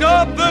can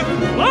stop the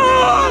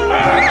claw!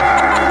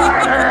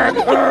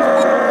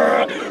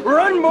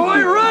 Run,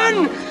 boy,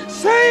 run!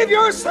 Save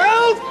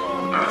yourself!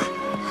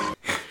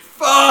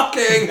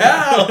 Fucking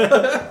hell!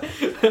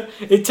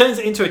 It turns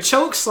it into a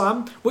choke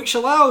slam, which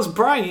allows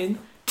Bryan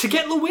to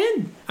get the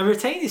win and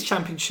retain his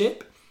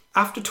championship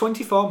after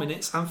 24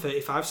 minutes and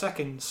 35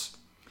 seconds.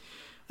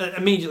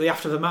 Immediately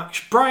after the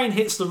match, Bryan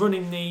hits the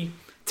running knee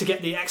to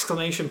get the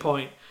exclamation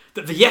point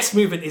that the Yes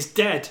Movement is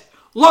dead.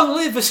 Long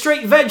live the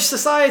Straight Veg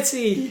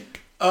Society!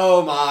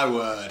 Oh my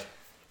word.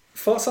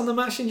 Thoughts on the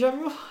match in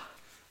general?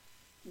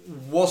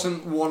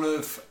 Wasn't one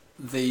of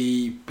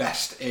the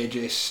best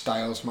AJ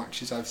Styles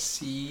matches I've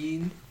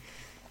seen.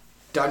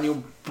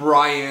 Daniel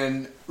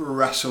Bryan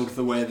wrestled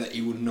the way that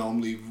he would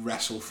normally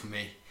wrestle for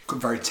me.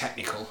 Very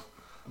technical.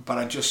 But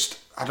I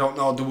don't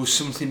know, there was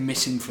something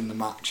missing from the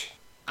match.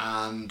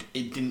 And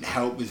it didn't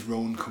help with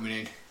Rowan coming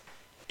in.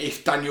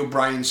 If Daniel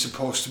Bryan's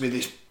supposed to be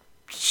this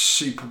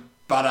super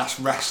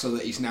badass wrestler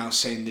that he's now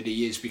saying that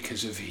he is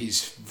because of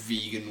his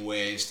vegan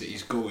ways that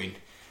he's going,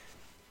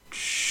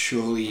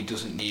 surely he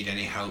doesn't need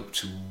any help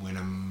to win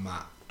a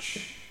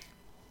match.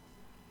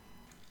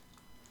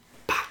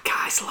 Bad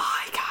guys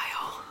lie,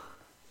 Kyle.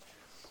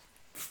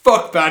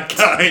 Fuck bad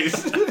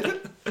guys.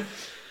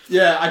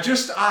 Yeah,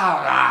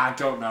 I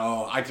don't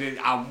know.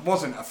 I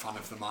wasn't a fan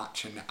of the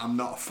match, and I'm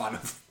not a fan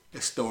of the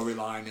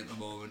storyline at the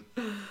moment.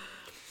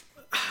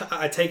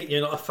 I take it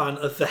you're not a fan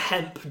of the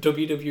Hemp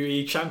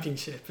WWE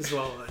Championship as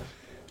well, then?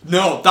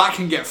 No, that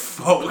can get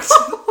fucked.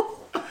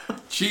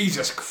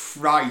 Jesus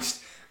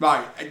Christ.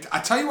 Right, I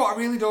tell you what I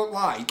really don't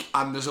like,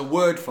 and there's a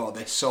word for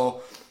this,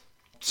 so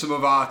some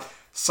of our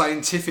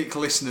scientific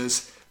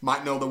listeners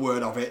might know the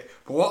word of it,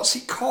 but what's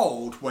it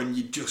called when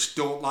you just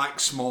don't like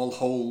small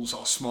holes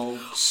or small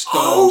stones?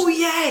 Oh,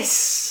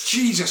 yes!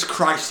 Jesus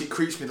Christ, it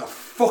creeps me the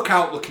fuck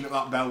out looking at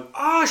that belt.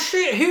 Oh,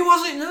 shit, who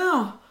was it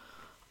now?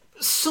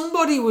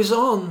 Somebody was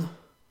on...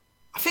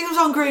 I think it was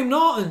on Graham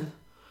Norton.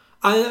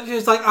 And it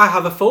was like, I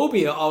have a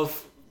phobia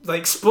of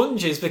like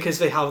sponges because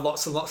they have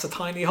lots and lots of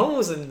tiny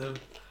holes in them.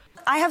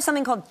 I have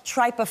something called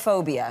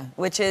trypophobia,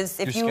 which is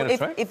if you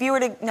were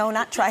to no,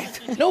 not tripe.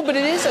 No, but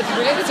it is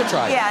related to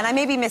tripe. Yeah, and I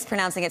may be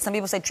mispronouncing it. Some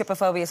people say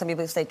trypophobia, some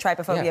people say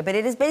trypophobia, Yeah. but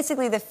it is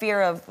basically the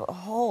fear of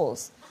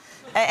holes.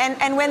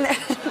 And when Wait a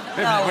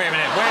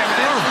minute.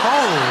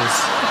 Holes.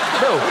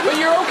 No, but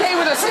you're okay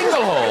with a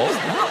single hole.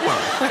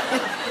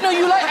 No,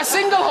 you like a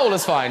single hole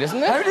is fine, isn't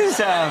it? How does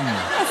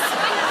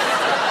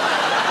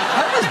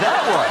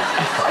that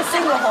work? a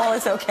single hole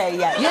is okay,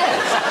 yes.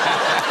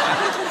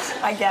 Yes.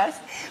 I guess.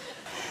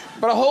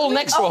 But a hole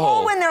next to a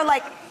hole. When they're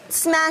like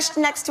smashed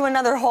next to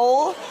another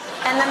hole,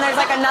 and then there's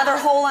like another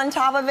hole on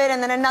top of it,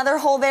 and then another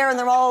hole there, and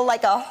they're all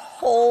like a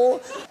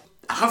hole.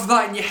 Have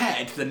that in your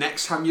head the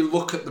next time you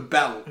look at the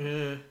belt.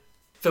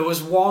 There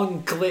was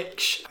one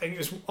glitch, I think it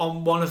was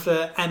on one of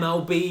the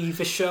MLB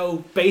The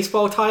Show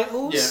baseball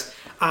titles,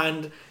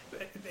 and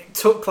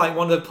took like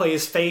one of the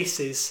players'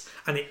 faces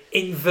and it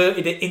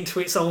inverted it into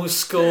its own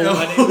skull,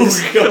 and it was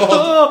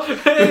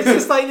it's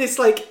just like this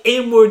like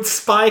inward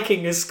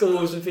spiking of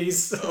skulls with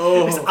these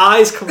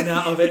eyes coming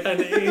out of it,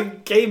 and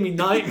it gave me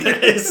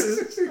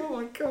nightmares. Oh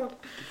my god.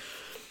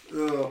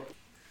 Oh.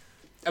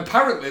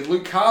 Apparently,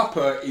 Luke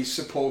Harper is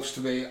supposed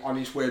to be on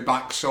his way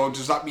back, so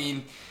does that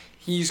mean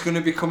he's going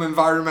to become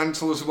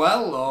environmental as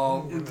well?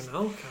 Or I never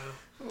know.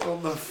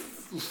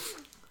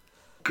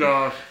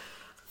 God.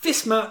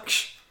 This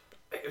match,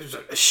 it was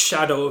a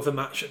shadow of the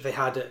match that they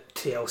had at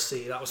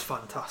TLC. That was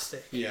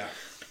fantastic. Yeah.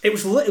 It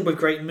was littered with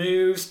great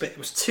moves, but it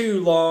was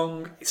too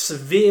long, it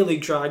severely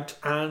dragged,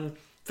 and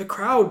the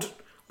crowd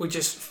were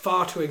just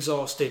far too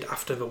exhausted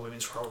after the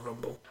Women's Royal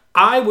Rumble.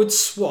 I would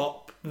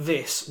swap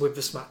this with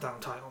the SmackDown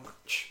title match.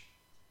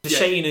 The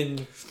Shane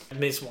and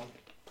Miz one.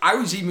 I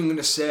was even going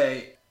to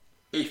say,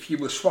 if you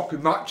were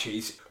swapping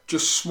matches,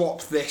 just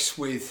swap this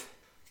with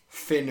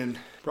Finn and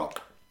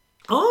Brock.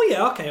 Oh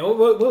yeah, okay,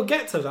 we'll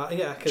get to that,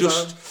 yeah,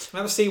 because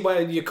I see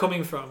where you're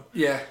coming from.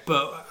 Yeah.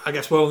 But I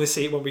guess we'll only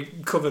see it when we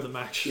cover the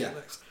match. Yeah.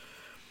 Next.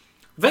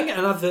 Then get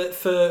an advert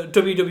for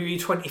WWE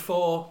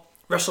 24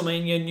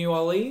 WrestleMania New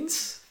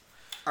Orleans.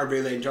 I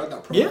really enjoyed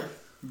that promo. Yeah.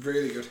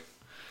 Really good.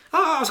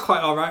 I was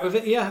quite alright with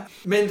it, yeah.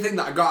 Main thing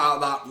that I got out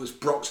of that was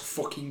Brock's a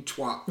fucking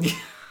twat.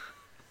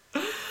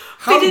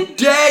 How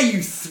dare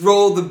you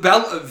throw the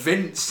belt at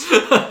Vince?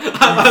 You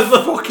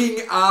fucking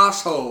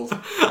arsehole.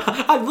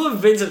 I love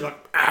Vince as like,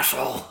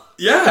 asshole.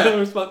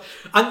 Yeah.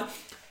 And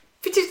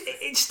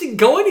it just didn't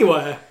go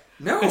anywhere.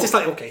 No. It's just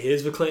like, okay,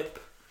 here's the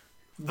clip.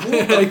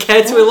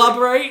 Care to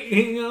elaborate?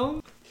 You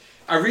know?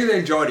 I really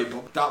enjoyed it,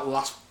 but that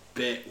last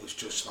bit was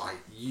just like,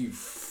 you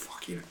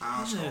fucking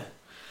arsehole. Yeah.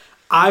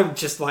 I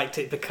just liked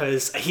it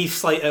because Heath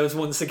Slater was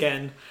once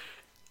again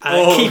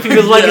keeping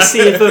the legacy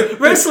of the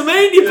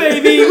WrestleMania,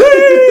 baby!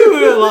 Woo!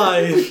 We're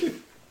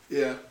alive!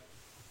 Yeah.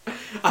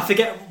 I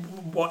forget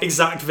what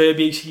exact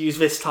verbiage he used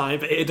this time,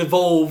 but it had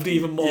evolved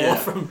even more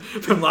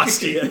from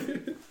last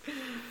year.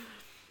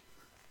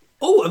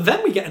 Oh, and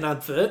then we get an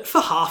advert for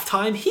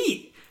Halftime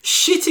Heat,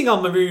 shitting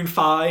on Maroon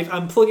 5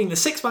 and plugging the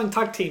 6-man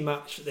tag team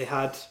match that they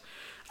had.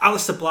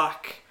 Aleister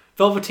Black,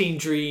 Velveteen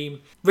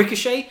Dream,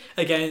 Ricochet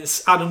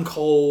against Adam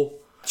Cole,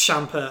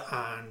 Ciampa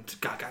and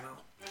Gargano.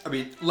 I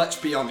mean, let's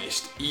be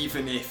honest,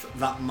 even if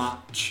that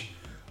match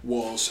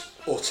was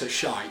utter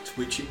shite,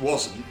 which it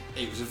wasn't,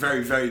 it was a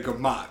very, very good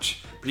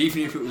match, but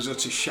even if it was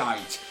utter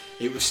shite,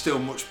 it was still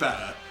much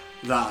better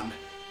than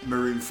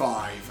Maroon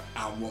 5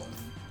 and what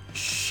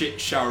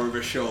shit shower of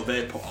a show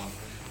they put on.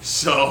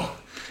 So...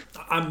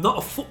 I'm not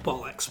a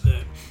football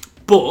expert,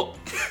 but...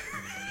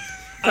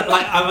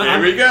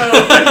 Here we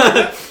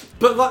go!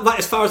 But like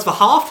as far as the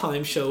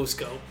halftime shows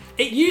go,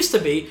 it used to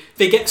be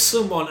they get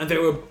someone and they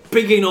were a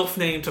big enough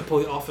name to pull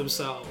it off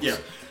themselves. Yeah.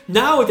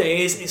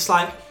 Nowadays, it's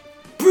like,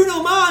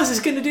 Bruno Mars is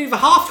going to do the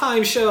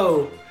halftime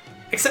show.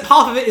 Except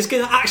half of it is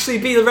going to actually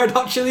be the Red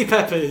Hot Chili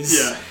Peppers.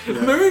 Yeah.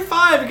 Maroon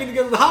 5 are going to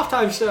go to the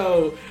halftime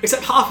show.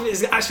 Except half of it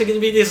is actually going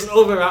to be this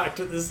other act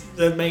with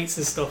the mates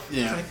and stuff.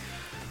 Yeah. Like,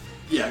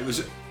 yeah, it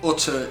was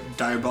utter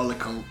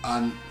diabolical,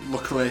 and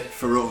luckily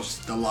for us,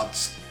 the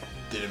lads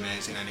did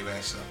amazing anyway,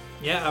 so...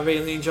 Yeah, I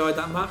really enjoyed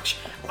that match.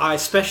 I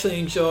especially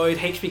enjoyed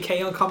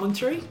HBK on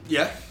commentary.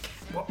 Yeah.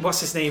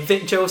 What's his name?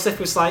 Vic Joseph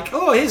was like,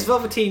 oh, here's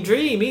Velveteen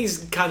Dream.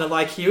 He's kind of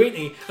like you, isn't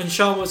he? And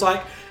Sean was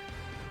like,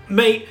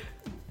 mate,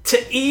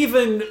 to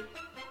even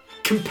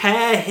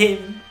compare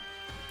him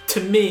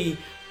to me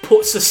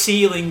puts a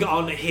ceiling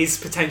on his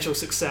potential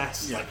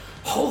success. Yeah. Like,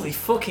 holy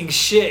fucking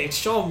shit.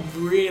 Sean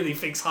really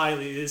thinks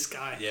highly of this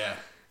guy. Yeah.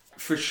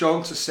 For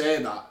Sean to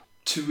say that,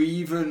 to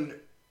even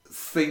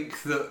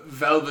think that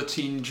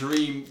Velveteen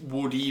Dream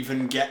would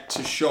even get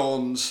to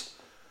Sean's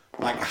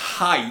like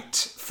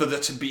height for there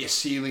to be a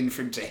ceiling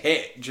for him to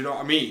hit. Do you know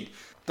what I mean?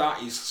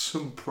 That is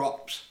some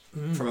props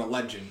from a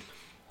legend.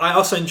 I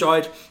also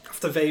enjoyed,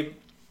 after they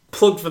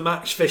plugged the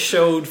match, they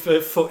showed the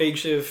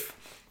footage of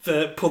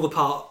the pull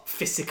apart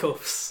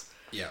fisticuffs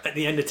at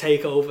the end of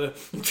TakeOver.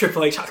 And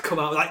Triple H had to come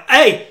out like,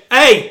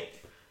 hey,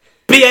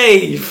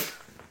 behave!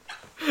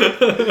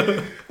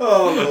 I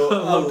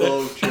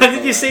love And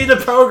did you see the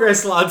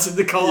Progress lads in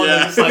the corner?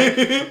 Yeah. It's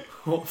like,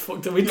 what the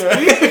fuck do we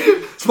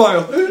do?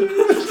 Smile.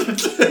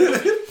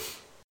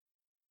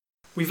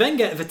 We then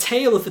get the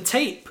tail of the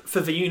tape for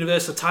the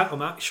Universal title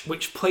match,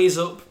 which plays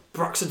up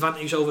Brock's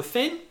advantage over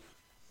Finn.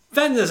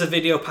 Then there's a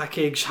video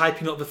package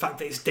hyping up the fact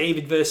that it's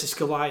David versus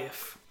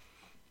Goliath.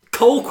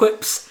 Cole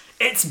quips,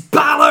 it's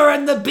Balor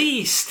and the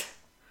Beast!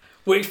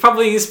 Which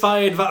probably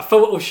inspired that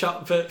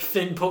Photoshop that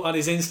Finn put on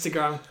his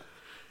Instagram.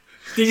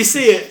 Did you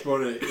see it?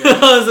 Funny, yeah.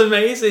 That was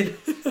amazing.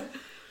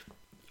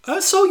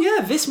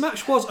 This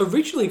match was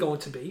originally going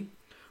to be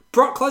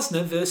Brock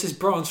Lesnar versus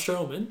Braun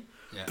Strowman.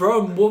 Yeah.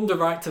 Braun won the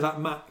right to that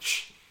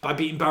match by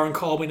beating Baron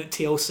Corbin at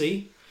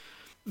TLC.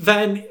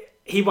 Then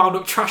he wound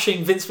up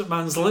trashing Vince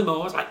McMahon's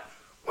limo. I was like,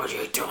 what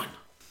are you doing?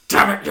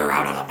 Damn it, you're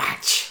out of the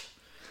match.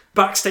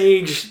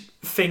 Backstage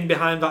thing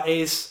behind that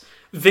is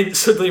Vince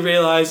suddenly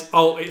realised,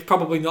 it's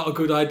probably not a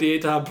good idea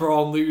to have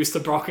Braun lose to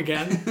Brock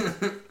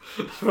again.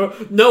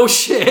 No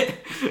shit.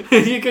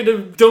 You could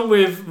have done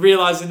with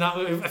realising that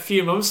a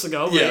few months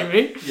ago,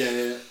 maybe.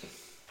 Yeah.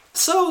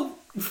 So,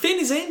 Finn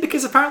is in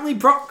because apparently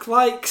Brock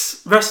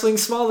likes wrestling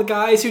smaller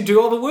guys who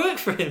do all the work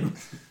for him.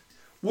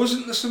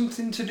 Wasn't there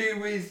something to do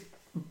with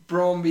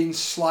Braun being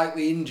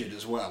slightly injured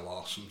as well,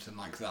 or something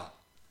like that?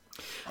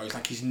 Or it's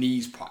like his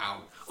knees put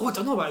out. Oh, I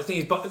don't know about his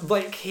knees, but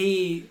like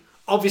he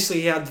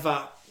had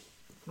that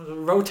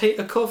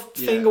rotator cuff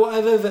thing or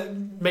whatever that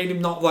made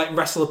him not like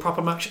wrestle a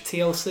proper match at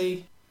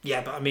TLC.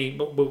 Yeah, but I mean,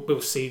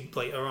 we'll see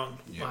later on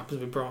what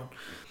happens with Braun.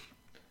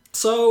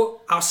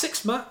 So our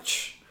sixth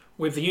match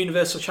with the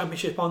Universal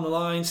Championship on the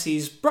line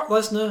sees Brock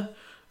Lesnar,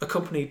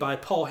 accompanied by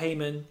Paul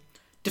Heyman,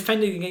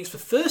 defending against the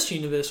first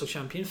Universal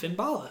Champion, Finn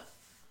Balor.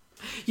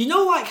 You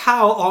know, like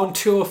how on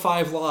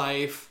 205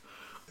 Live,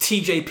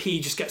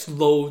 TJP just gets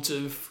loads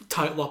of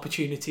title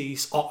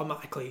opportunities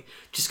automatically.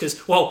 Just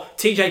because, well,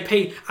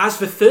 TJP, as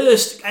the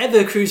first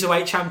ever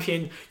Cruiserweight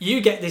champion,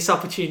 you get this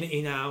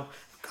opportunity now.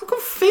 How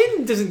come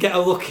Finn doesn't get a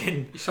look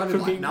in? You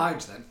sounded like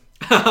Knives then.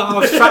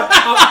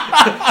 I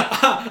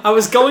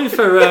was going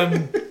for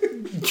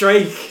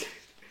Drake.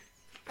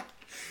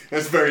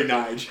 That's very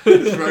Nige.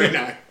 That's very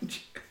Nige.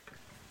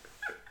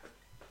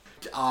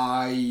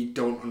 I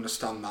don't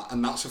understand that,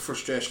 and that's a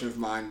frustration of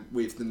mine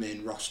with the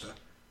main roster.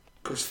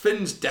 Because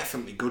Finn's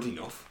definitely good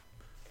enough,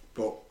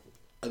 but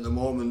at the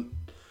moment,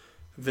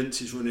 Vince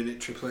is running it,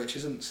 Triple H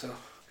isn't, so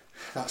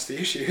that's the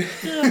issue.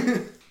 Yeah.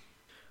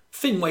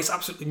 Finn wastes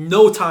absolutely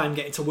no time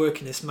getting to work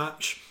in this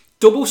match.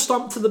 Double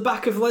stomp to the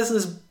back of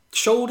Lesnar's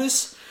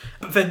shoulders,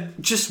 but then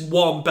just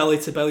one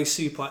belly-to-belly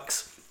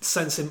suplex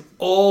sends him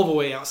all the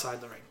way outside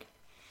the ring.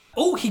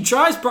 Oh, he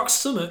drives Brock's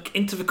stomach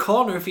into the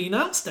corner of the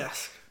announce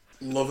desk.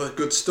 Love a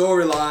good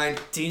storyline.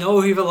 Do you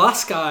know who the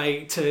last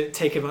guy to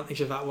take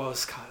advantage of that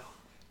was, Kyle?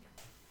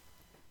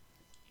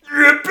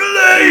 Triple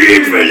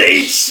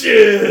H!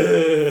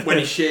 When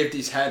he shaved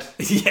his head.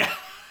 Yeah.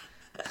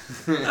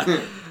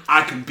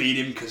 I can beat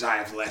him because I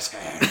have less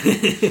hair.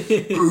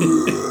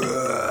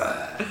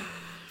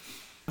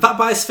 That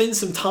buys Finn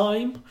some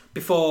time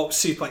before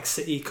Suplex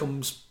City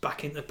comes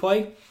back into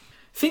play.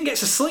 Finn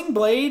gets a sling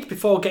blade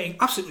before getting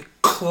absolutely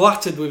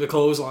clattered with a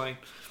clothesline.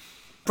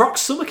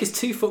 Brock's stomach is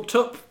too fucked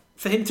up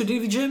for him to do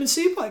the German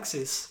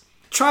suplexes.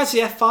 Tries the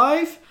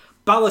F5,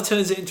 Balor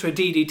turns it into a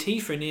DDT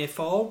for a near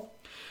fall.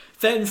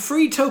 Then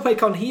 3 tope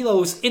con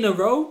hilos in a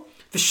row,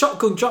 the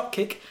shotgun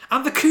dropkick,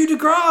 and the coup de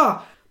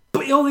grace.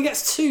 But he only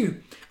gets 2,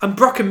 and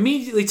Brock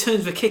immediately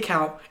turns the kick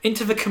out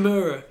into the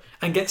Kimura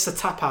and gets the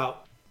tap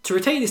out to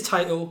retain his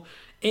title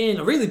in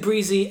a really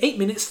breezy 8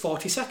 minutes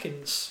 40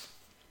 seconds.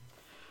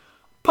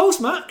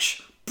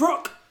 Post-match,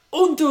 Brock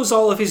undoes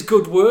all of his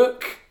good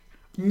work,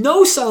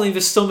 no selling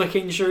the stomach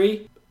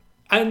injury,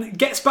 and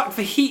gets back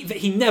the heat that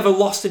he never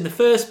lost in the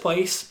first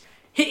place,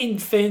 hitting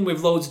Finn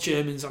with loads of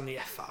Germans on the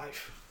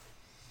F5.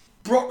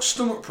 Brock's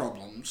stomach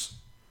problems,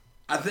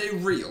 are they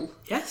real?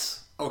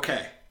 Yes.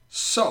 Okay,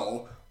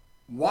 so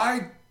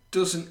why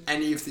doesn't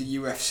any of the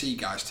UFC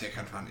guys take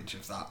advantage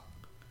of that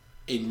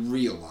in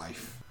real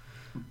life,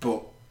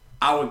 but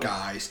our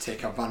guys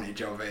take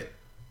advantage of it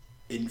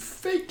in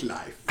fake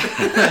life?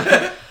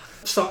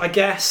 So I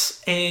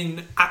guess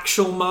in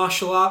actual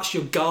martial arts,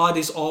 your guard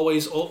is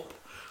always up,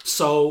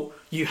 so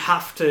you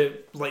have to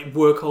like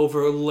work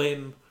over a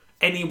limb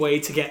anyway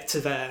to get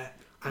to there,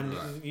 and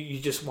you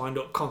just wind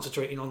up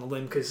concentrating on the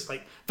limb because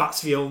like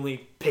that's the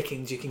only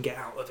pickings you can get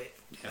out of it.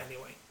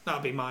 Anyway,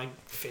 that'd be my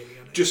theory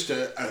on it. Just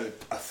a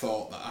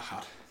thought that I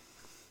had.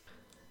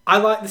 I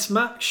like this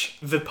match.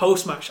 The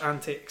post-match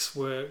antics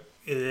were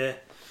a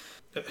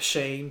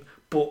shame,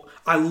 but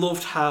I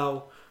loved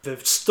how the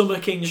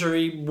stomach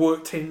injury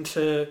worked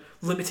into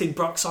limiting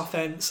Brock's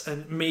offense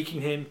and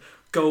making him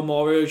go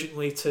more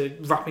urgently to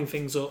wrapping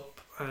things up,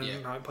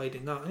 and how it played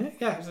in that.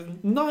 Yeah, it was a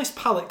nice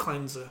palate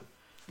cleanser.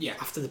 Yeah.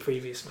 After the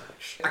previous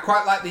match, I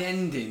quite like the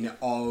ending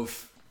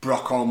of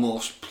Brock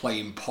almost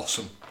playing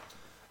possum.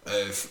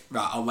 Of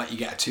right, I'll let you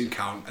get a 2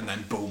 count and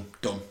then boom,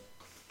 done.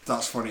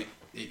 That's what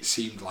it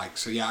seemed like.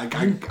 So yeah,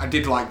 I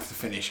did like the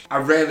finish. I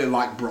rarely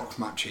like Brock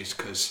matches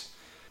because,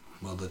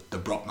 well, the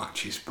Brock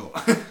matches, but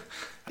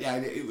yeah,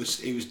 it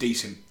was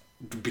decent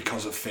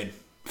because of Finn.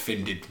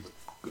 Finn did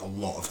a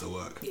lot of the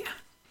work. Yeah.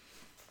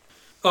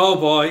 Oh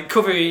boy,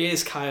 cover your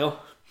ears, Kyle.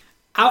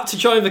 Out to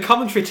join the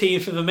commentary team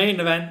for the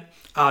main event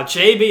are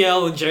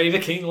JBL and Jerry the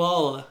King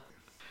Lawler.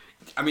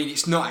 I mean,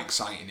 it's not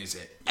exciting, is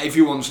it?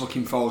 Everyone's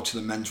looking forward to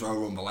the Men's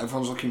Royal Rumble.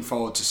 Everyone's looking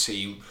forward to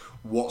seeing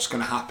what's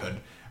going to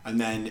happen.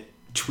 And then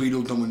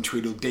Tweedledum and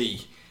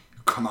Tweedledee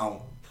come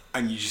out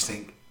and you just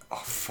think,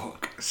 oh,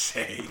 fuck's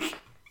sake.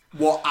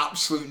 What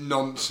absolute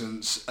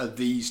nonsense are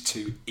these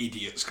 2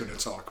 idiots going to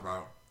talk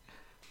about?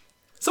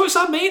 So it's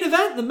our main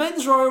event, the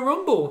Men's Royal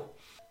Rumble.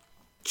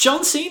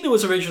 John Cena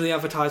was originally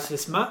advertised for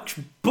this match,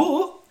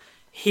 but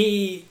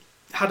he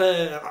had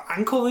an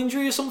ankle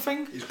injury or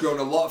something. He's grown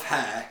a lot of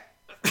hair.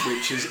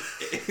 Which is...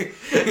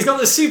 He's got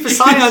the Super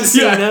Saiyan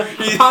Cena,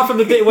 apart from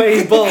the bit where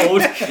he's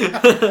bald.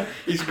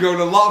 He's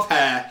grown a lot of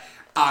hair,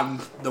 and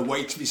the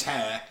weight of his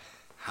hair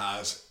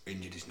has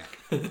injured his neck.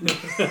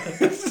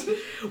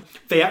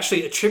 They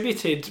actually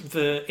attributed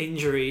the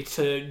injury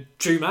to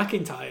Drew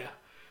McIntyre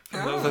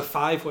from the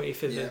 5-way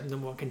for the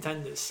number 1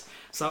 contenders.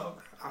 So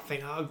I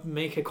think that would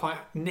make a quite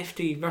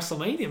nifty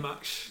WrestleMania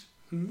match.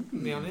 To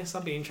be honest,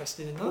 I'd be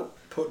interested in that.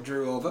 Put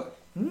Drew over.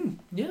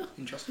 Yeah.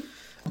 Interesting.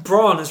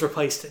 Braun has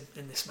replaced him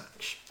in this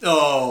match.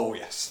 Oh,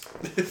 yes.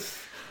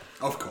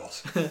 Of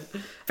course.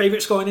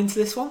 Favourites going into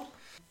this one?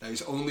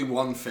 There's only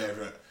one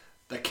favourite.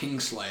 The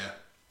Kingslayer.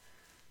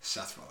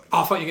 Seth Rollins.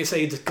 Oh, I thought you were going to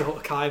say Dakota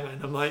Kai,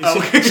 man. I'm like,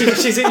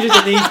 she's injured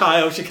a knee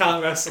pile, she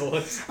can't wrestle. I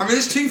mean,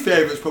 there's 2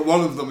 favourites, but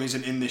one of them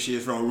isn't in this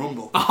year's Royal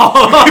Rumble.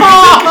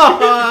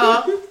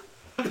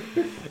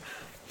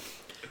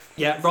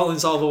 Yeah,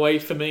 Rollins all the way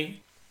for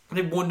me. I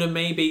did wonder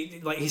maybe,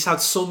 like, he's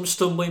had some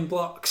stumbling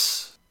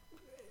blocks.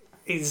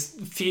 His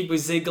feud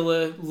with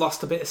Ziggler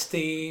lost a bit of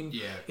steam.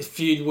 Yeah. His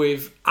feud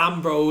with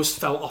Ambrose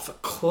fell off a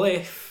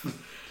cliff.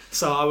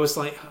 So I was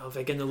like, oh,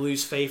 they're going to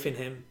lose faith in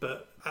him.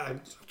 But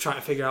I'm trying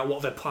to figure out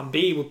what their plan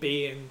B would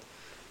be, and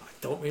I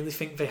don't really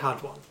think they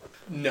had one.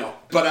 No.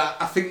 But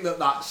I think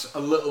that's a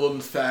little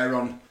unfair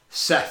on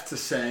Seth to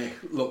say,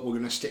 look, we're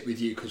going to stick with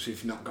you because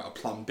we've not got a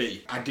plan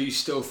B. I do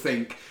still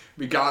think,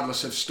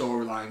 regardless of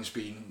storylines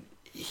being,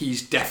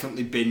 he's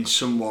definitely been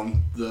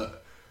someone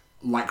that,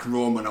 like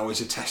Roman always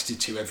attested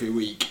to every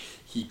week,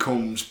 he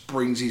comes,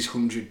 brings his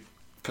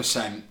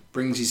 100%,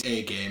 brings his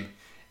A game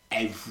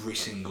every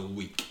single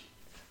week.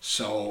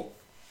 So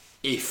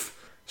if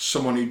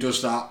someone who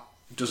does that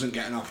doesn't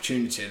get an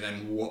opportunity,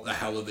 then what the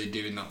hell are they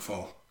doing that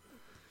for?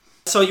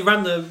 So you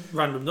ran the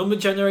random number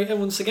generator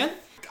once again.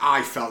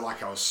 I felt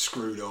like I was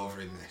screwed over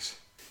in this.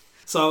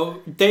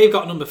 So Dave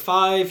got number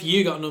 5,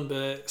 you got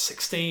number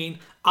 16,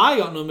 I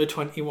got number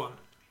 21.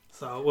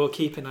 So we'll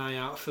keep an eye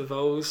out for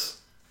those.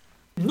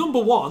 Number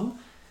 1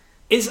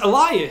 is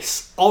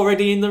Elias,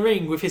 already in the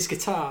ring with his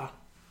guitar.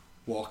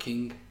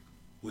 Walking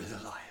with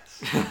Elias.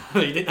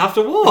 He didn't have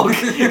to walk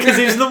because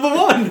he was number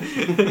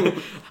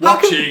 1.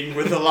 Watching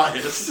with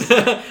Elias.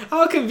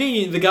 How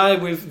convenient the guy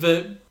with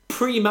the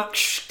pre-match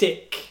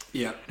shtick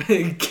Yeah.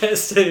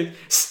 gets to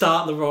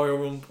start the Royal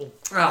Rumble.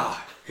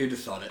 Ah, who'd have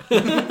thought it?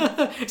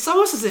 It's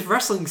almost as if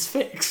wrestling's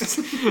fixed.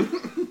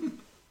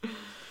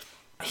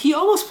 He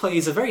almost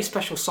plays a very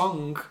special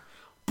song,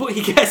 but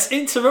he gets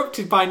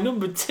interrupted by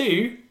number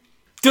 2,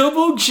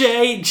 Double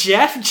J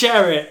Jeff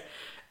Jarrett,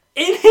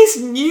 in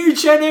his new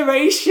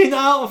generation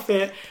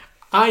outfit.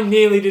 I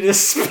nearly did a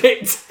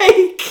spit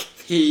take.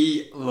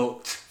 He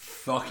looked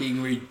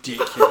fucking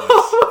ridiculous.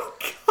 Oh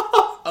my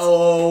god.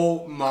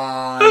 Oh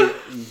my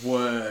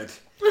word.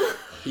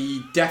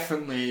 He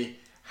definitely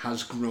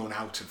has grown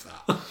out of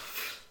that.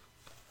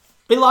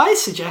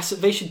 Elias suggests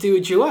that they should do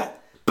a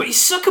duet, but he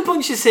sucker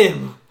punches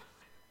him.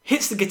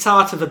 Hits the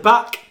guitar to the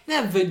back,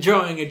 never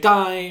drawing a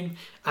dime,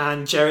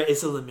 and Jarrett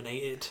is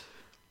eliminated.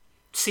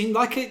 Seemed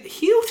like a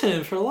heel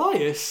turn for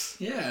Elias.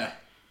 Yeah.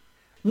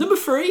 Number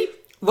 3,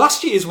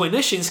 last year's winner,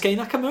 Shinsuke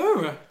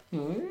Nakamura.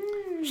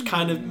 Which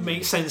kind of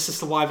makes sense as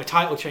to why the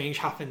title change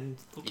happened.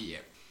 Yeah.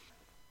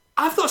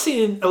 I've not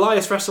seen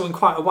Elias wrestle in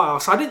quite a while,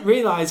 so I didn't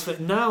realise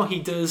that now he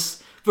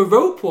does the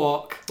rope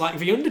walk like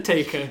The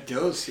Undertaker. He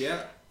does,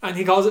 yeah. And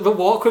he calls it the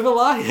walk with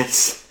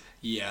Elias.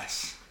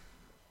 Yes.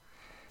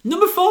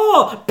 Number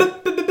 4!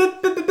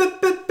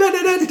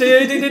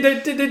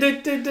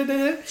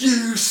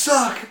 You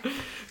suck!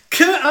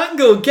 Kurt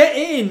Angle, get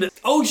in!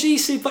 OG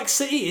Suplex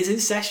City is in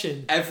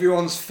session.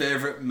 Everyone's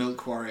favourite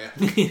milk warrior.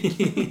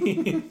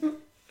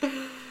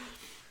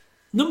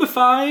 Number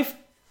 5,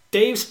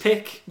 Dave's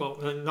pick, well,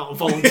 not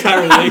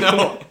voluntarily,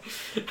 No.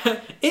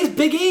 is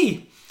Big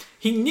E.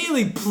 He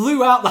nearly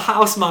blew out the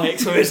house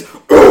mics with his...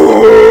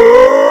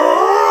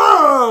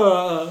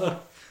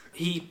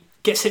 He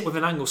gets hit with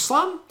an angle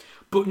slam,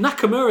 but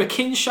Nakamura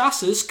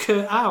Kinshasas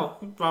Kurt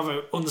out,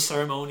 rather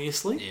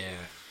unceremoniously.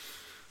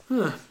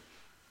 Yeah.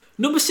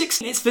 Number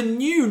 6, it's the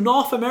new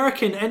North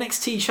American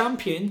NXT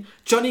champion,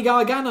 Johnny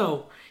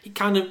Gargano. He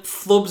kind of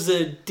flubs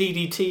a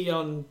DDT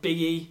on Big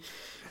E,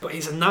 but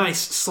he's a nice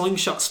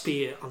slingshot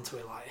spear onto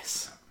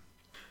Elias.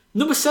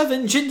 Number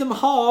 7, Jinder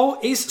Mahal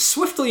is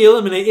swiftly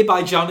eliminated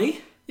by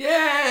Johnny.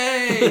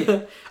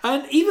 Yay!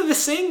 And even the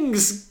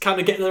Sings kind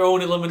of get their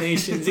own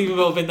eliminations, even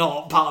though they're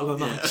not part of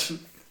the match.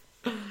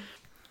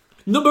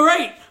 Number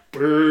 8.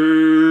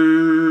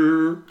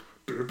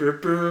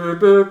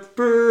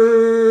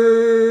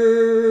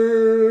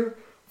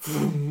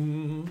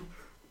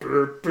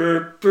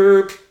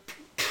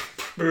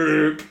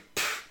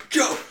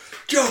 Joe.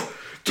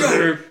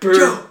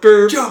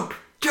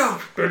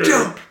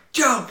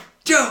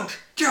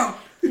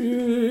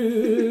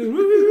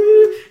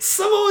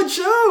 Samoa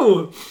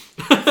Joe!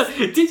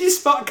 Did you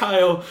spot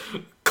Kyle?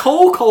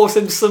 Cole calls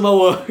him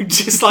Samoa,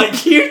 just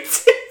like you did.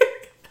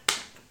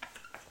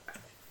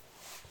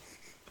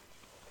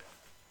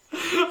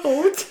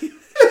 Oh dear.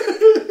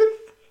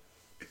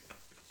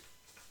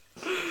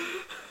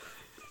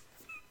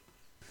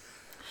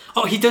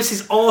 Oh, he does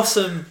his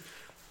awesome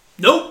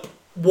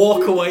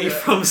walk away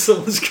from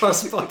someone's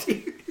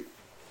crossbody.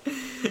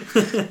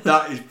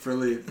 That is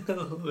brilliant. I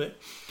love it.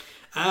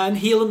 And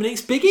he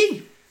eliminates Big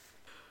E.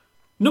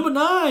 Number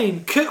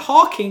 9, Kurt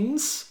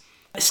Hawkins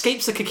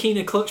escapes the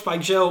Coquina clutch by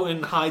Joe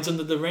and hides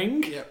under the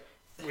ring. Yep.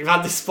 We've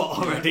had this spot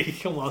already,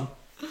 come on.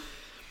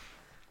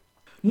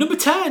 Number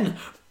 10,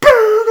 Burn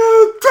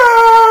It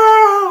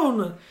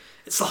Down!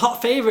 It's the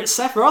hot favourite,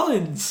 Seth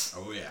Rollins.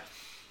 Oh, yeah.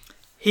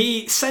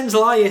 He sends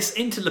Elias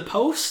into the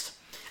post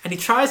and he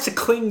tries to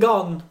cling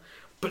on,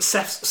 but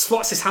Seth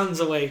swats his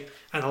hands away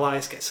and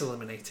Elias gets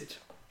eliminated.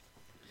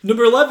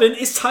 Number 11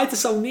 is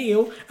Titus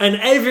O'Neil, and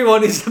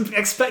everyone is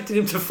expecting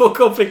him to fuck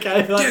up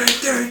again. Like,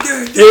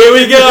 here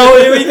we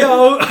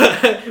go.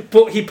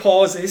 But he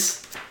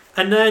pauses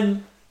and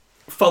then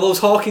follows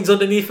Hawkins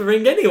underneath the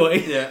ring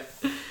anyway. Yeah.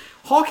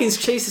 Hawkins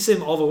chases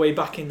him all the way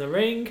back in the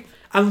ring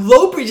and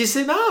low bridges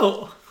him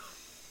out.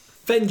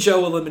 Then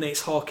Joe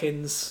eliminates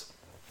Hawkins.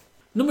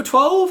 Number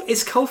 12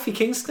 is Kofi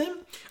Kingston,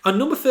 and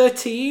number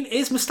 13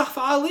 is Mustafa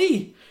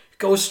Ali.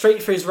 Goes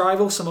straight for his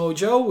rival Samoa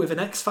Joe with an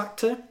X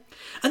Factor,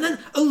 and then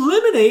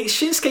eliminates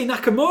Shinsuke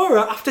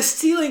Nakamura after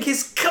stealing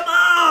his come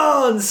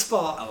on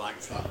spot. I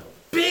liked that.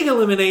 Big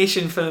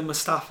elimination for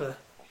Mustafa.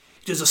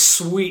 He does a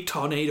sweet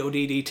tornado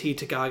DDT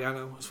to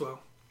Gargano as well.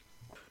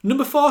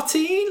 Number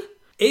 14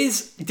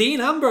 is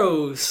Dean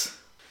Ambrose.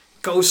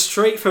 Goes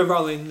straight for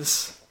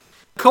Rollins.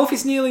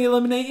 Kofi's nearly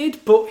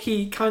eliminated, but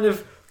he kind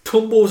of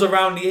tumbles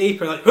around the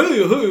apron like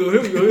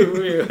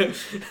to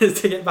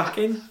get back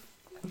in.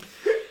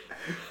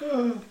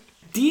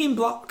 Dean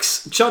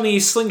blocks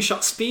Johnny's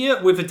slingshot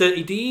spear with the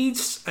Dirty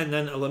Deeds and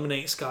then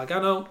eliminates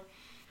Gargano.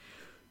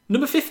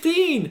 Number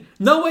 15,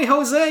 No Way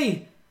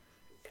Jose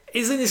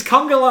is in his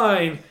conga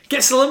line,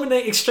 gets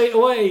eliminated straight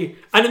away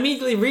and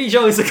immediately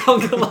rejoins the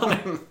conga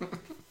line.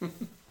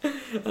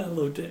 I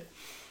loved it.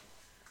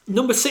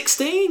 Number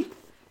 16,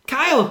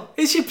 Kyle,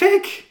 it's your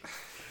pick.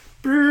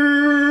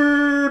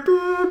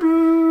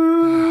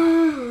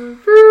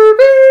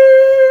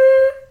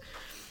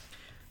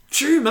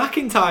 Drew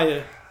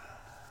McIntyre.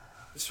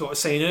 That's what I was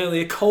saying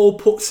earlier. Cole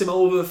puts him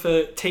over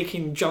for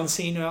taking John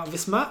Cena out of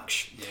this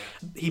match. Yeah.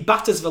 He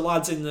batters the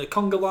lads in the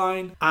conga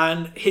line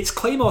and hits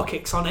Claymore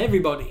kicks on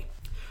everybody.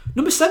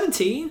 Number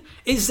 17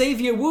 is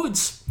Xavier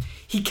Woods.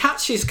 He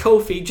catches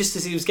Kofi just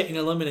as he was getting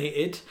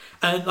eliminated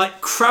and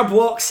crab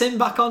walks him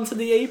back onto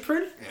the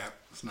apron. Yeah,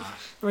 it's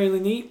nice. Really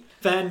neat.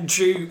 Then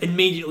Drew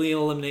immediately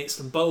eliminates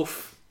them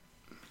both.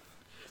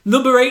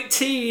 Number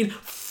 18,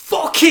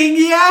 fucking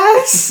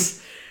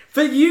yes!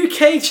 The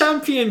UK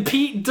champion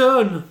Pete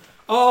Dunne.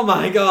 Oh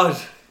my god.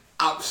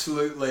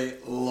 Absolutely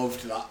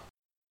loved that.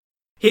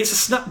 Hits a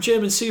snap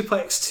German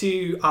suplex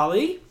to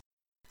Ali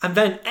and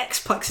then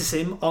X-plexes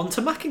him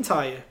onto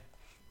McIntyre.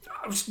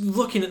 I was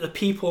looking at the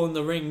people in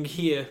the ring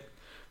here.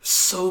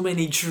 So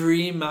many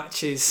dream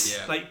matches.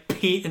 Yeah. Like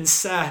Pete and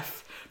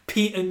Seth,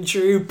 Pete and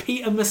Drew,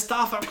 Pete and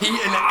Mustafa. Pete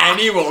and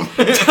anyone.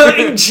 Don't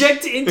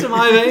inject it into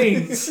my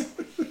veins.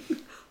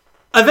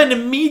 And then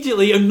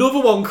immediately another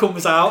one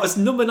comes out as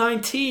number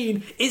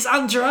 19 is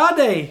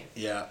Andrade.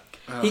 Yeah.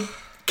 He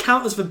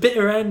counters the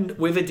bitter end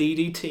with a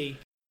DDT.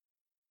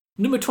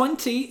 Number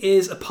 20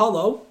 is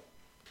Apollo.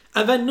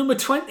 And then number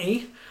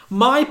 20,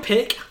 my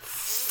pick,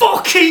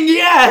 fucking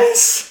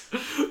yes!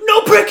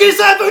 No pick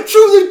is ever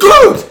truly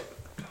good!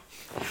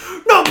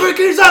 No pick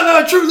is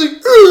ever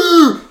truly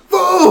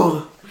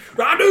oh!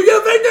 I knew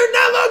you think you're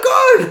never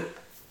good!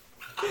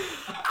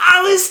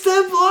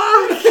 Alistair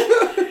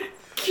Black!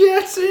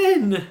 Get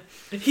in!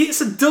 He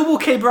hits a double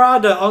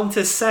quebrada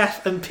onto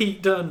Seth and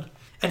Pete Dunne.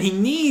 And he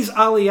knees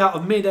Ali out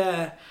of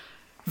midair.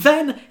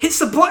 Then hits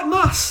the Black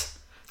Mass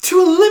to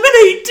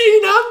eliminate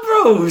Dean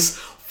Ambrose.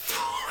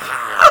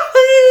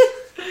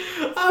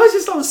 I was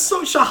just on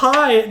such a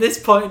high at this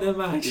point in the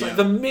match. Yeah. Like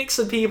the mix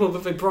of people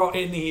that they brought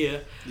in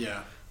here.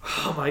 Yeah.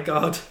 Oh my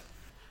god.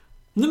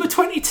 Number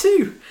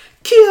 22.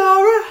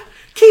 Kiara.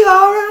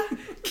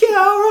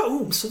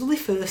 Oh, I'm suddenly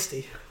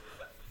thirsty.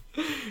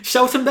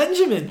 Shelton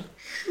Benjamin.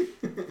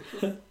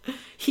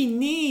 He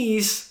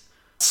knees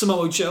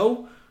Samoa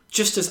Joe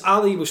just as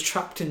Ali was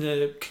trapped in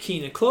the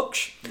Coquina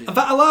clutch. Yeah. And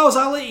that allows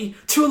Ali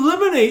to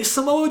eliminate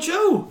Samoa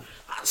Joe.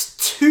 That's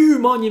 2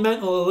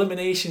 monumental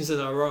eliminations in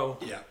a row.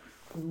 Yeah.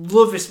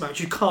 Love this match.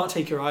 You can't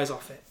take your eyes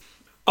off it.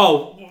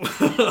 Oh,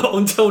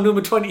 until number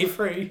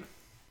 23.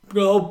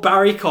 Oh,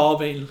 Barry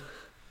Corbin.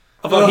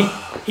 Although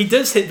he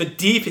does hit the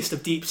deepest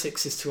of deep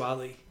sixes to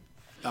Ali.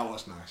 That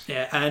was nice.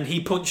 Yeah, and he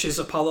punches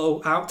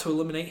Apollo out to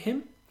eliminate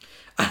him.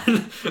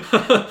 And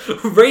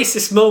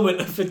racist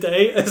moment of the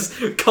day as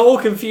Cole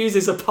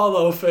confuses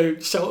Apollo for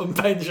Shelton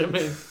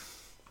Benjamin.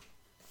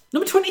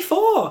 Number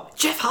 24,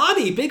 Jeff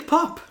Hardy, Big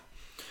Pop.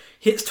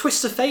 Hits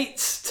Twist of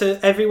Fate to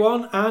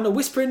everyone and a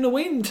Whisper in the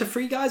Wind to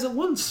 3 guys at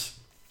once.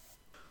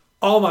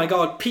 Oh my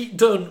god, Pete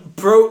Dunne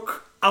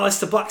broke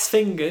Alistair Black's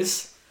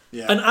fingers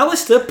and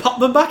Alistair popped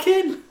them back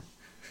in.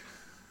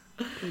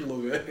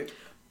 Love it.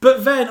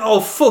 But then, oh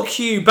fuck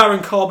you,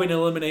 Baron Corbin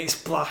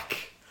eliminates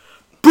Black.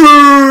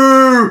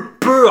 Boo!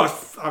 Boo!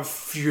 I'm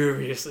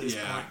furious at this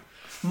point.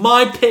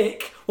 My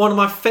pick, one of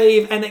my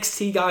fave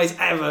NXT guys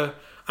ever,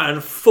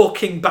 and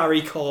fucking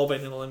Barry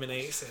Corbin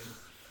eliminates him.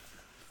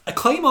 A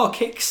Claymore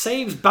kick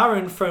saves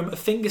Baron from a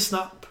finger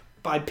snap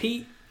by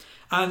Pete,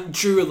 and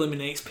Drew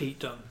eliminates Pete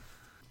Dunne.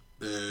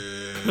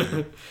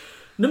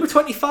 Number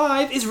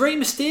 25 is Rey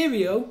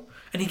Mysterio,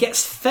 and he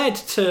gets fed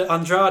to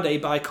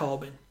Andrade by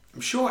Corbin. I'm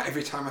sure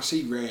every time I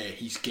see Ray,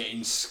 he's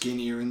getting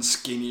skinnier and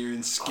skinnier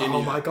and skinnier.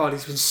 Oh my god,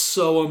 he's been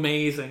so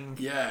amazing.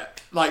 Yeah,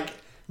 like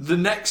the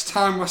next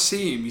time I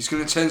see him, he's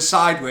going to turn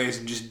sideways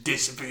and just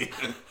disappear.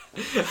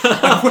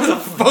 Like, where the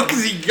fuck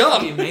has he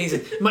gone?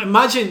 Amazing.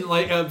 Imagine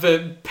like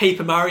the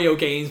Paper Mario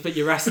games, but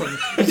you're wrestling.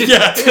 You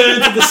just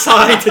turn to the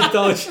side to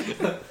dodge.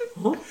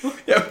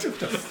 Yeah, what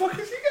the fuck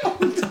has he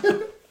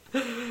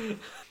gone?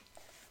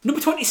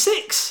 Number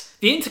 26,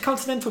 the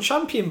Intercontinental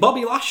Champion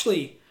Bobby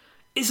Lashley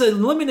is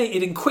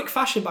eliminated in quick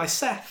fashion by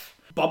Seth.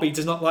 Bobby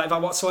does not like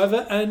that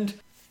whatsoever and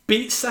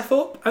beats Seth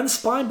up and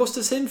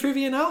spinebusters him through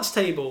the announce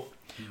table,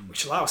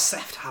 which allows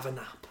Seth to have a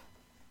nap.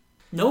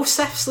 No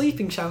Seth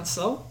sleeping chance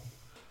though.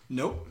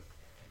 Nope.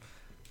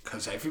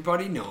 Because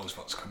everybody knows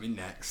what's coming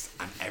next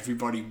and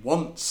everybody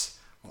wants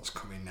what's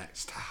coming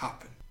next to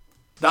happen.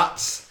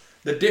 That's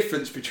the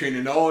difference between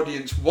an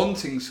audience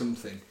wanting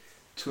something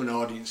to an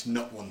audience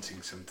not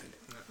wanting something.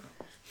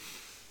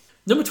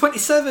 Number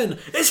 27,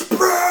 it's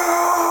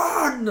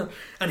Braun!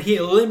 And he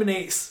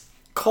eliminates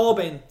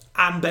Corbin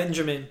and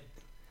Benjamin.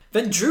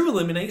 Then Drew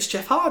eliminates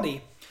Jeff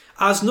Hardy.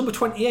 As number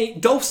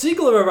 28, Dolph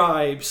Ziggler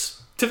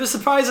arrives, to the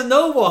surprise of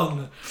no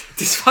one,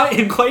 despite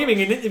him claiming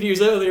in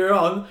interviews earlier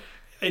on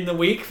in the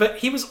week that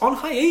he was on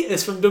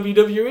hiatus from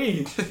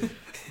WWE.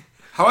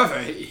 However,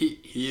 he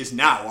is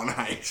now on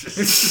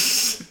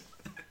hiatus.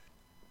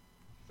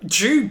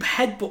 Drew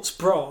headbutts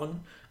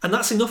Braun, and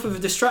that's enough of a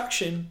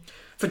distraction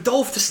for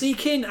Dolph to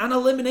sneak in and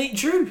eliminate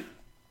Drew.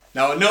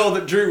 Now, I know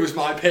that Drew was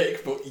my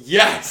pick, but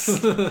yes!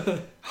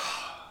 The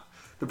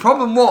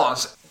problem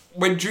was,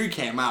 when Drew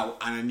came out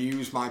and I knew he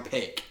was my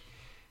pick,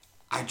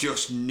 I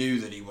just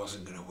knew that he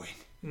wasn't going to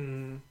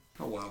win.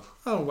 Oh well.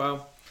 Oh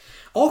well.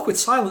 Awkward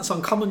silence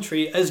on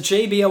commentary as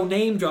JBL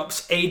name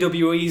drops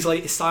AWE's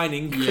latest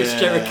signing, Chris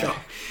Jericho.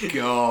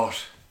 God.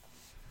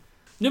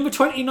 Number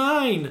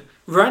 29,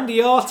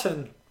 Randy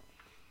Orton.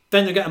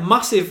 Then they get a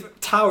massive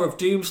Tower of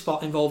Doom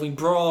spot involving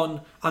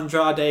Braun,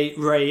 Andrade,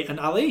 Ray and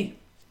Ali.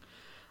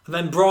 And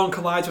then Braun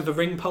collides with a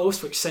ring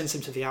post which sends him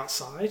to the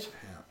outside.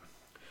 Yeah.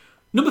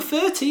 Number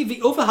 30,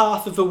 the other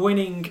half of the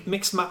winning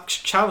Mixed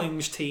Match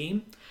Challenge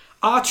team,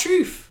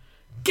 R-Truth,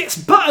 gets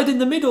battered in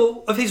the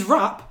middle of his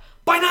rap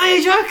by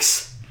Nia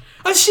Jax.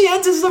 And she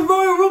enters the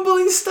Royal Rumble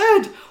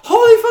instead.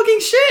 Holy fucking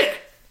shit!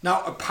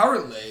 Now,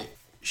 apparently,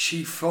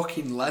 she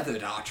fucking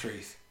leathered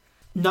R-Truth.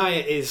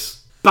 Nia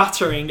is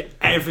battering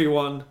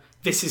everyone.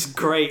 This is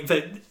great.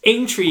 The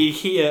intrigue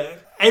here,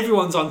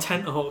 everyone's on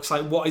tenterhooks,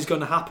 like what is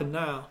going to happen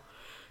now.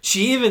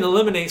 She even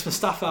eliminates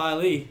Mustafa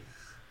Ali.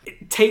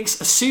 It takes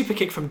a super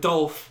kick from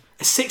Dolph,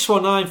 a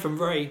 619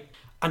 from Ray,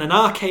 and an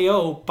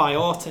RKO by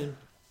Orton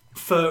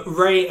for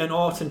Ray and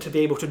Orton to be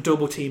able to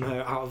double team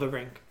her out of the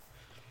ring.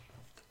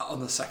 On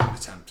the second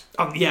attempt.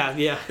 Yeah.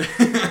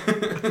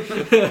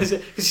 Because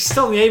she's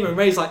still in the apron and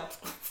Ray's like,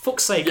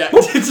 fuck's sake.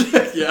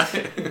 Yeah.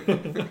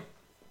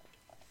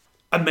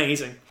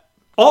 Amazing.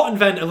 Orton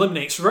then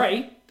eliminates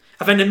Ray,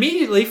 and then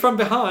immediately from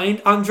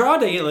behind,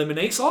 Andrade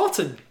eliminates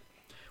Orton,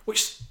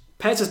 which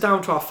pairs us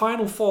down to our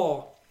final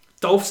four.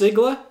 Dolph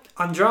Ziggler,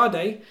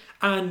 Andrade,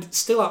 and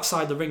still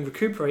outside the ring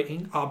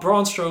recuperating are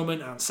Braun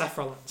Strowman and Seth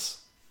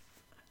Rollins.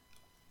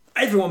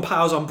 Everyone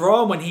powers on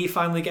Braun when he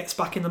finally gets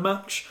back in the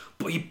match,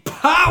 but he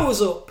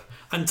powers up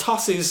and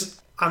tosses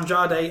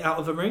Andrade out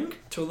of the ring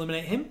to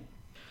eliminate him.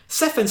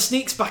 Seth then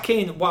sneaks back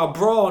in while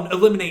Braun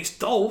eliminates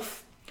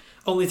Dolph,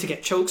 only to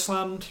get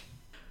chokeslammed.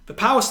 The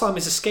power slam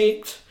is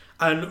escaped,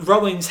 and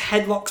Rollins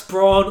headlocks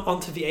Braun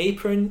onto the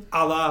apron,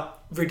 a la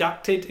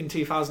Redacted in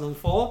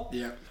 2004.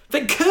 Yeah.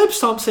 Then curb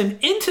stomps him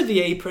into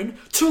the apron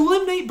to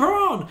eliminate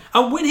Braun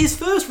and win his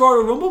first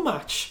Royal Rumble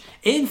match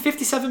in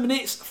 57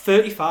 minutes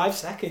 35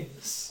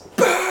 seconds.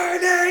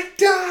 Burn it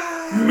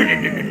down!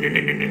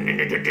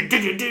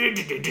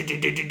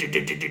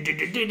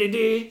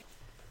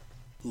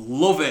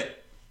 Love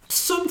it.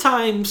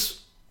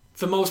 Sometimes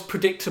the most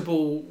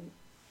predictable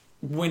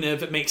winner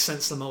that makes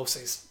sense the most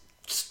is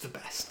just the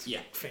best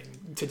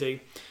thing to do.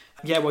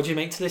 Yeah, what do you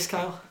make to this,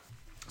 Kyle?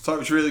 I thought it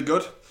was really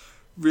good.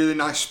 Really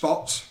nice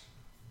spots.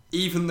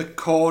 Even the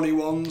corny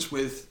ones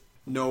with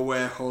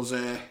Nowhere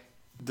Jose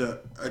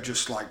that are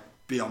just like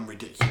beyond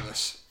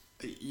ridiculous.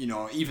 You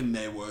know, even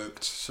they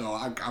worked. So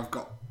I've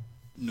got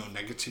no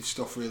negative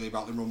stuff really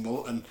about the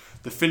Rumble. And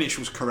the finish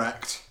was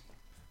correct.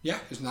 Yeah,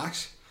 it was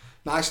nice.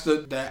 Nice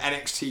that the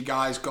NXT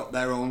guys got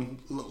their own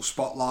little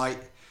spotlight.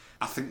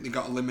 I think they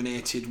got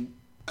eliminated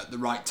at the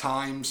right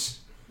times.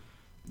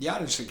 Yeah, I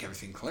just think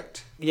everything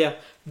clicked. Yeah,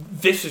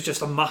 this was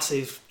just a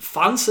massive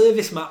fan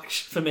service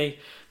match for me.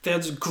 There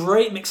was a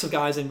great mix of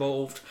guys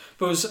involved.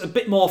 There was a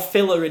bit more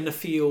filler in the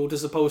field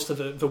as opposed to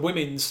the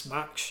women's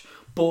match,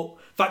 but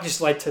that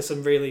just led to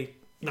some really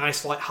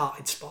nice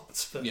light-hearted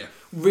spots that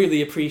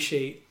really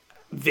appreciate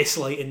this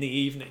late in the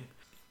evening.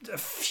 A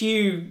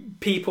few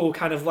people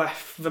kind of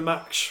left the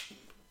match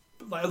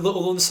like a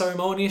little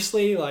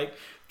unceremoniously, like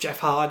Jeff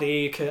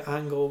Hardy, Kurt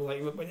Angle,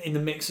 like in the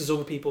mix as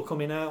other people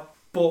coming out.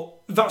 But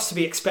that's to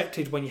be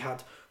expected when you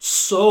had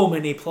so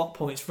many plot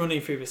points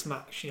running through this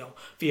match. You know,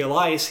 the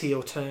Elias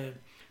heel turn,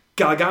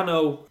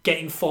 Gargano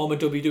getting former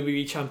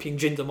WWE champion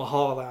Jinder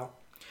Mahal out,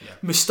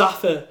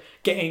 Mustafa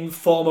getting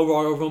former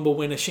Royal Rumble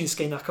winner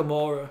Shinsuke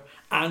Nakamura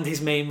and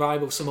his main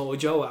rival Samoa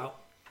Joe out,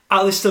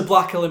 Aleister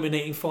Black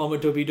eliminating former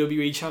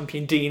WWE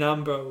champion Dean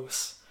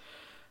Ambrose,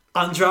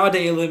 Andrade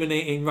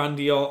eliminating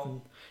Randy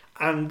Orton,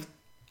 and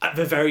at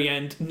the very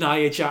end,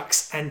 Nia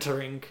Jax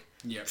entering,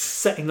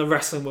 setting the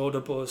wrestling world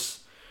abuzz.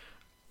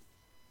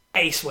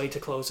 Ace way to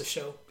close the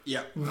show.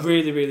 Yeah.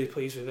 Really, really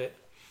pleased with it.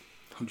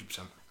 100%.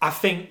 I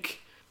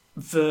think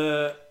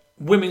the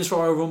Women's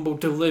Royal Rumble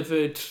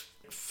delivered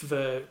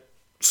the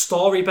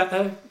story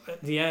better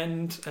at the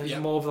end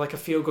and more of like a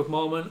feel-good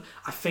moment.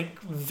 I think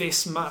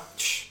this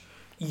match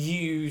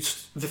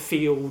used the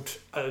field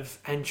of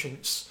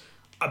entrance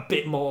a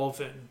bit more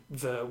than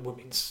the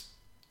women's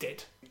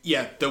did.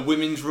 Yeah, the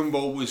Women's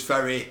Rumble was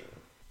very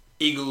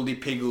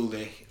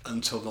higgledy-piggledy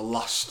until the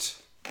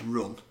last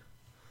run,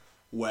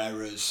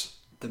 whereas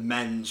the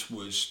men's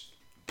was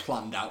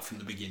planned out from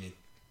the beginning.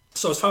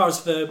 So as far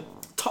as the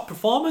top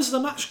performers of the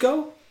match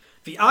go,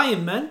 the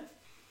Iron Men,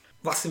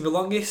 lasting the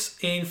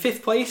longest. In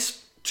 5th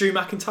place, Drew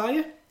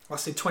McIntyre,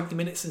 lasted 20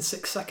 minutes and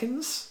 6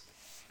 seconds.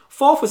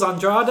 4th was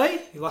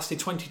Andrade, who lasted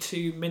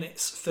 22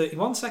 minutes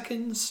 31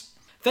 seconds.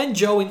 Then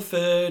Joe in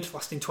 3rd,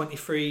 lasting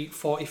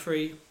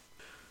 23:43.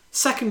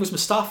 2nd was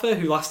Mustafa,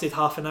 who lasted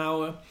half an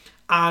hour.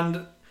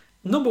 And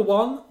number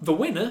 1, the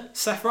winner,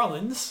 Seth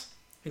Rollins,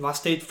 who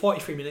lasted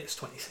 43 minutes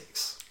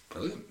 26.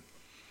 Brilliant.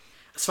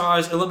 As far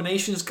as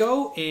eliminations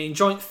go, in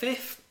joint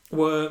 5th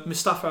were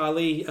Mustafa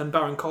Ali and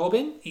Baron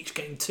Corbin, each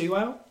getting 2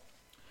 out.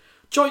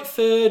 Joint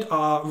 3rd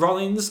are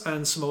Rollins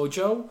and Samoa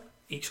Joe,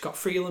 each got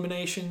 3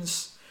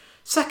 eliminations.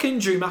 2nd,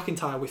 Drew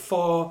McIntyre with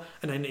 4,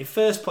 and then in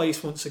 1st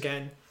place once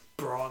again,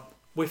 Braun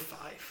with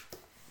 5.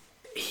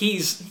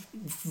 He's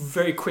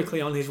very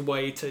quickly on his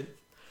way to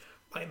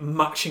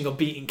matching or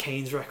beating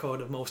Kane's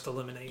record of most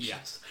eliminations.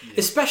 Yes. Yeah.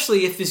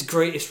 Especially if this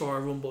greatest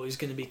Royal Rumble is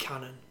going to be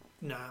canon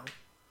now.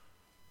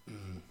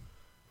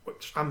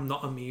 Which I'm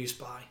not amused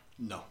by.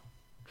 No.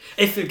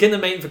 If they're going to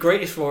make the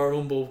greatest Royal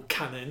Rumble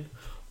canon,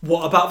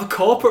 what about the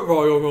corporate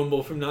Royal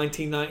Rumble from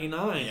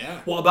 1999?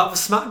 Yeah. What about the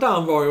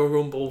SmackDown Royal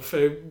Rumble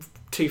for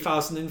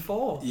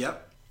 2004?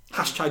 Yep.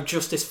 #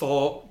 justice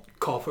for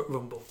corporate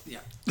Rumble. Yeah.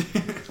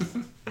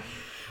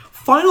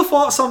 Final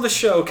thoughts on the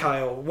show,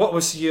 Kyle. What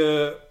was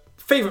your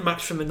favourite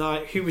match from the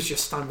night? Who was your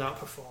standout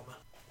performer?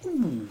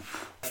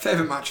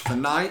 Favourite match of the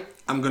night,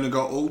 I'm going to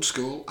go old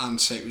school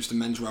and say it was the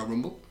Men's Royal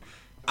Rumble.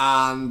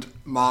 And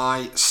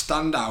my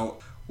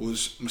standout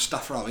was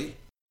Mustafa Ali.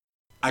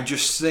 I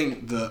just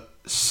think that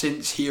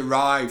since he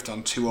arrived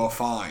on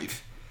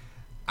 205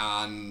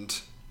 and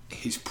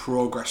his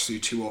progress through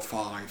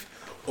 205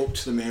 up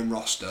to the main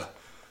roster,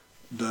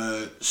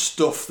 the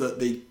stuff that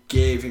they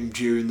gave him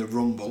during the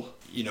Rumble,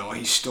 you know,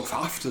 his stuff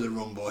after the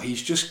Rumble,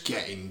 he's just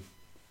getting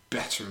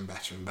better and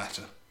better and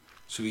better.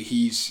 So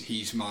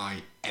he's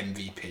my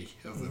MVP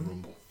of the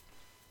Rumble.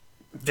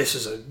 This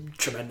is a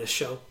tremendous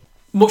show.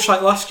 Much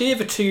like last year,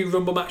 the 2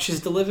 Rumble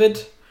matches delivered,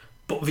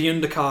 but the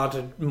undercard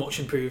had much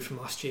improved from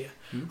last year.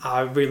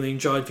 I really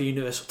enjoyed the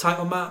Universal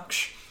title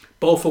match.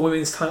 Both the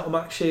women's title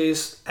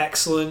matches,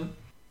 excellent.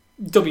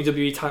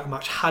 WWE title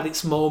match had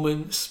its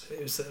moments.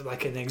 It was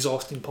like an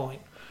exhausting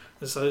point.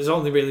 So it was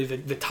only really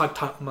the tag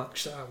title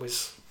match that I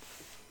was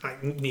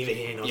like neither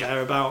here nor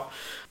there about.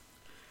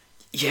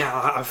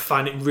 Yeah, I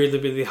find it really,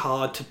 really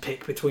hard to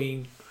pick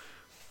between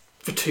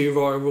the 2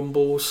 Royal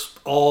Rumbles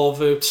or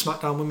the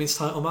SmackDown Women's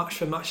title match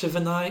for match of the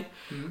night.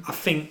 I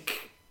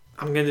think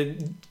I'm going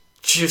to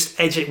just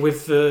edge it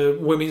with the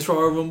Women's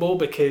Royal Rumble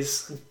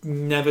because I've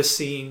never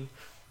seen,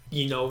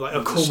 you know, like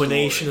a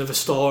culmination of a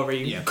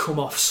story come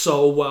off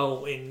so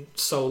well in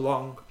so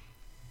long.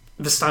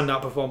 The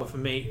standout performer for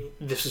me,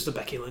 this was the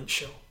Becky Lynch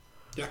show.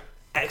 Yeah.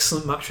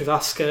 Excellent match with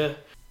Asuka.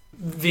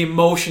 The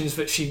emotions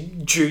that she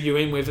drew you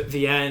in with at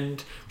the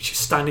end, she's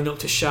standing up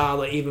to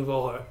Charlotte even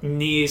though her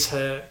knees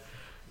hurt,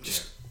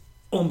 just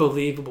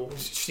unbelievable.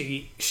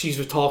 She's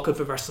the talk of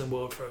the wrestling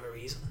world for a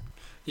reason.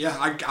 Yeah,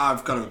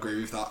 I've got to agree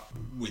with that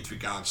with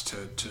regards to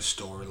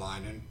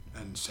storyline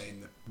and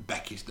saying that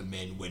Becky's the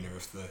main winner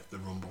of the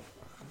Rumble.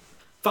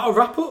 That'll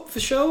wrap up the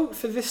show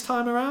for this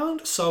time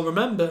around. So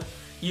remember,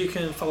 you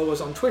can follow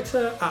us on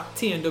Twitter at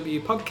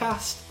TNW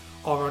Podcast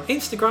or on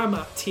Instagram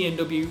at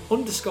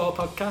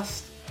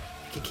TNW_podcast.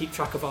 You can keep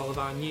track of all of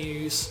our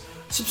news.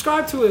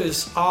 Subscribe to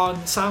us on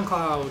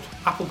SoundCloud,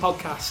 Apple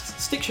Podcasts,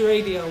 Stitcher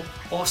Radio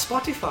or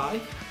Spotify.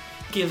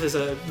 Give us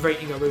a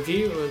rating or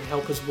review. It will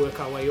help us work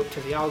our way up to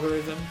the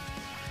algorithm.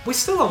 We're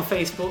still on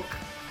Facebook,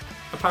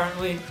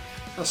 apparently.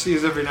 I see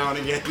us every now and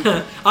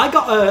again. I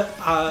got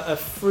a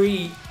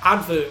free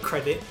advert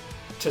credit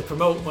to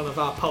promote one of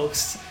our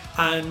posts,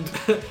 and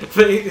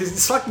they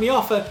slagged me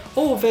off.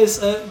 There's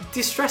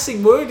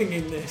distressing wording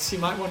in this. You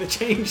might want to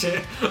change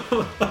it.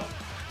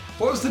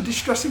 What was the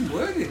distressing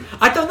wording?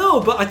 I don't know,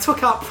 but I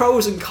took out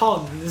pros and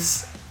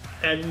cons,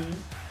 and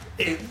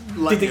it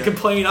didn't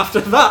complain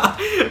after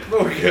that.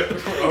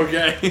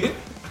 Okay.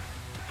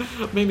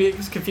 Maybe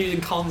it's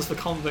confusing cons for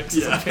convicts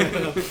or something.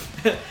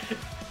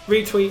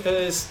 Retweet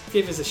us,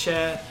 give us a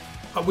share.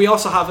 We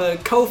also have a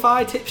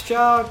Ko-Fi tips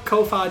jar,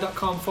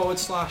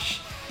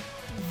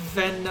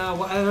 ko-fi.com/Venna,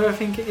 whatever I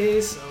think it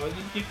is. So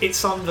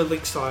it's on the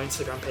links to our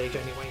Instagram page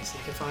anyway, so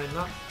you can find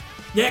that.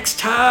 Next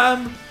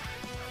time,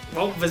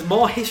 well, there's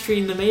more history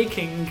in the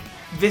making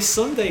this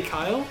Sunday,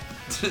 Kyle.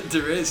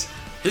 There is.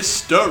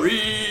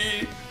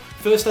 History!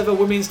 First ever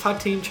women's tag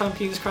team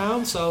champions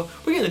crown, so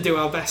we're going to do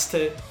our best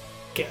to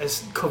get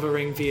us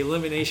covering the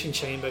Elimination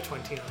Chamber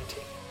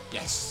 2019.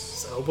 Yes.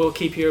 So we'll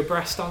keep you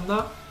abreast on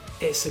that.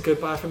 It's a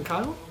goodbye from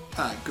Kyle.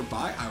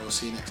 Goodbye. I will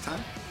see you next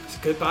time. It's a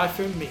goodbye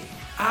from me.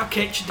 I'll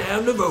catch you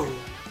down the road.